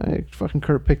 And fucking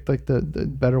Kurt picked like the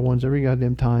better ones every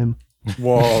goddamn time,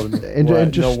 Whoa. and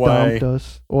what? just No way. stomped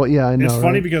us. Well, yeah, I know. It's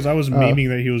funny right? because I was memeing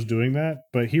that he was doing that,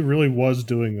 but he really was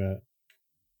doing that.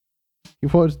 He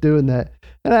was doing that,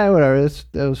 and whatever.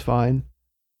 That was fine,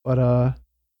 but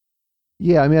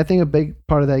yeah. I mean, I think a big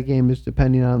part of that game is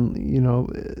depending on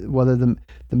whether the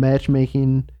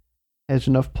matchmaking has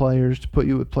enough players to put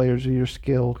you with players of your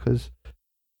skill. Because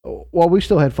while we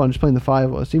still had fun just playing the five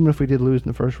of us, even if we did lose in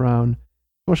the first round,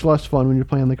 much less fun when you're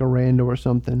playing like a rando or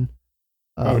something.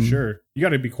 Oh, sure. You got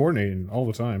to be coordinating all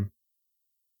the time.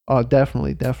 Oh,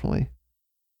 definitely.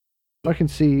 I can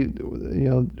see,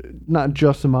 not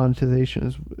just the monetization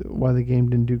is why the game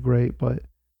didn't do great, but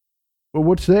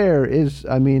what's there is,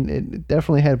 it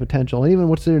definitely had potential. And even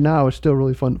what's there now is still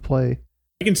really fun to play.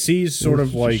 I can see sort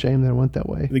of like a shame that it went that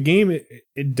way. The game,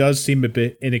 it does seem a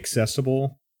bit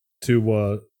inaccessible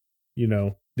to,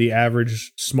 the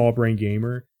average small brain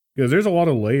gamer, because there's a lot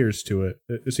of layers to it.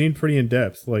 It seemed pretty in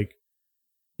depth. Like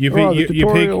you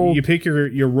pick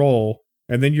your role,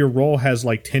 and then your role has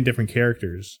like 10 different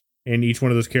characters. And each one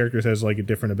of those characters has like a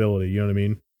different ability. You know what I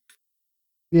mean?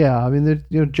 Yeah,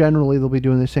 generally they'll be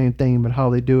doing the same thing, but how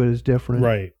they do it is different.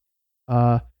 Right.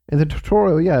 And the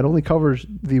tutorial, it only covers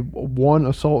the one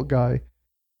assault guy,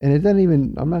 and it doesn't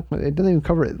even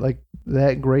cover it like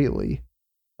that greatly.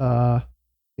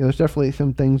 There's definitely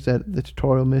some things that the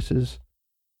tutorial misses.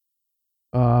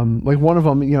 Like one of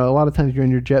them, a lot of times you're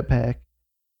in your jetpack,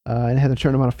 and it has a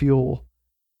certain amount of fuel.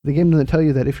 The game doesn't tell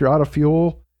you that if you're out of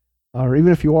fuel, or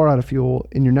even if you are out of fuel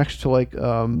and you're next to like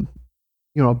a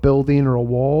building or a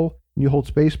wall, and you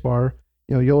hold spacebar,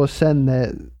 you'll ascend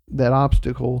that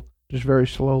obstacle just very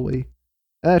slowly.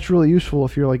 And that's really useful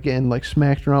if you're like getting like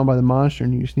smacked around by the monster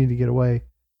and you just need to get away.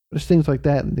 But it's things like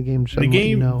that in the game. The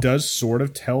game does sort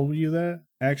of tell you that,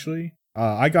 actually.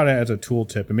 I got it as a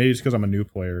tooltip, and maybe it's because I'm a new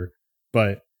player.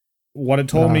 But what it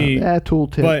told me,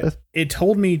 tooltip. But it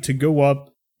told me to go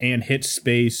up and hit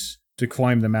space to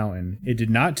climb the mountain. It did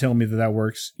not tell me that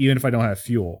works even if I don't have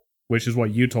fuel, which is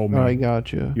what you told me. I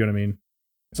got you. You know what I mean?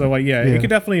 So like, it could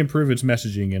definitely improve its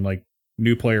messaging and like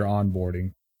new player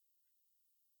onboarding.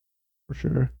 For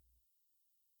sure.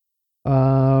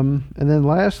 And then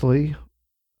lastly,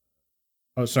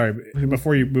 oh, sorry.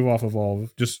 Before you move off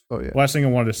Evolve, just last thing I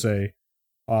wanted to say.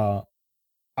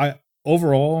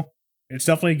 Overall, it's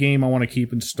definitely a game I want to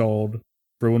keep installed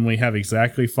for when we have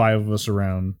exactly 5 of us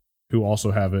around who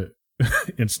also have it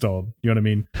installed. You know what I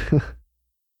mean?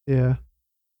 Yeah.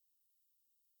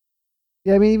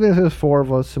 Yeah, even if it was 4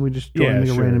 of us and we just joined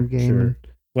a random game and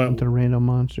went to a random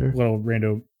monster. Little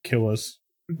rando kill us,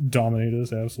 dominate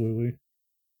us, absolutely.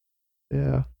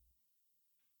 Yeah.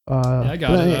 I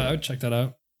got it. I would check that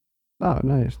out. Oh,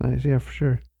 nice. Yeah, for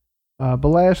sure. But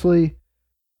lastly,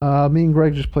 me and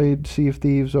Greg just played Sea of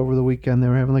Thieves over the weekend. They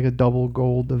were having like a double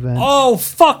gold event. Oh,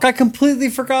 fuck. I completely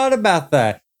forgot about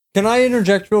that. Can I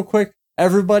interject real quick?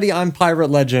 Everybody, I'm Pirate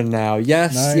Legend now.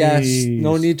 Yes, nice. Yes.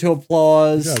 No need to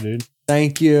applause. Good job, dude.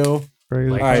 Thank you.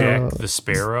 Like Jack the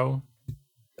Sparrow?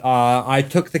 I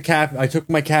took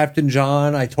my Captain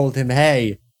John. I told him,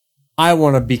 hey, I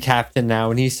want to be captain now.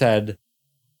 And he said,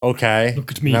 okay.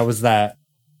 Look at me. And that was that.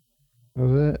 That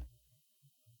was it.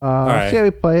 Right. Yeah,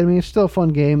 we played. It's still a fun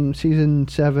game. Season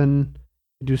 7,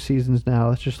 we do seasons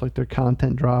now. It's just like their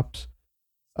content drops.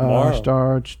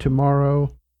 Starts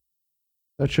tomorrow.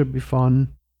 That should be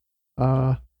fun.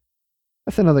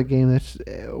 That's another game that's,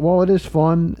 while it is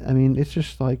fun, it's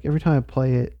just like every time I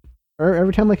play it, or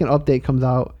every time like an update comes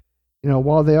out,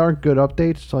 while they are good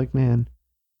updates, it's like, man,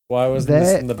 why was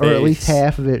this in the base? Or at least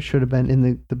half of it should have been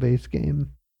in the base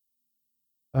game.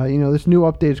 This new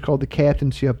update is called the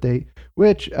Captaincy Update,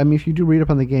 which, if you do read up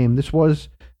on the game, this was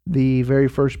the very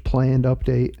first planned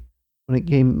update when it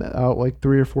came out like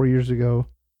 3 or 4 years ago.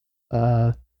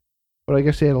 But I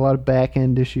guess they had a lot of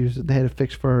back-end issues that they had to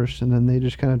fix first, and then they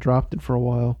just kind of dropped it for a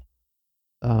while.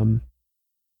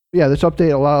 This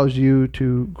update allows you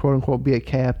to, quote-unquote, be a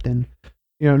captain.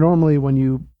 Normally when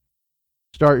you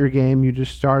start your game, you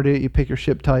just start it, you pick your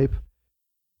ship type,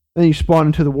 then you spawn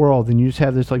into the world, and you just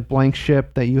have this like blank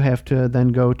ship that you have to then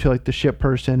go to like the ship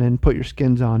person and put your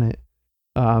skins on it.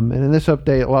 And then this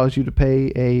update allows you to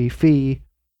pay a fee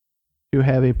to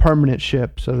have a permanent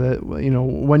ship, so that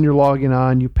when you're logging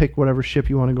on, you pick whatever ship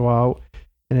you want to go out,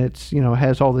 and it's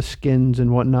has all the skins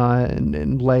and whatnot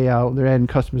and layout. They're adding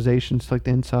customizations to like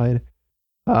the inside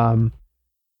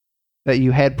that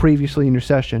you had previously in your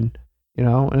session,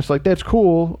 and it's like, that's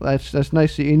cool, that's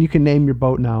nice, and you can name your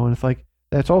boat now, and it's like,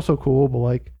 that's also cool, but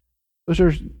like those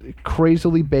are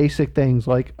crazily basic things,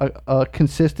 like a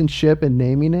consistent ship and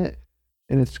naming it,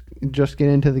 and it's just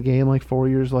getting into the game like 4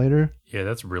 years later. Yeah,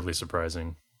 that's really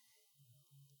surprising.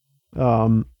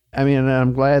 And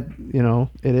I'm glad,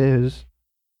 it is.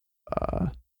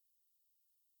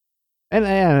 And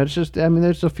it's just,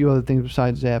 there's a few other things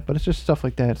besides that, but it's just stuff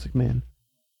like that. It's like, man,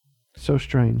 so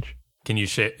strange. Can you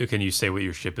say what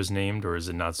your ship is named, or is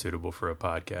it not suitable for a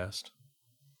podcast?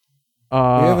 We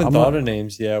haven't thought of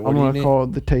names yet. I'm going to call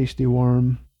it the Tasty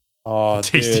Worm. Oh, the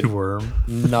Tasty Worm.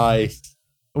 Nice.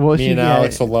 Well, Me and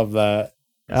Alex will love that.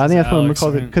 I think that's what I'm going to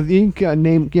call it, because you can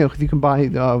name, because you can buy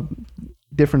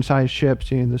different sized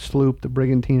ships. You know, the sloop, the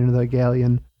brigantine, or the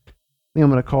galleon. I think I'm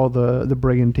gonna call the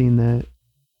brigantine that.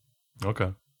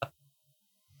 Okay.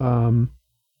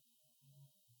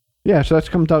 Yeah, so that's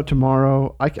comes out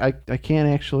tomorrow. I can't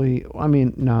actually. I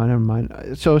mean, no, never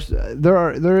mind. So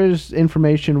there is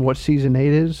information what season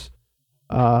 8 is,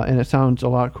 and it sounds a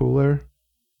lot cooler.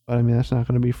 But I mean, that's not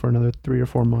going to be for another 3 or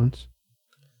 4 months.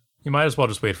 You might as well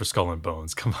just wait for Skull and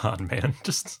Bones. Come on, man.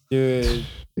 Just Dude.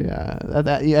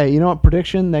 Yeah, yeah. You know what?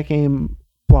 Prediction: that game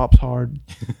flops hard.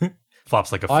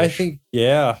 flops like a fish. I think,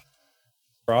 yeah.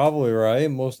 Probably,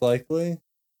 right? Most likely.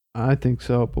 I think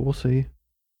so, but we'll see.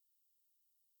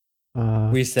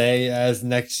 We say as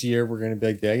next year we're going to be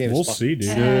like, that game is We'll fucking see, dude.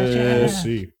 shit. We'll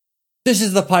see. This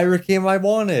is the pirate game I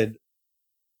wanted.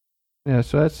 Yeah,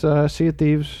 so that's Sea of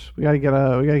Thieves. We gotta get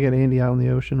Andy out in the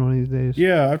ocean one of these days.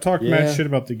 Yeah, I've talked Yeah. mad shit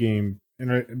about the game,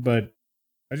 but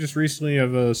I just recently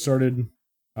have started.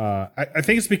 I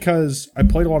think it's because I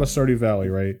played a lot of Stardew Valley,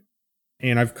 right?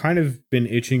 And I've kind of been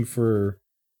itching for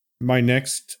my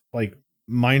next like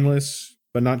mindless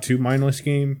but not too mindless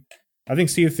game. I think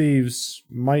Sea of Thieves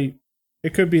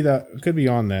could be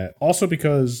on that. Also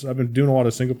because I've been doing a lot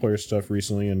of single player stuff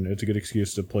recently, and it's a good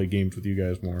excuse to play games with you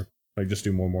guys more. Like just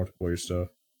do more multiplayer stuff.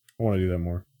 I want to do that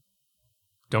more.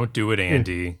 Don't do it,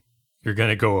 Andy. You're going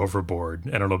to go overboard,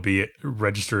 and it'll be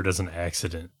registered as an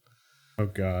accident. Oh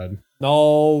God.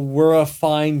 No, we're a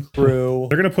fine crew.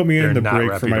 They're gonna put me in They're the not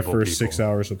break for my reputable first people. 6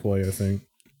 hours of play, I think.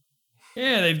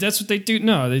 Yeah, that's what they do.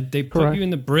 No, they put Correct. you in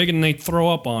the brig and they throw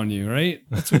up on you, right?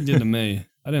 That's what they did to me.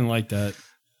 I didn't like that.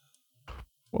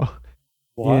 Well,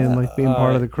 yeah, and like being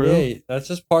part of the crew. Yeah, that's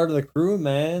just part of the crew,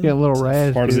 man. Get a little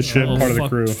razz. Part of the dude. shit, Oh, part of the fuck-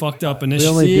 crew. Fucked up We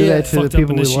initiation. only do that to the Fucked up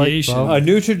people we like, initiation. Bob. A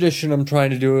new tradition I'm trying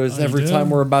to do is Oh, you every do? time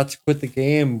we're about to quit the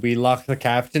game, we lock the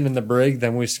captain in the brig,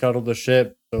 then we scuttle the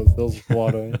ship so it fills with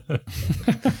water.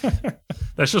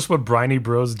 That's just what briny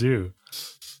bros do.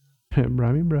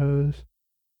 Brimy Bros.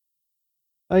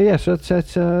 Yeah, so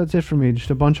that's it for me. Just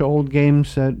a bunch of old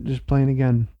games that just playing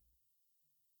again.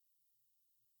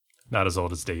 Not as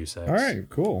old as Deus Ex. All right,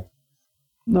 cool.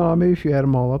 No, maybe if you add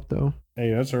them all up though.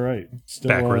 Hey, that's all right. Still,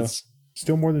 Backwards.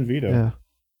 still more than Vito. Yeah.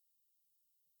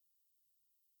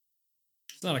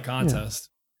 It's not a contest.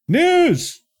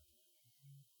 News.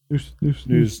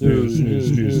 News.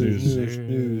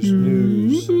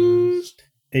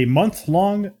 A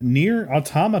month-long near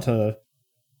automata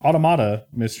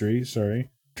mystery. Sorry,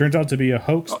 turns out to be a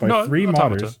hoax by no, 3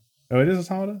 Automata. modders. Oh, it is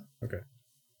Automata. Okay.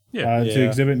 Yeah. To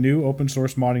exhibit new open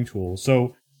source modding tools.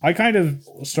 So I kind of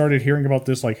started hearing about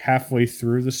this like halfway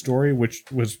through the story, which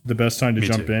was the best time to Me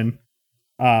jump too. in.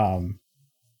 I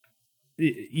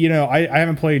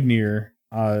haven't played Nier,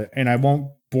 and I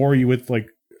won't bore you with like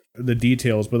the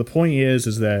details, but the point is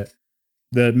that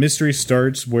the mystery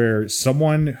starts where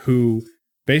someone who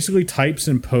basically types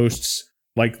and posts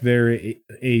like they're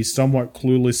a somewhat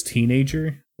clueless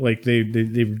teenager, like they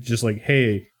just like,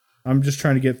 hey, I'm just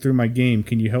trying to get through my game.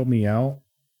 Can you help me out?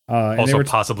 And they Also, were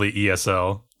possibly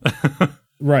ESL.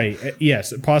 right.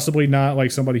 Yes. Possibly not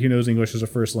like somebody who knows English as a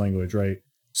first language. Right.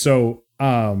 So,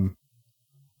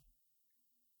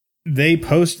 they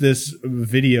post this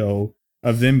video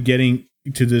of them getting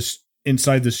to this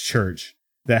inside this church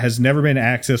that has never been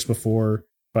accessed before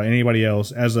by anybody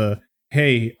else as a,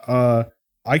 hey,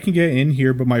 I can get in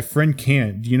here, but my friend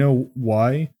can't. Do you know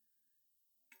why?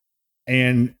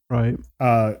 And Right.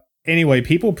 anyway,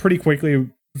 people pretty quickly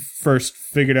first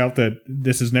figured out that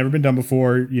this has never been done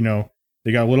before. You know,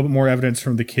 they got a little bit more evidence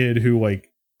from the kid who like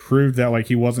proved that like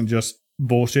he wasn't just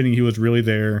bullshitting, he was really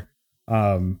there.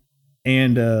 And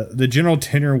the general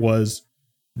tenor was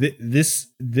this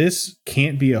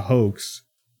can't be a hoax,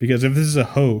 because if this is a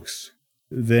hoax,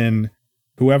 then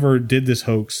whoever did this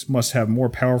hoax must have more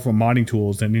powerful modding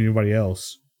tools than anybody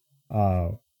else.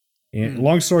 And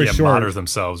long story Yeah, short, modders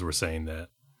themselves were saying that.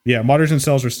 yeah, modders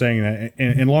themselves were saying that.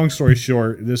 And long story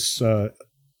short, this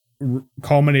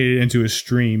culminated into a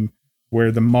stream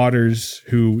where the modders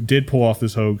who did pull off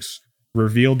this hoax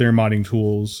revealed their modding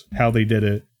tools, how they did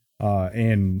it,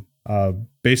 and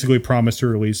basically promised to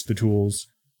release the tools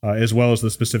as well as the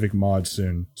specific mods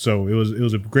soon. So it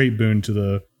was a great boon to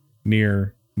the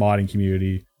Nier modding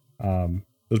community. It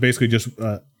was basically just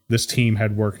this team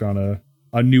had worked on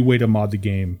a new way to mod the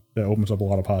game that opens up a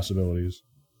lot of possibilities.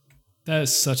 That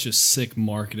is such a sick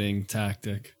marketing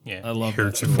tactic. Yeah, I love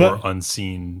that. heretofore But-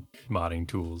 unseen modding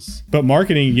tools. But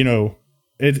marketing, you know,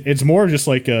 it's more just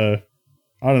like a,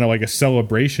 I don't know, like a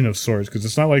celebration of sorts, because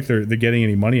it's not like they're getting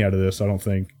any money out of this. I don't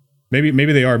think. Maybe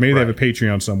they are. Maybe they have a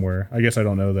Patreon somewhere. I guess I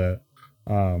don't know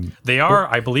that. They are,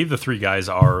 I believe the 3 guys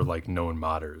are like known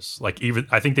modders. Like even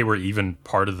I think they were even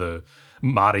part of the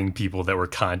modding people that were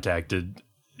contacted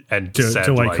and to said,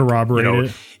 like corroborate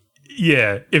it.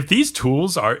 Yeah, if these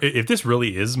tools are, if this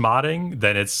really is modding,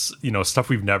 then it's stuff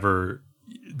we've never,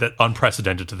 that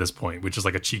unprecedented to this point, which is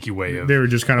like a cheeky way of They were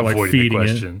just kind of like avoiding the feeding it.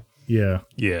 question.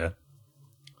 Yeah.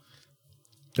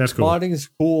 That's cool. Modding is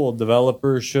cool.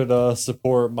 Developers should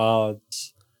support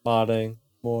modding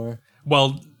more.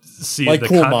 Well, see, Like the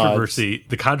cool controversy,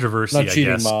 Not I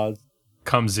cheating guess, mods.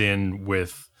 comes in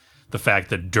with the fact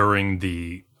that during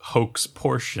the hoax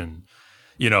portion,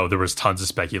 there was tons of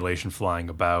speculation flying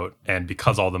about, and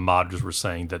because all the modders were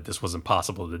saying that this was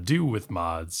impossible to do with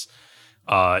mods,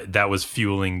 that was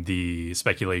fueling the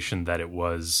speculation that it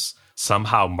was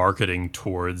somehow marketing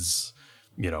towards,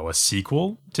 a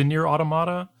sequel to Nier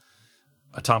Automata.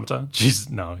 Jeez,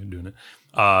 no, I'm doing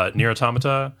it. Nier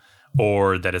Automata,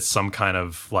 or that it's some kind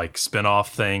of like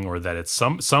spin-off thing, or that it's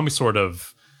some sort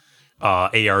of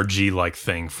ARG like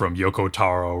thing from Yoko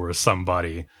Taro or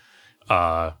somebody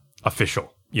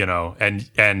official,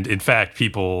 and in fact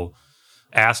people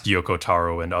asked Yoko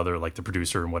Taro and other, like the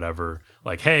producer and whatever,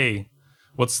 like, hey,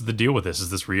 what's the deal with this? Is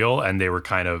this real? And they were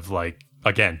kind of like,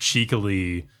 again,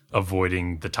 cheekily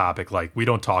avoiding the topic, like, we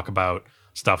don't talk about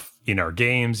stuff in our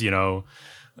games,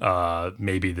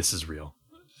 maybe this is real.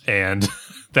 And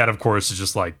that, of course, is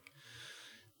just like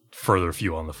further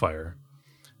fuel on the fire.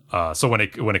 So when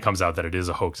it comes out that it is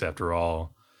a hoax after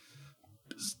all,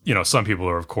 some people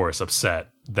are, of course, upset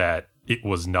that it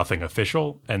was nothing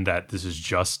official and that this is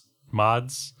just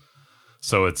mods.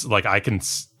 So it's like I can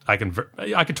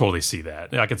totally see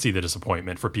that. I can see the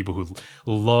disappointment for people who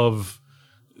love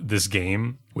this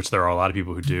game, which there are a lot of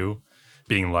people who do,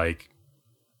 being like,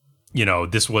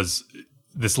 this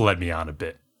led me on a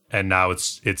bit, and now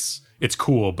it's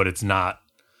cool, but it's not,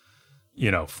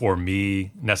 for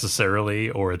me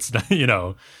necessarily, or it's not,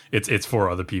 it's for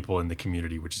other people in the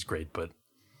community, which is great, but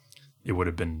it would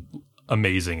have been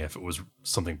amazing if it was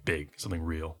something big, something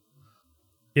real.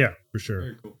 Yeah, for sure.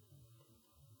 Very cool.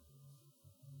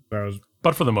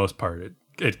 But for the most part,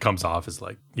 it comes off as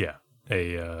like,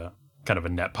 a kind of a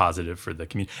net positive for the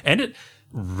community, and it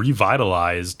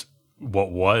revitalized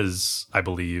what was, I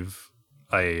believe,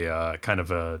 a kind of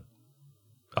a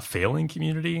failing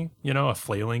community, a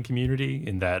flailing community,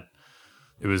 in that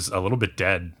it was a little bit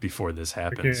dead before this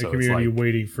happened. A So community it's like,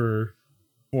 waiting for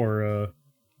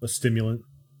a stimulant.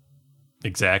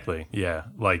 Exactly. Yeah.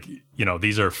 Like,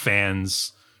 these are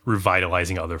fans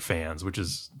revitalizing other fans, which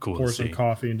is cool Pour to see. some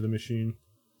coffee into the machine.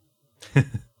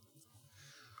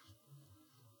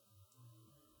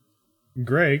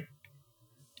 Greg,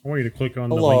 I want you to click on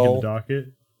the link in the docket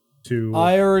to.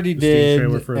 I already the Steam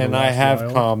trailer did, for The and I Last have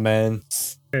Wild.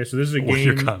 comments. Okay, so this is a What are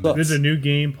your game. comments? This is a new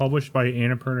game published by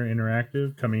Annapurna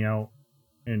Interactive, coming out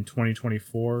in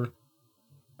 2024.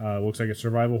 Looks like a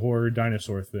survival horror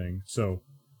dinosaur thing. So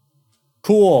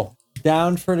Cool.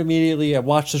 Down for it immediately. I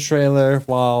watched the trailer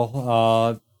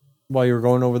while you were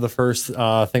going over the first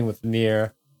thing with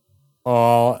Nier.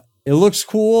 It looks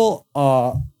cool.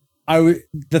 The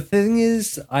thing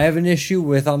is, I have an issue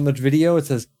with, on the video, it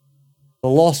says The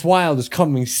Lost Wild is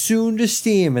coming soon to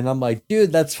Steam, and I'm like,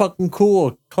 dude, that's fucking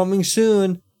cool. Coming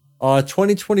soon.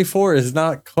 2024 is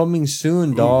not coming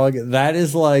soon, dog. That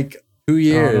is like 2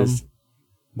 years.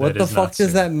 What That the is not fuck does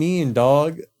soon. that mean,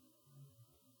 dog?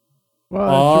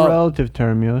 Well, it's a relative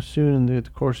term, soon in the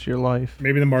course of your life.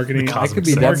 maybe the marketing. The cosmic could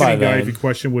be the dead by marketing guy, then. if you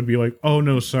question, would be like, "Oh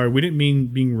no, sorry, we didn't mean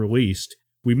being released.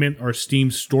 We meant our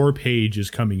Steam store page is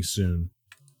coming soon."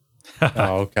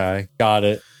 Oh, okay. Got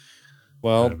it.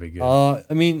 Well, That'd be good. I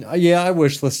mean, yeah, I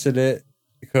wish listed it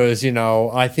because,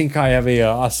 I think I have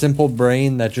a simple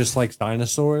brain that just likes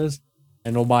dinosaurs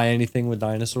and will buy anything with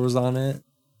dinosaurs on it.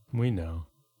 We know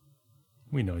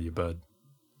you, bud.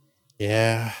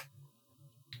 Yeah.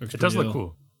 Looks It does pretty look ill.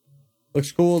 cool.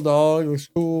 Looks cool, dog. Looks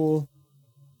cool.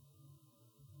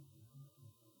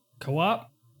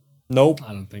 Co-op? Nope.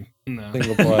 I don't think. No.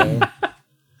 Single player.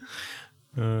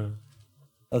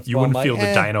 That's You why I'm wouldn't like, feel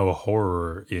the dino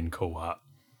horror in co-op.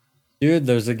 Dude,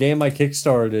 there's a game I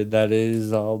kickstarted that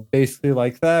is basically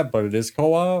like that, but it is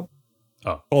co-op.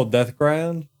 Oh. Called Death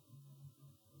Ground.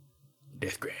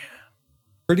 Death Grand.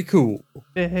 Pretty cool.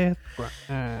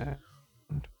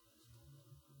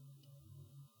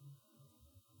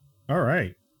 All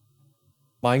right,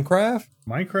 Minecraft?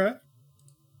 Minecraft.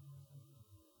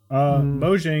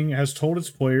 Mojang has told its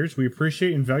players, "We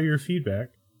appreciate and value your feedback,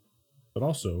 but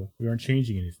also we aren't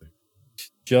changing anything."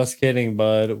 Just kidding,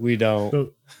 bud. We don't.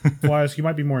 So, Flask, you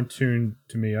might be more in tune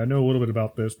to me. I know a little bit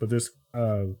about this, but this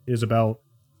is about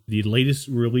the latest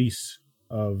release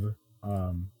of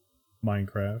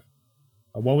Minecraft.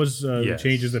 What was the Yes.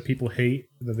 changes that people hate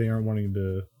that they aren't wanting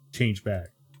to change back?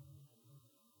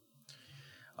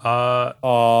 There's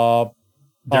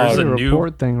The a new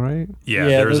report thing, right? yeah,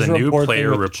 Yeah, there's a there's a new report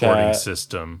player thing with the reporting chat.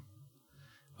 system.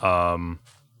 Let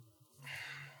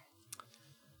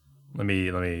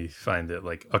me find it.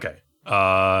 Like, okay.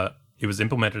 It was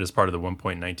implemented as part of the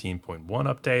 1.19.1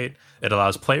 update. It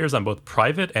allows players on both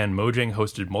private and Mojang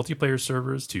hosted multiplayer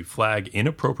servers to flag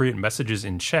inappropriate messages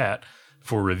in chat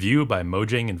for review by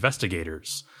Mojang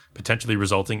investigators, potentially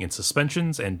resulting in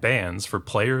suspensions and bans for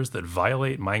players that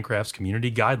violate Minecraft's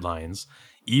community guidelines,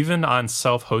 even on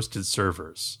self-hosted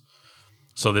servers.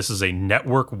 So this is a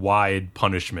network-wide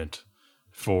punishment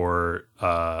for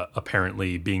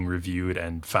apparently being reviewed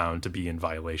and found to be in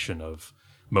violation of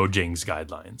Mojang's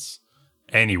guidelines.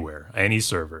 Anywhere, any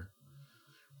server.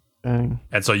 Dang.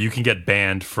 And so you can get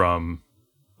banned from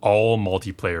all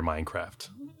multiplayer Minecraft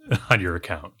on your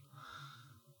account.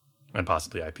 And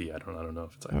possibly IP. I don't know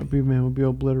if it's IP. Man would be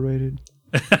obliterated.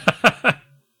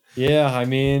 Yeah, I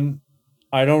mean,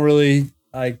 I don't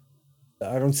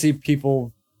see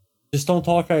people. Just don't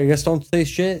talk. I guess don't say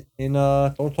shit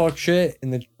don't talk shit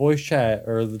in the voice chat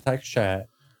or the text chat.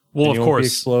 Well, and of you won't be course,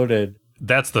 exploded.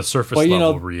 that's the surface But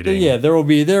level reading. yeah, there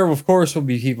of course will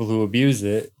be people who abuse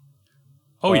it.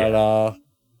 Oh, yeah.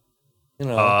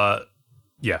 But,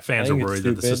 Yeah, fans I are think it's worried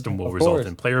that the stupid. system will Of result course.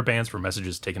 in player bans for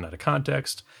messages taken out of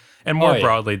context, and more Oh, yeah.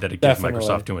 broadly, that it gives Definitely.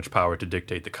 Microsoft too much power to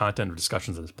dictate the content of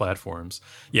discussions on its platforms.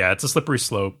 Yeah, it's a slippery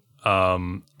slope,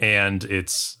 and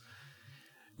it's,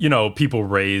 people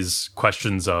raise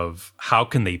questions of how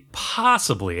can they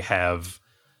possibly have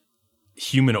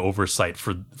human oversight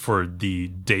for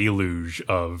the deluge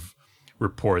of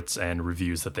reports and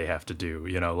reviews that they have to do.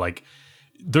 Like,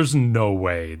 there's no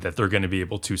way that they're going to be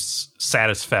able to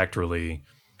satisfactorily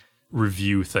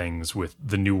review things with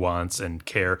the nuance and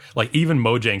care. Like, even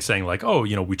Mojang saying like, oh,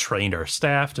 we trained our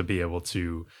staff to be able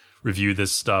to review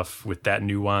this stuff with that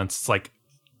nuance. It's like,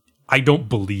 I don't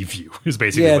believe you, is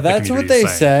basically yeah, what the that's what community they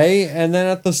is saying. say. And then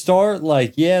at the start,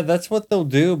 like, yeah, that's what they'll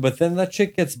do. But then that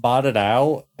shit gets botted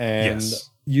out, and Yes.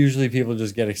 usually people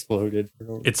just get exploded.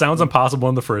 It sounds impossible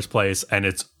in the first place, and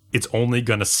it's only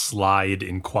going to slide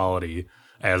in quality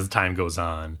as time goes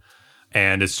on.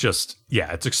 And it's just,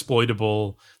 it's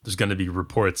exploitable. There's going to be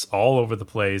reports all over the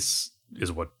place,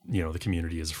 is what, the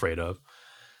community is afraid of,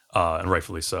 and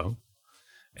rightfully so.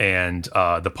 And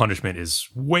the punishment is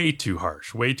way too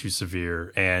harsh, way too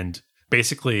severe. And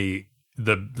basically,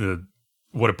 the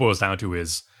what it boils down to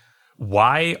is,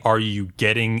 why are you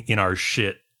getting in our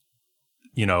shit,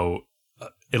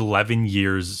 11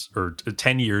 years or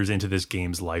 10 years into this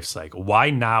game's life cycle? Why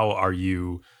now are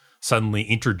you suddenly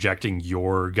interjecting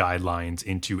your guidelines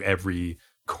into every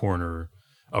corner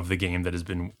of the game that has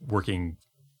been working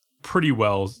pretty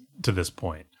well to this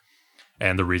point?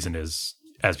 And the reason is,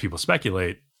 as people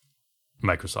speculate,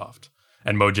 Microsoft.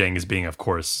 And Mojang is being, of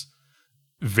course,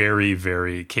 very,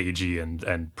 very cagey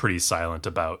and pretty silent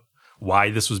about why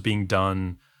this was being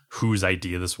done, whose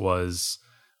idea this was,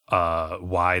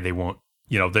 why they won't,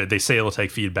 they say it'll take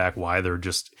feedback, why they're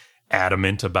just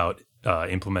adamant about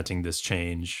implementing this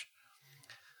change.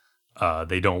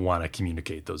 They don't want to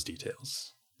communicate those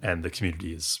details. And the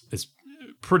community is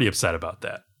pretty upset about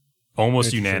that.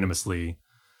 Almost unanimously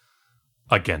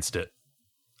against it.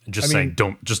 Just saying,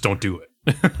 don't do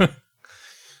it.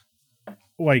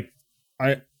 Like,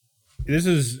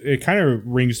 it kind of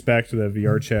rings back to the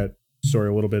VR chat story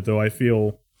a little bit, though. I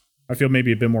feel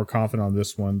maybe a bit more confident on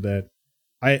this one, that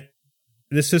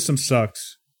this system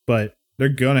sucks, but they're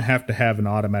gonna have to have an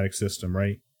automatic system,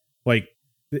 right? Like,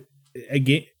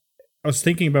 again, I was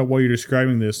thinking about while you're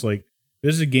describing this, like,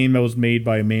 this is a game that was made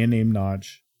by a man named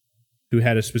Notch, who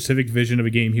had a specific vision of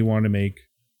a game he wanted to make,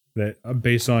 that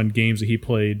based on games that he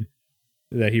played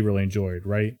that he really enjoyed,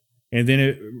 right? And then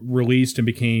it released and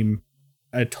became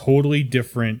a totally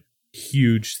different,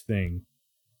 huge thing.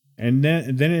 And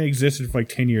then it existed for like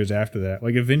 10 years after that.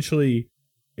 Like, eventually,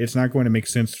 it's not going to make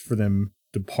sense for them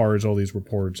to parse all these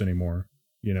reports anymore,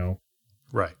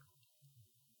 Right.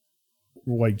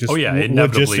 Like, just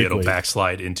inevitably it'll logistically.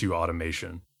 backslide into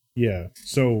automation. Yeah.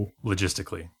 So,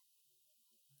 Logistically.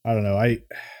 I don't know.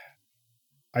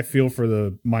 I feel for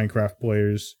the Minecraft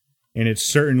players, and it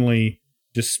certainly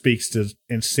just speaks to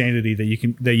insanity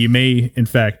that you may in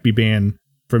fact be banned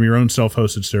from your own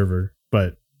self-hosted server,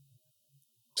 but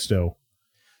still.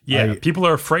 Yeah, people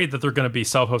are afraid that they're going to be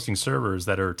self-hosting servers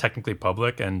that are technically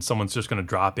public, and someone's just going to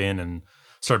drop in and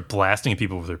start blasting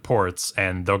people with reports,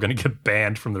 and they're going to get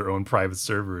banned from their own private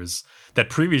servers that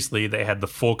previously they had the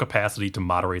full capacity to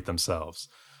moderate themselves,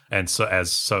 and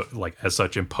as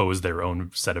such impose their own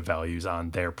set of values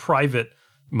on their private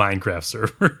Minecraft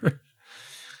server.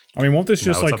 I mean, won't this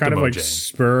just Now it's like up to kind of like Mojang.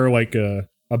 spur like a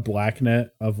black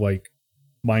net of like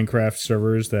Minecraft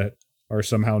servers that are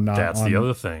somehow not That's on the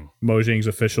other thing. Mojang's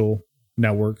official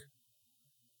network.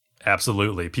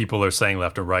 Absolutely. People are saying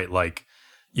left and right, like,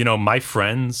 my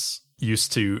friends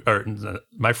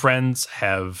my friends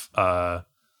have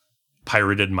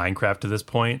pirated Minecraft to this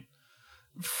point,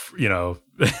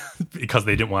 because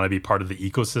they didn't want to be part of the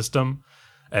ecosystem.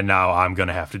 And now I'm going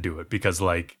to have to do it because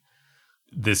like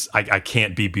this, I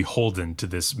can't be beholden to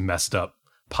this messed up,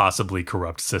 possibly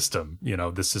corrupt system,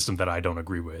 this system that I don't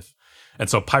agree with. And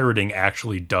so pirating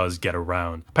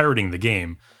the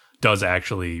game does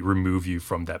actually remove you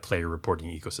from that player reporting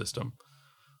ecosystem.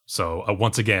 So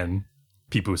once again,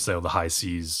 people who sail the high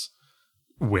seas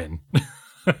win.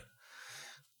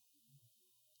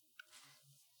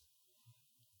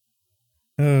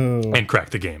 Oh, And crack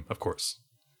the game, of course.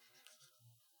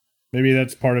 maybe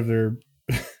that's part of their.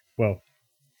 Well,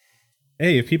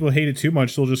 hey, if people hate it too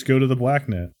much, they'll just go to the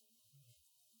blacknet.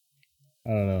 I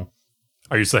don't know.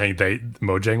 Are you saying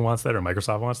Mojang wants that or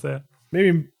Microsoft wants that?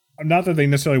 Maybe not that they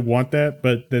necessarily want that,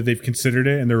 but that they've considered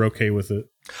it and they're okay with it.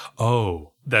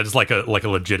 Oh, that's like a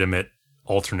legitimate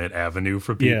alternate avenue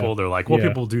for people. Yeah. They're like, well, Yeah.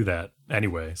 people do that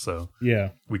anyway, so Yeah.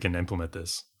 we can implement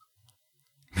this.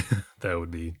 That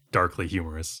would be darkly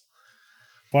humorous.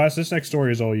 Plus, this next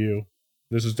story is all you.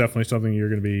 This is definitely something you're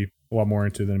going to be a lot more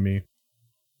into than me.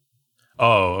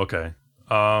 Oh, okay.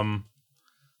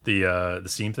 The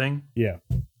Steam thing? Yeah.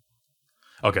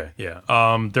 Okay, yeah.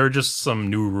 There are just some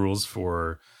new rules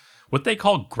for what they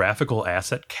call graphical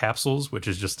asset capsules, which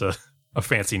is just a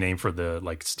fancy name for the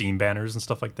like Steam banners and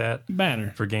stuff like that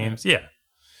Banner. for games. Yeah.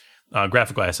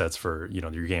 Graphical assets for,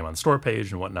 your game on the store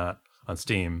page and whatnot on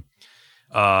Steam.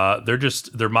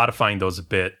 They're modifying those a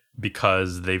bit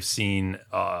because they've seen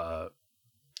a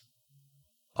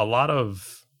lot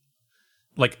of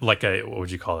like a, what would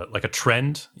you call it? Like a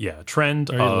trend? Yeah, a trend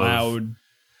Very of loud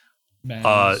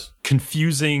banners.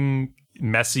 confusing,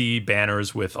 messy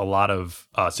banners with a lot of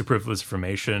superfluous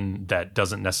information that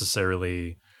doesn't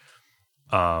necessarily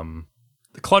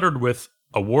cluttered with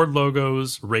award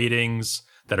logos, ratings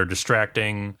that are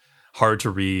distracting, hard to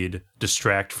read,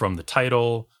 distract from the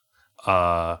title.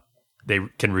 They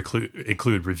can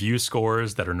include review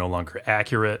scores that are no longer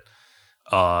accurate.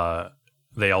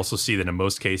 They also see that in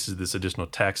most cases, this additional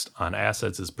text on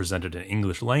assets is presented in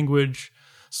English language.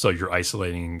 So you're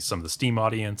isolating some of the Steam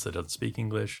audience that doesn't speak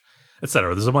English,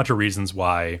 etc. There's a bunch of reasons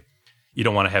why you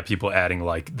don't want to have people adding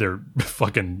like their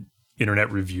fucking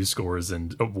internet review scores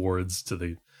and awards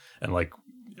and like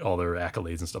all their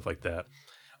accolades and stuff like that.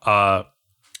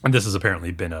 And this has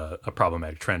apparently been a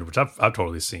problematic trend, which I've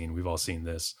totally seen. We've all seen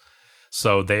this.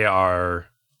 So they are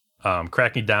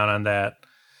cracking down on that.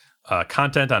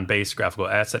 Content on base graphical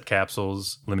asset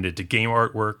capsules limited to game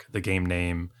artwork, the game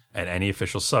name, and any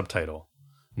official subtitle.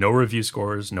 No review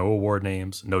scores, no award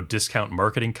names, no discount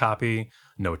marketing copy,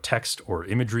 no text or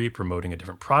imagery promoting a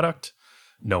different product,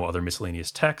 no other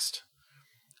miscellaneous text.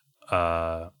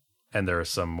 And there are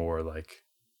some more like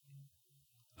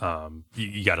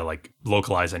you got to like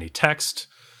localize any text.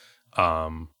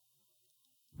 The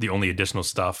only additional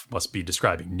stuff must be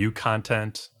describing new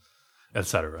content,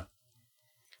 etc.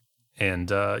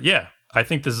 And I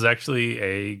think this is actually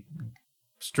a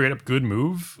straight up good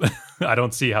move. I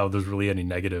don't see how there's really any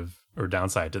negative or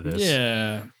downside to this.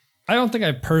 Yeah. I don't think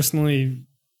I personally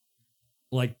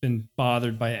been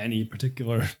bothered by any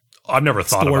particular. I've never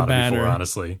thought store about banner. it before,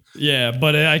 honestly. Yeah,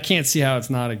 but I can't see how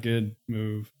it's not a good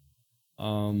move.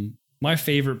 My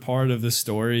favorite part of this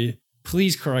story,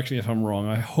 please correct me if I'm wrong.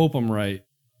 I hope I'm right.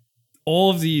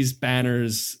 All of these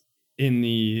banners in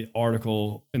the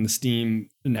article in the Steam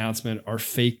announcement are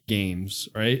fake games,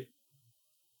 right?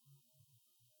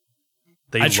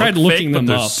 They I tried look looking fake, them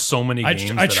but there's up. so many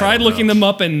games. I tried don't looking know. them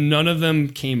up and none of them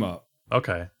came up.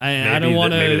 Okay. I don't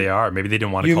want to. Maybe they are. Maybe they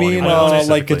didn't want to You call mean anyone out like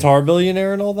specifically. Guitar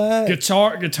Billionaire and all that?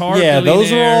 Guitar. Yeah,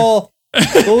 those are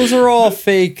Billionaire. those are all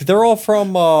fake. They're all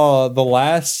from the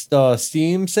last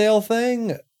Steam sale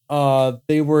thing.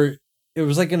 It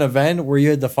was like an event where you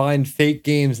had to find fake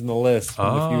games in the list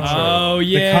from the future. Oh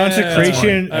yeah, The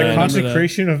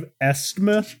consecration of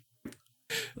Esma.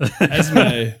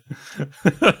 Esme,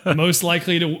 most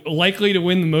likely to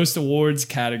win the most awards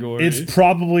category. It's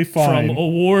probably fine. from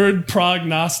Award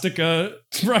Prognosticators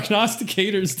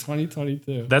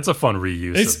 2022. That's a fun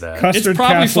reuse It's of that. Custard It's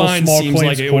probably Castle, fine. Small Seems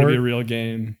Claims like it would be a Court. real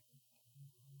game.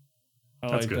 I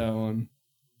That's like good. that one.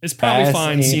 It's probably Bass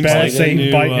fine. ain't Seems Bad like a Satan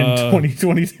new. Bite in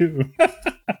 2022.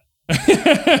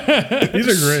 These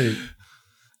are great.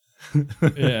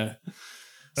 Yeah, that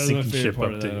was my Sinking favorite ship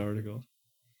part of that update. article.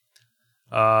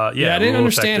 Yeah, I didn't rule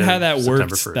understand how that effective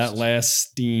worked. September 1st. That last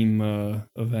Steam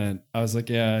event, I was like,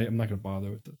 yeah, I'm not gonna bother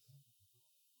with this.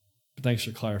 Thanks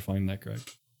for clarifying that, Greg.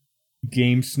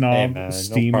 Game snob, Hey, man, no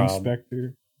Steam problem.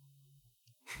 inspector.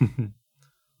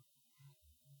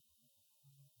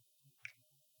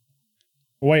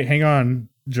 Wait, hang on,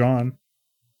 John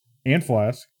and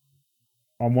Flask.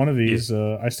 On one of these,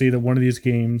 I see that one of these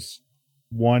games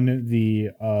won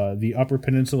the Upper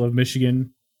Peninsula of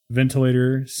Michigan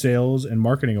Ventilator Sales and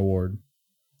Marketing Award.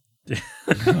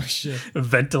 Oh shit!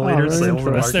 Ventilator Oh, really? sales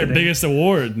and That's their marketing. biggest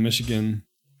award, Michigan.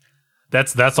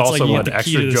 That's like also you an get the key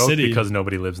extra to the joke city. because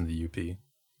nobody lives in the UP.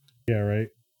 Yeah, right.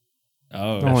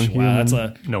 Oh, No one wow! That's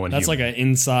human. a No one. that's human. like an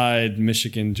inside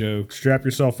Michigan joke. Strap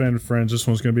yourself in, friends. This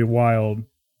one's going to be wild.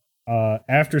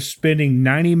 After spending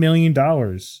 $90 million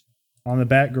on the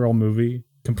Batgirl movie,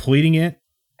 completing it,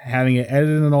 having it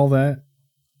edited and all that,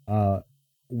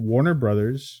 Warner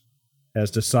Brothers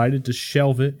has decided to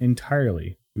shelve it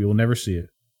entirely. We will never see it.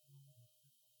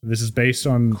 This is based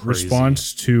on Crazy.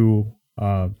 response to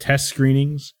test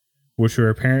screenings, which were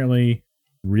apparently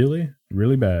really,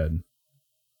 really bad.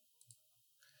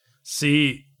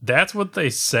 See, that's what they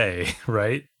say,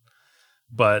 right?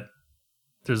 But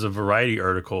there's a Variety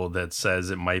article that says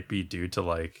it might be due to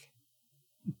like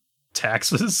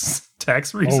taxes,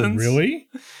 tax reasons. Oh, really?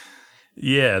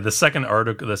 Yeah, the second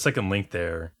article, the second link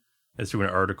there is to an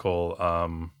article.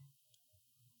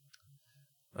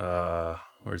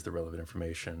 Where's the relevant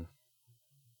information?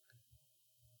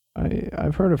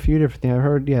 I've heard a few different things. I've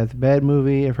heard, it's a bad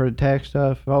movie. I've heard tax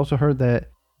stuff. I've also heard that,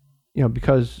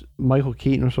 because Michael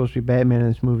Keaton was supposed to be Batman in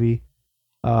this movie,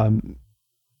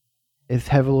 it's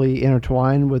heavily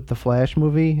intertwined with the Flash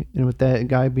movie, and with that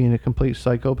guy being a complete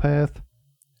psychopath,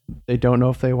 they don't know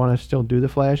if they want to still do the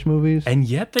Flash movies. And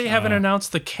yet they haven't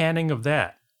announced the canning of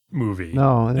that movie.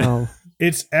 No.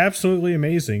 It's absolutely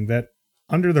amazing that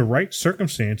under the right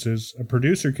circumstances, a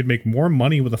producer could make more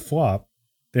money with a flop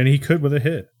than he could with a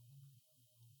hit.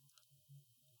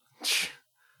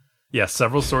 Yeah,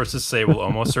 several sources say we'll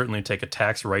almost certainly take a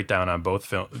tax write-down on both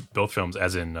films,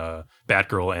 as in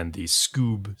Batgirl and the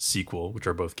Scoob sequel, which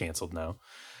are both canceled now,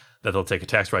 that they'll take a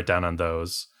tax write-down on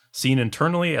those, seen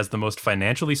internally as the most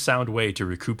financially sound way to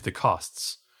recoup the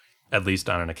costs, at least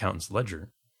on an accountant's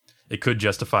ledger. It could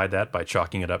justify that by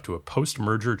chalking it up to a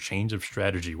post-merger change of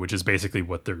strategy, which is basically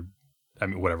what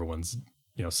what everyone's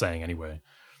saying anyway.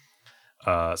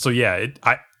 So yeah,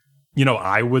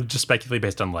 I would just speculate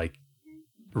based on like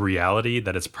reality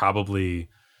that it's probably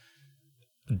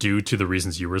due to the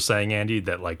reasons you were saying, Andy,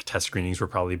 that like test screenings were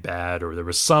probably bad, or there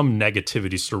was some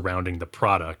negativity surrounding the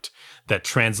product that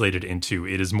translated into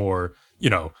it is more,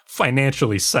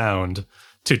 financially sound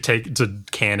to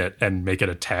can it and make it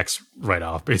a tax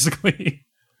write-off, basically.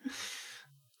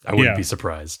 I wouldn't be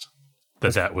surprised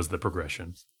that was the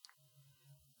progression.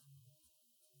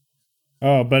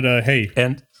 Oh, but hey,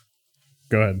 And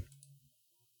go ahead.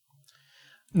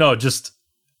 no, just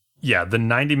yeah, the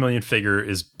 90 million figure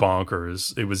is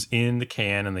bonkers. It was in the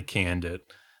can and they canned it.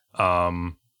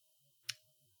 The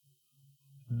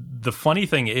funny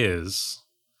thing is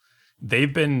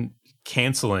they've been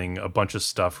canceling a bunch of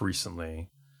stuff recently.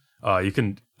 I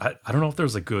don't know if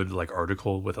there's a good like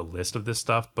article with a list of this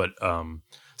stuff, but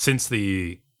since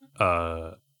the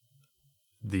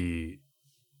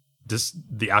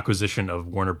acquisition of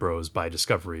Warner Bros. By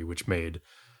Discovery, which made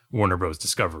Warner Bros.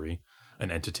 Discovery an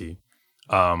entity,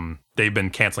 they've been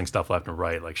canceling stuff left and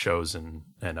right, like shows and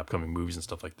upcoming movies and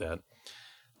stuff like that.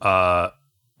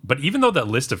 But even though that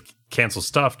list of canceled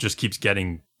stuff just keeps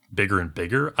getting bigger and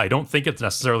bigger, I don't think it's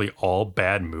necessarily all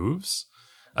bad moves.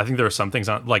 I think there are some things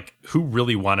on, like, who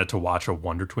really wanted to watch a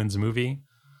Wonder Twins movie?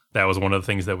 That was one of the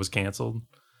things that was canceled.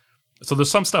 So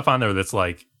there's some stuff on there that's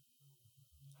like,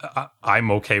 I'm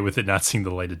okay with it not seeing the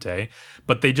light of day,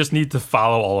 but they just need to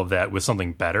follow all of that with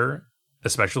something better,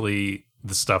 especially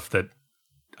the stuff that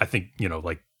I think,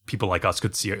 like people like us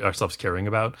could see ourselves caring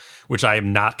about, which I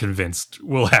am not convinced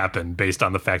will happen based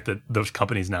on the fact that those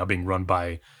companies now being run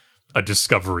by a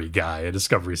Discovery guy, a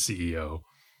Discovery CEO.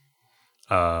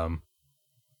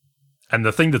 And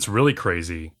the thing that's really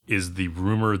crazy is the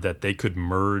rumor that they could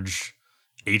merge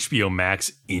HBO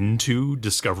Max into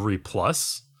Discovery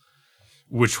Plus,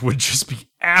 which would just be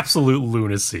absolute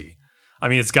lunacy. I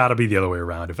mean, it's got to be the other way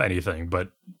around, if anything, but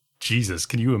Jesus,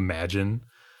 can you imagine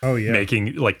Oh yeah,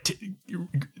 making like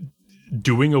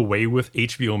doing away with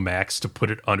HBO Max to put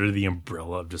it under the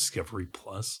umbrella of Discovery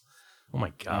Plus? Oh my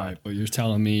All God. right, but you're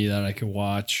telling me that I could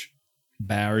watch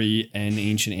Barry and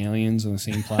Ancient Aliens on the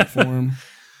same platform?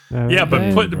 Yeah, but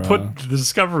Dang, put bro. the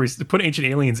Discovery, put Ancient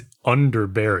Aliens under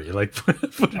Barry, like put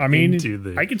it I mean, into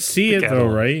the. I could see the it though,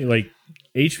 catalog. right? Like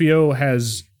HBO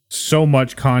has so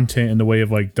much content in the way of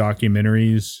like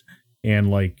documentaries and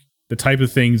like the type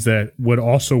of things that would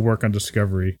also work on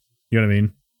Discovery. You know what I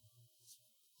mean?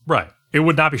 Right. It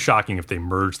would not be shocking if they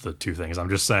merged the two things. I'm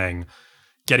just saying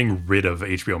getting rid of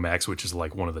HBO Max, which is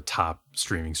like one of the top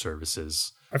streaming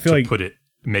services, I feel like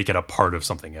make it a part of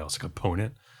something else, a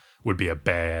component, would be a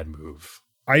bad move.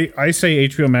 I say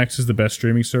HBO Max is the best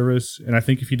streaming service, and I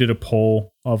think if you did a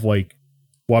poll of like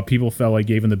what people felt like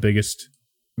gave them the biggest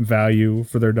value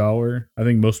for their dollar, I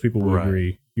think most people would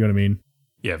agree. You know what I mean?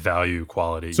 Yeah, value,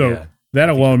 quality. So yeah, that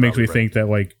alone makes me right. think that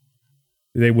like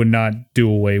they would not do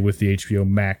away with the HBO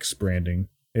Max branding,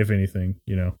 if anything,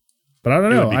 you know. But I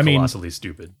don't know. It would be I mean, colossally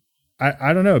stupid.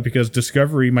 I don't know, because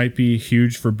Discovery might be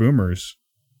huge for boomers.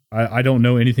 I don't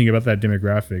know anything about that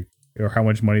demographic or how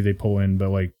much money they pull in, but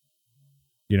like,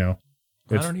 you know,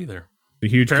 I it's don't either. the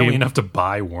huge Apparently cable- enough to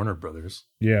buy Warner Brothers.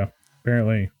 Yeah,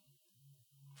 apparently.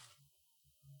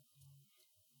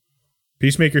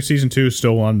 Peacemaker season 2 is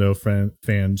still on though,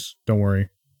 fans. Don't worry.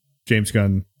 James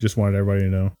Gunn just wanted everybody to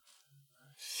know.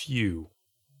 Phew.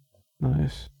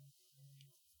 Nice.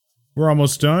 We're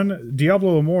almost done.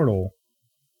 Diablo Immortal.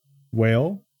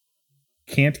 Whale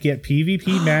can't get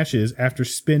PvP matches after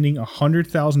spending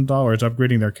 $100,000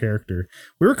 upgrading their character.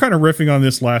 We were kind of riffing on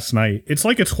this last night. It's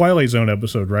like a Twilight Zone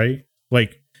episode, right?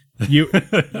 Like,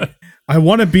 I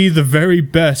want to be the very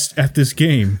best at this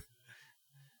game.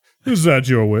 Is that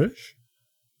your wish?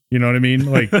 You know what I mean?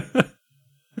 Like,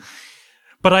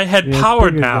 but I had Yeah, power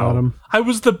figured about now. him. I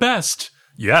was the best.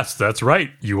 Yes, that's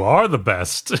right. You are the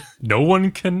best. No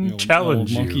one can You know, challenge old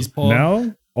you. monkey's paw.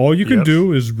 now all you can Yep.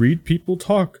 do is read people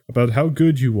talk about how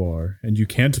good you are, and you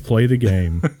can't play the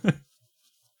game.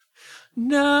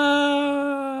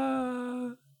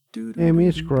 No. Yeah, I mean,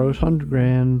 it's gross.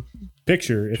 $100,000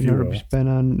 Picture, if should you never will. be spent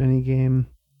on any game.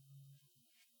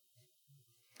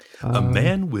 A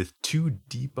man with too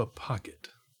deep a pocket.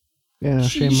 Yeah, no, You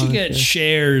shame should on get us,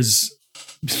 shares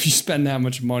if you spend that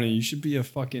much money. You should be a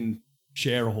fucking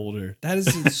shareholder. That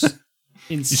is insane.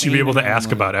 You should be able to amount of ask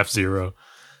money. about F-Zero.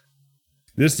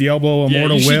 This Diablo Yeah,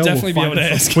 Immortal you should Whale will definitely be find able to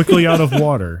itself ask. quickly out of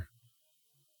water.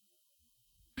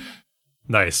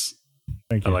 Nice.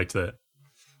 Thank I you. liked that.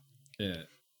 Yeah.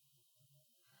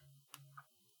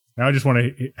 Now I just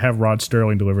want to have Rod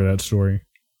Sterling deliver that story.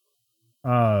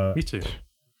 Me too.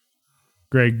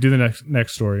 Greg, do the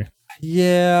next story.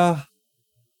 Yeah.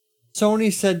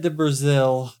 Sony said to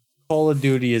Brazil, Call of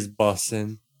Duty is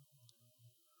bussin'.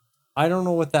 I don't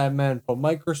know what that meant, but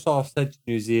Microsoft said to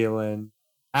New Zealand,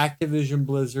 Activision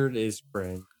Blizzard is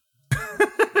cringe.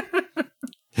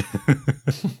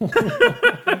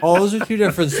 Oh, those are two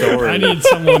different stories. I need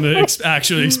someone to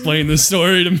actually explain this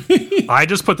story to me. I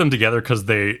just put them together because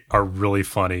they are really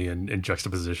funny in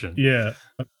juxtaposition. Yeah.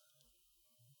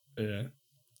 Yeah.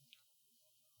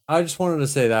 I just wanted to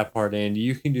say that part, Andy.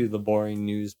 You can do the boring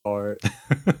news part.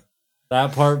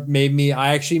 That part made me.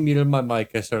 I actually muted my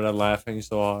mic. I started laughing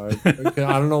so hard.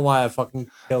 I don't know why I fucking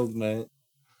killed me.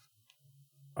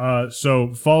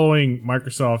 So following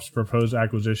Microsoft's proposed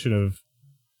acquisition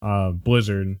of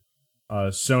Blizzard,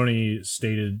 Sony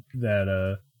stated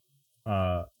that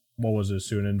what was this,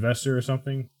 to an investor or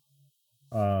something?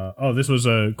 This was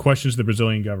a question to the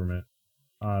Brazilian government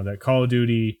that Call of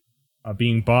Duty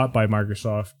being bought by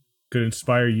Microsoft could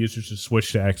inspire users to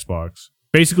switch to Xbox.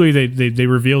 Basically, they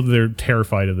revealed they're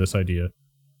terrified of this idea.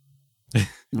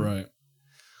 Right.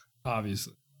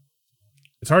 Obviously.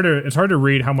 It's hard to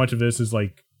read how much of this is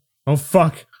like, oh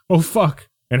fuck,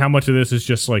 and how much of this is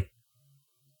just like,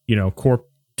 you know,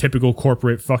 typical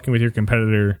corporate fucking with your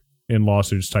competitor in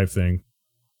lawsuits type thing.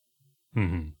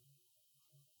 Mm-hmm.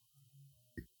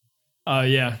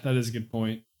 Yeah, that is a good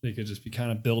point. They could just be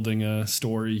kind of building a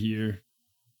story here.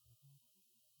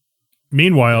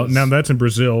 Meanwhile, Yes. now that's in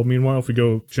Brazil. Meanwhile, if we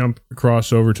go jump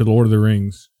across over to the Lord of the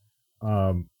Rings,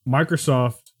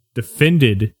 Microsoft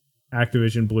defended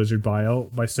Activision Blizzard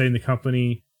buyout by saying the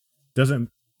company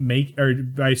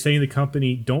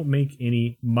don't make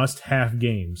any must-have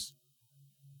games.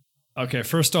 Okay,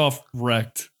 first off,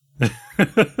 wrecked.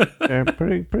 Yeah,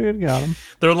 pretty good. Got him.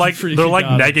 They're like Pretty they're good like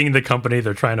God. negging the company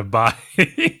they're trying to buy.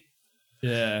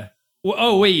 Yeah. Well,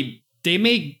 oh wait, they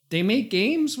make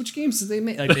games. Which games do they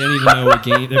make? Like they don't even know what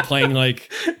game they're playing.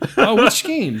 Like, oh, which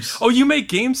games? Oh, you make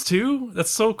games too?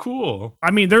 That's so cool. I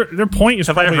mean, their point is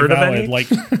Have I probably heard of valid. any? Like,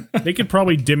 they could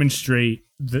probably demonstrate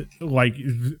that, like,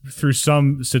 through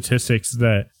some statistics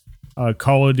that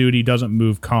Call of Duty doesn't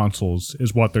move consoles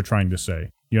is what they're trying to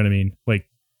say. You know what I mean? Like,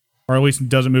 or at least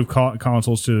doesn't move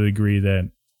consoles to the degree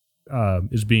that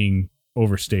is being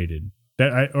overstated.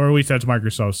 Or at least that's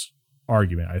Microsoft's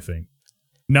argument. I think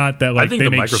not that like I think they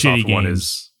the make Microsoft shitty one games.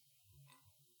 is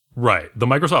right. The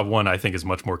Microsoft one I think is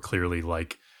much more clearly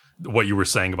like what you were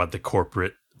saying about the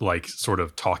corporate like sort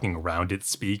of talking around it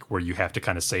speak, where you have to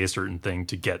kind of say a certain thing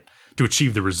to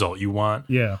achieve the result you want.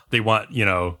 Yeah. They want,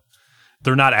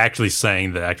 they're not actually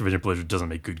saying that Activision Blizzard doesn't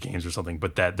make good games or something,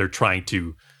 but that they're trying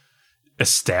to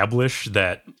establish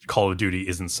that Call of Duty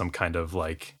isn't some kind of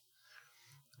like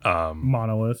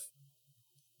Monolith.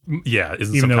 Yeah,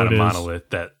 isn't Even some kind though of it is. monolith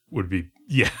that would be,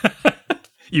 yeah.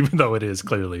 Even though it is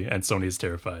clearly, and Sony is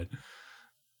terrified.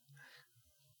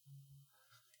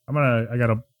 I got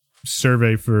a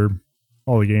survey for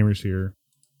all the gamers here.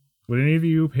 Would any of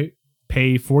you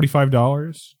pay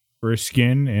 $45 for a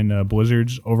skin in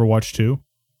Blizzard's Overwatch 2?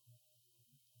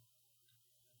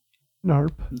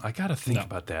 Narp. I gotta think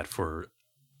about that for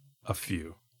a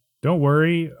few. Don't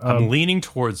worry. I'm leaning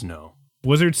towards no.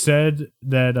 Blizzard said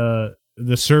that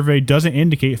the survey doesn't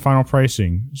indicate final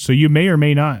pricing, so you may or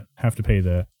may not have to pay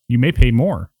that. You may pay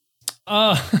more.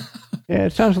 Yeah,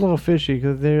 it sounds a little fishy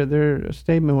because their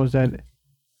statement was that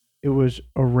it was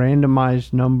a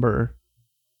randomized number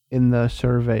in the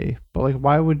survey. But like,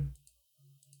 why would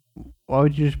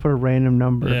you just put a random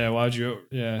number? Yeah, why'd you?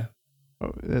 Yeah.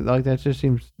 Like that just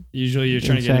seems. Usually you're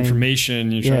trying to get insane.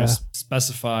 information. You're trying Yeah. to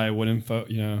specify what info,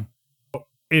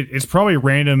 It's probably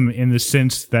random in the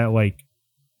sense that like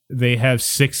they have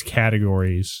 6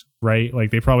 categories, right? Like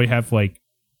they probably have like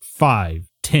 5,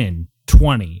 10,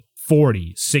 20,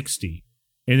 40, 60,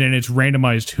 and then it's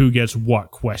randomized who gets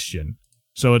what question.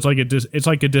 So it's like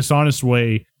a dishonest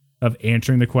way of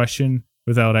answering the question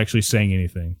without actually saying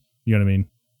anything. You know what I mean?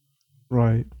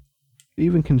 Right.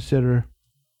 Even consider.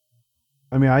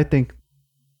 I mean, I think,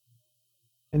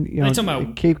 and Are you talking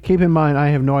about- keep in mind, I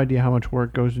have no idea how much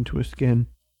work goes into a skin.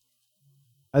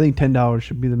 I think $10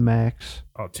 should be the max.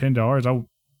 Oh, $10.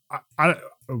 I mean,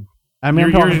 I'm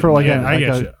You're- talking for like yeah, I a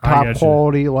get you. I top get you.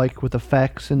 quality, like with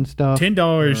effects and stuff.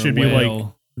 $10 should be like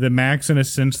the max in a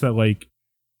sense that like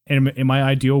in my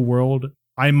ideal world,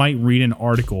 I might read an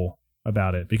article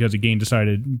about it because a game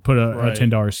decided to put a Right.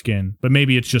 $10 skin, but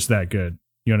maybe it's just that good.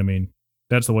 You know what I mean?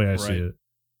 That's the way I see Right. it.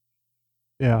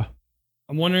 Yeah.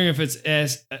 I'm wondering if is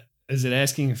it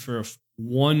asking for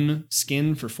one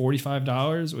skin for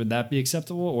 $45? Would that be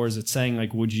acceptable, or is it saying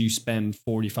like, would you spend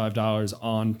 $45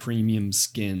 on premium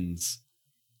skins?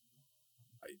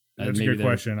 That's a Maybe good they're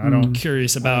question. I don't.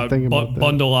 Curious about, thinking about that.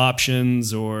 bundle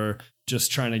options, or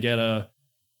just trying to get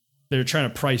they're trying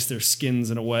to price their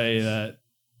skins in a way that,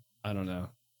 I don't know.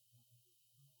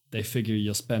 They figure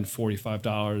you'll spend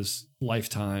 $45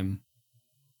 lifetime.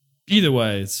 Either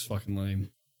way, it's fucking lame.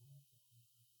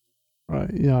 Right.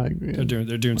 Yeah, I agree.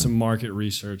 They're doing some market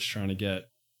research trying to get.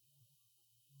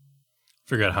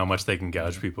 Figure out how much they can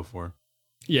gouge people for.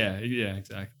 Yeah,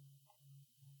 exactly.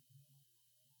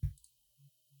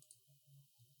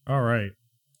 All right.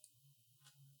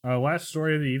 Last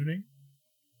story of the evening.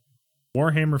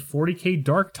 Warhammer 40k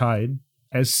Darktide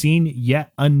has seen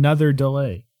yet another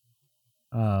delay.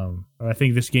 I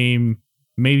think this game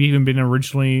maybe even been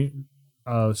originally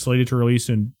slated to release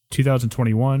in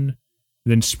 2021,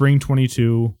 then spring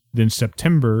 22, then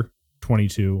September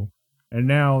 22, and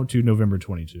now to November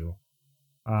 22.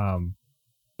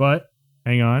 But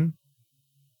hang on.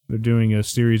 They're doing a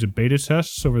series of beta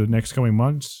tests over the next coming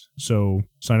months, so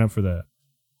sign up for that.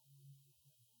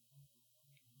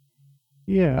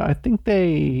 Yeah, I think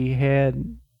they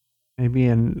had maybe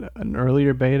an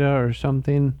earlier beta or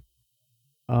something.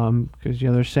 Because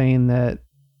they're saying that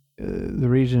the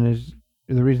reason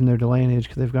they're delaying it is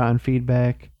because they've gotten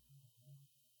feedback.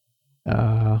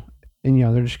 And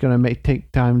they're just gonna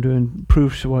take time to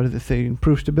improve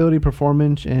improve stability,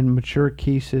 performance, and mature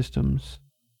key systems.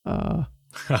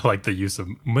 I like the use of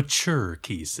mature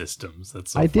key systems.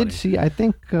 That's so I funny. did see. I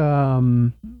think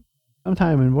sometime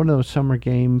in one of those summer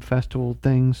game festival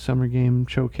things, summer game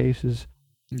showcases.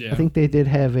 Yeah. I think they did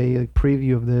have a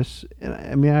preview of this, and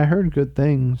I mean, I heard good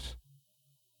things.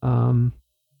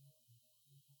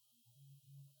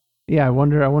 Yeah, I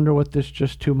wonder what this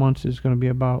just 2 months is going to be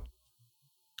about.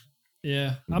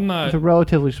 Yeah. I'm It's not a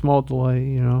relatively small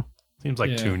delay, Seems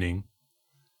like Yeah. tuning.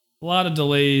 a lot of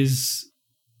delays,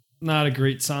 not a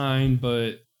great sign,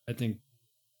 but I think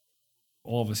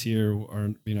all of us here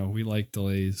are, we like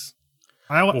delays.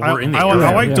 Well, we're in the I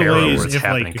era like yeah. delays where it's if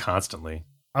happening like constantly.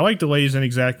 I like delays in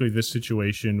exactly this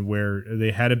situation where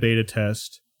they had a beta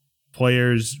test,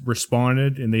 players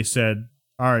responded, and they said,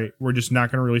 "All right, we're just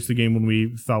not going to release the game when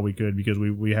we thought we could because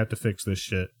we have to fix this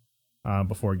shit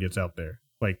before it gets out there."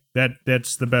 Like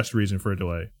that's the best reason for a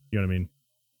delay. You know what I mean?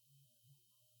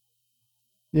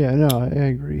 Yeah, no, I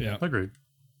agree. Yeah. Agreed.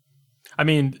 I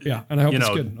mean, Yeah. And I hope You it's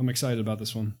know- good. I'm excited about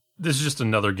this one. this is just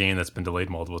another game that's been delayed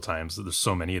multiple times. There's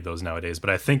so many of those nowadays. But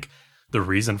I think the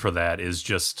reason for that is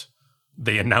just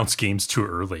they announce games too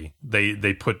early.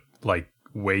 They put like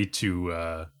way too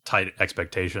tight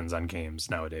expectations on games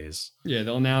nowadays. Yeah,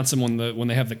 they'll announce them when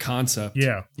they have the concept.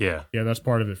 Yeah, Yeah, that's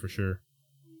part of it for sure.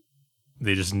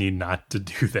 they just need not to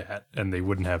do that, and they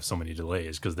wouldn't have so many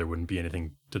delays because there wouldn't be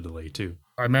anything to delay too.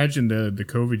 I imagine the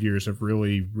COVID years have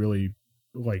really, really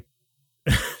like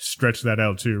stretched that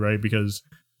out too, right? Because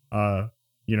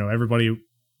everybody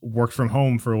worked from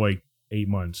home for like 8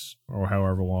 months or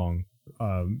however long,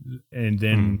 and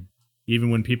then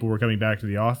even when people were coming back to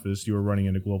the office, you were running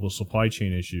into global supply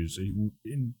chain issues.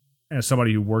 As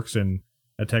somebody who works in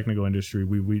a technical industry,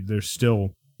 we there's still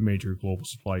major global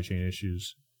supply chain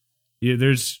issues. Yeah,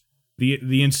 there's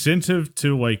the incentive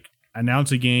to like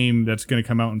announce a game that's going to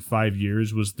come out in 5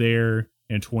 years was there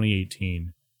in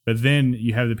 2018. But then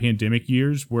you have the pandemic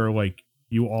years where like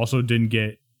you also didn't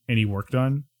get any work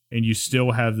done, and you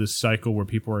still have this cycle where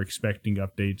people are expecting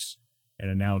updates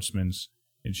and announcements.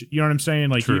 And you know what I'm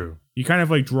saying? Like you kind of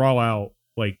like draw out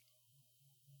like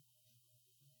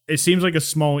it seems like a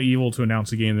small evil to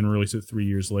announce a game and then release it 3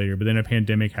 years later. But then a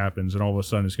pandemic happens, and all of a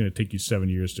sudden it's going to take you 7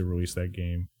 years to release that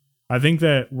game. I think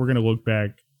that we're going to look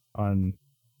back on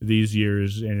these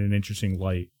years in an interesting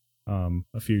light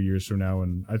a few years from now,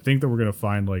 and I think that we're going to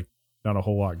find like not a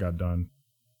whole lot got done.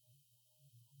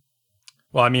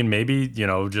 Well, I mean, maybe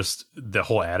just the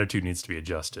whole attitude needs to be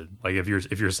adjusted. Like if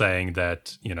you're saying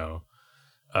that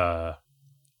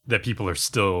that people are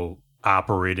still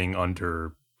operating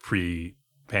under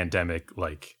pre-pandemic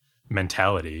like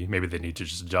mentality, maybe they need to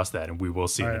just adjust that, and we will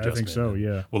see an adjustment. I think so.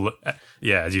 Yeah. Well,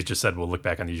 as you just said, we'll look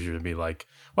back on these years and be like,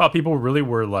 well, people really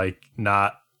were like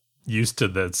not used to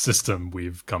the system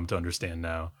we've come to understand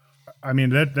now. I mean,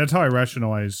 that's how I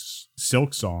rationalize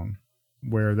Silk Song,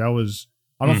 where that was.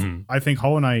 I think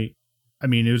Hollow Knight. I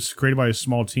mean, it was created by a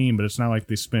small team, but it's not like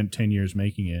they spent 10 years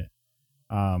making it.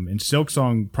 And Silk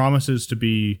Song promises to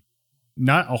be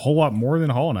not a whole lot more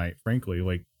than Hollow Knight, frankly.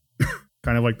 Like,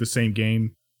 kind of like the same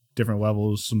game, different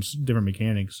levels, some different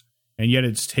mechanics, and yet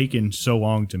it's taken so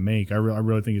long to make. I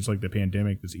really think it's like the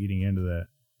pandemic that's eating into that,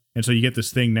 and so you get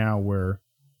this thing now where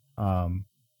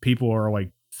people are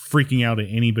like freaking out at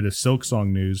any bit of Silk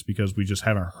Song news because we just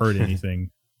haven't heard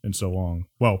anything in so long.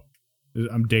 Well,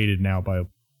 I'm dated now by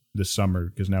this summer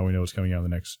because now we know it's coming out in the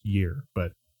next year,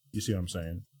 but you see what I'm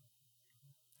saying?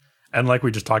 And like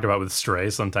we just talked about with Stray,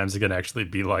 sometimes it can actually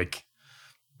be like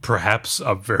perhaps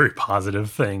a very positive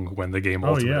thing when the game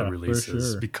ultimately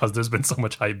releases because there's been so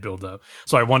much hype build up.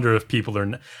 So I wonder if people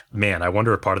are, I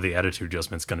wonder if part of the attitude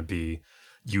adjustment is going to be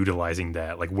utilizing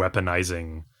that, like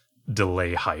weaponizing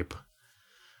delay hype.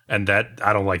 And that,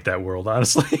 I don't like that world,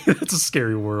 honestly. That's a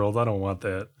scary world. I don't want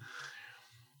that.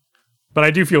 But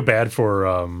I do feel bad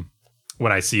for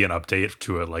when I see an update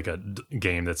to a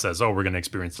game that says, oh, we're going to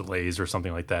experience delays or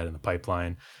something like that in the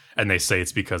pipeline. And they say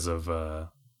it's because of,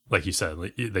 like you said,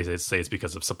 they say it's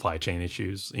because of supply chain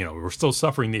issues. We're still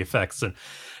suffering the effects. And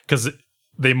because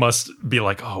they must be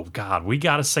like, oh, God, we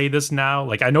got to say this now.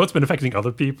 Like, I know it's been affecting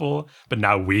other people, but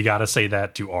now we got to say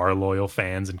that to our loyal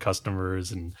fans and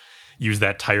customers and use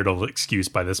that tired old excuse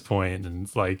by this point. And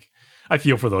it's like, I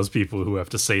feel for those people who have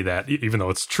to say that, even though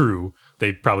it's true.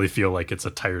 They probably feel like it's a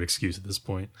tired excuse at this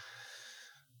point.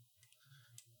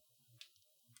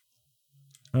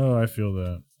 Oh, I feel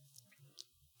that.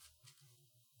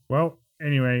 Well,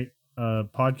 anyway,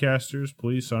 podcasters,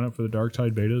 please sign up for the Dark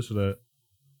Tide beta so that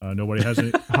nobody has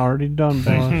it. Already done,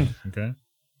 boss. Okay.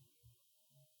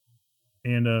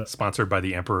 And sponsored by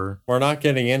the Emperor. We're not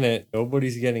getting in it.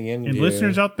 Nobody's getting in. And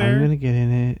listeners out there, I'm gonna get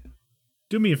in it.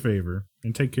 Do me a favor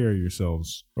and take care of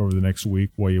yourselves over the next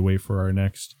week while you wait for our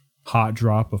next hot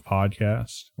drop of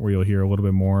podcast, where you'll hear a little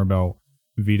bit more about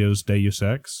Vito's Deus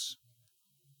Ex,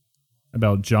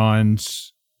 about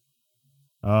John's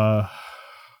I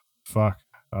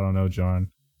don't know,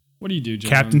 John. What do you do, John?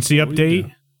 Captaincy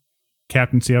update.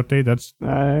 Captaincy update.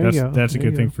 That's a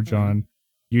good thing for John.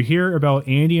 You hear about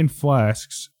Andy and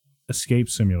Flask's Escape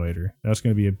Simulator. That's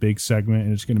going to be a big segment,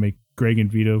 and it's going to make Greg and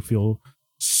Vito feel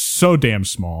so damn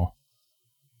small.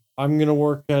 I'm going to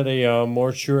work at a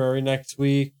mortuary next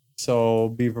week, so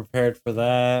be prepared for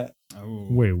that. Oh,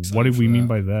 wait, what do we mean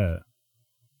by that?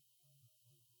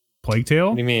 Plague Tale?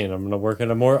 What do you mean? I'm going to work at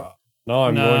a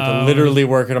going to literally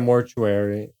work at a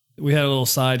mortuary. We had a little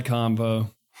side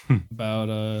convo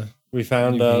about we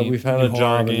found a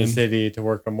job in the city to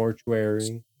work a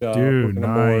mortuary. Dude,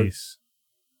 nice.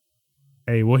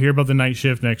 Hey, we'll hear about the night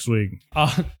shift next week.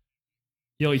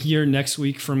 You'll hear next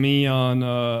week from me on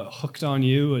Hooked on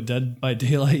You, a Dead by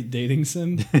Daylight dating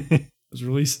sim. It was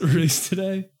released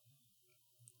today.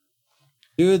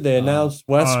 Dude, they announced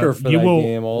Wesker for that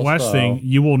game also. Last thing,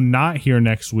 you will not hear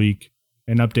next week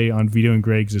an update on Vito and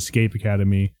Greg's Escape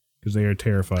Academy because they are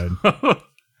terrified.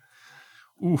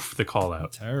 Oof, the call I'm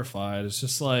out. terrified. It's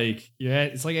just like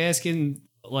it's like asking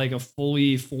like a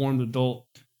fully formed adult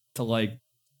to like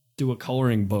do a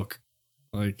coloring book.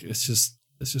 Like it's just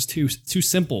too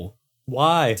simple.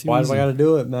 Why? Too Why do easy. I got to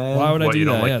do it, man? Why would I What, do you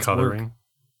that? don't Yeah, like it's work. coloring?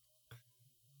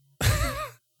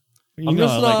 You I'm know,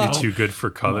 just I like not- You're color. too good for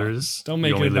colors. Don't make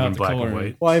you only it live about in the black and coloring.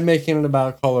 white. Why are you making it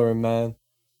about coloring, man?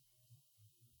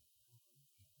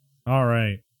 All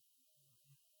right.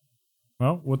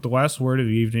 Well, with the last word of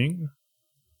the evening,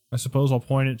 I suppose I'll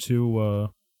point it to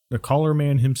the color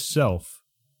man himself,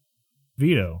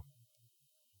 Vito.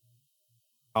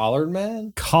 Collared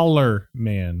man? Color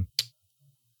man.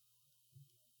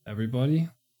 Everybody,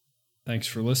 thanks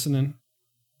for listening,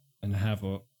 and have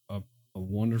a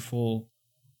wonderful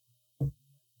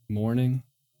morning,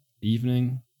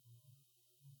 evening,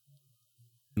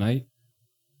 night,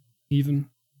 even.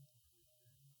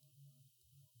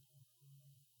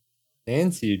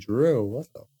 Nancy Drew. What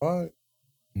the fuck?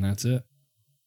 And that's it.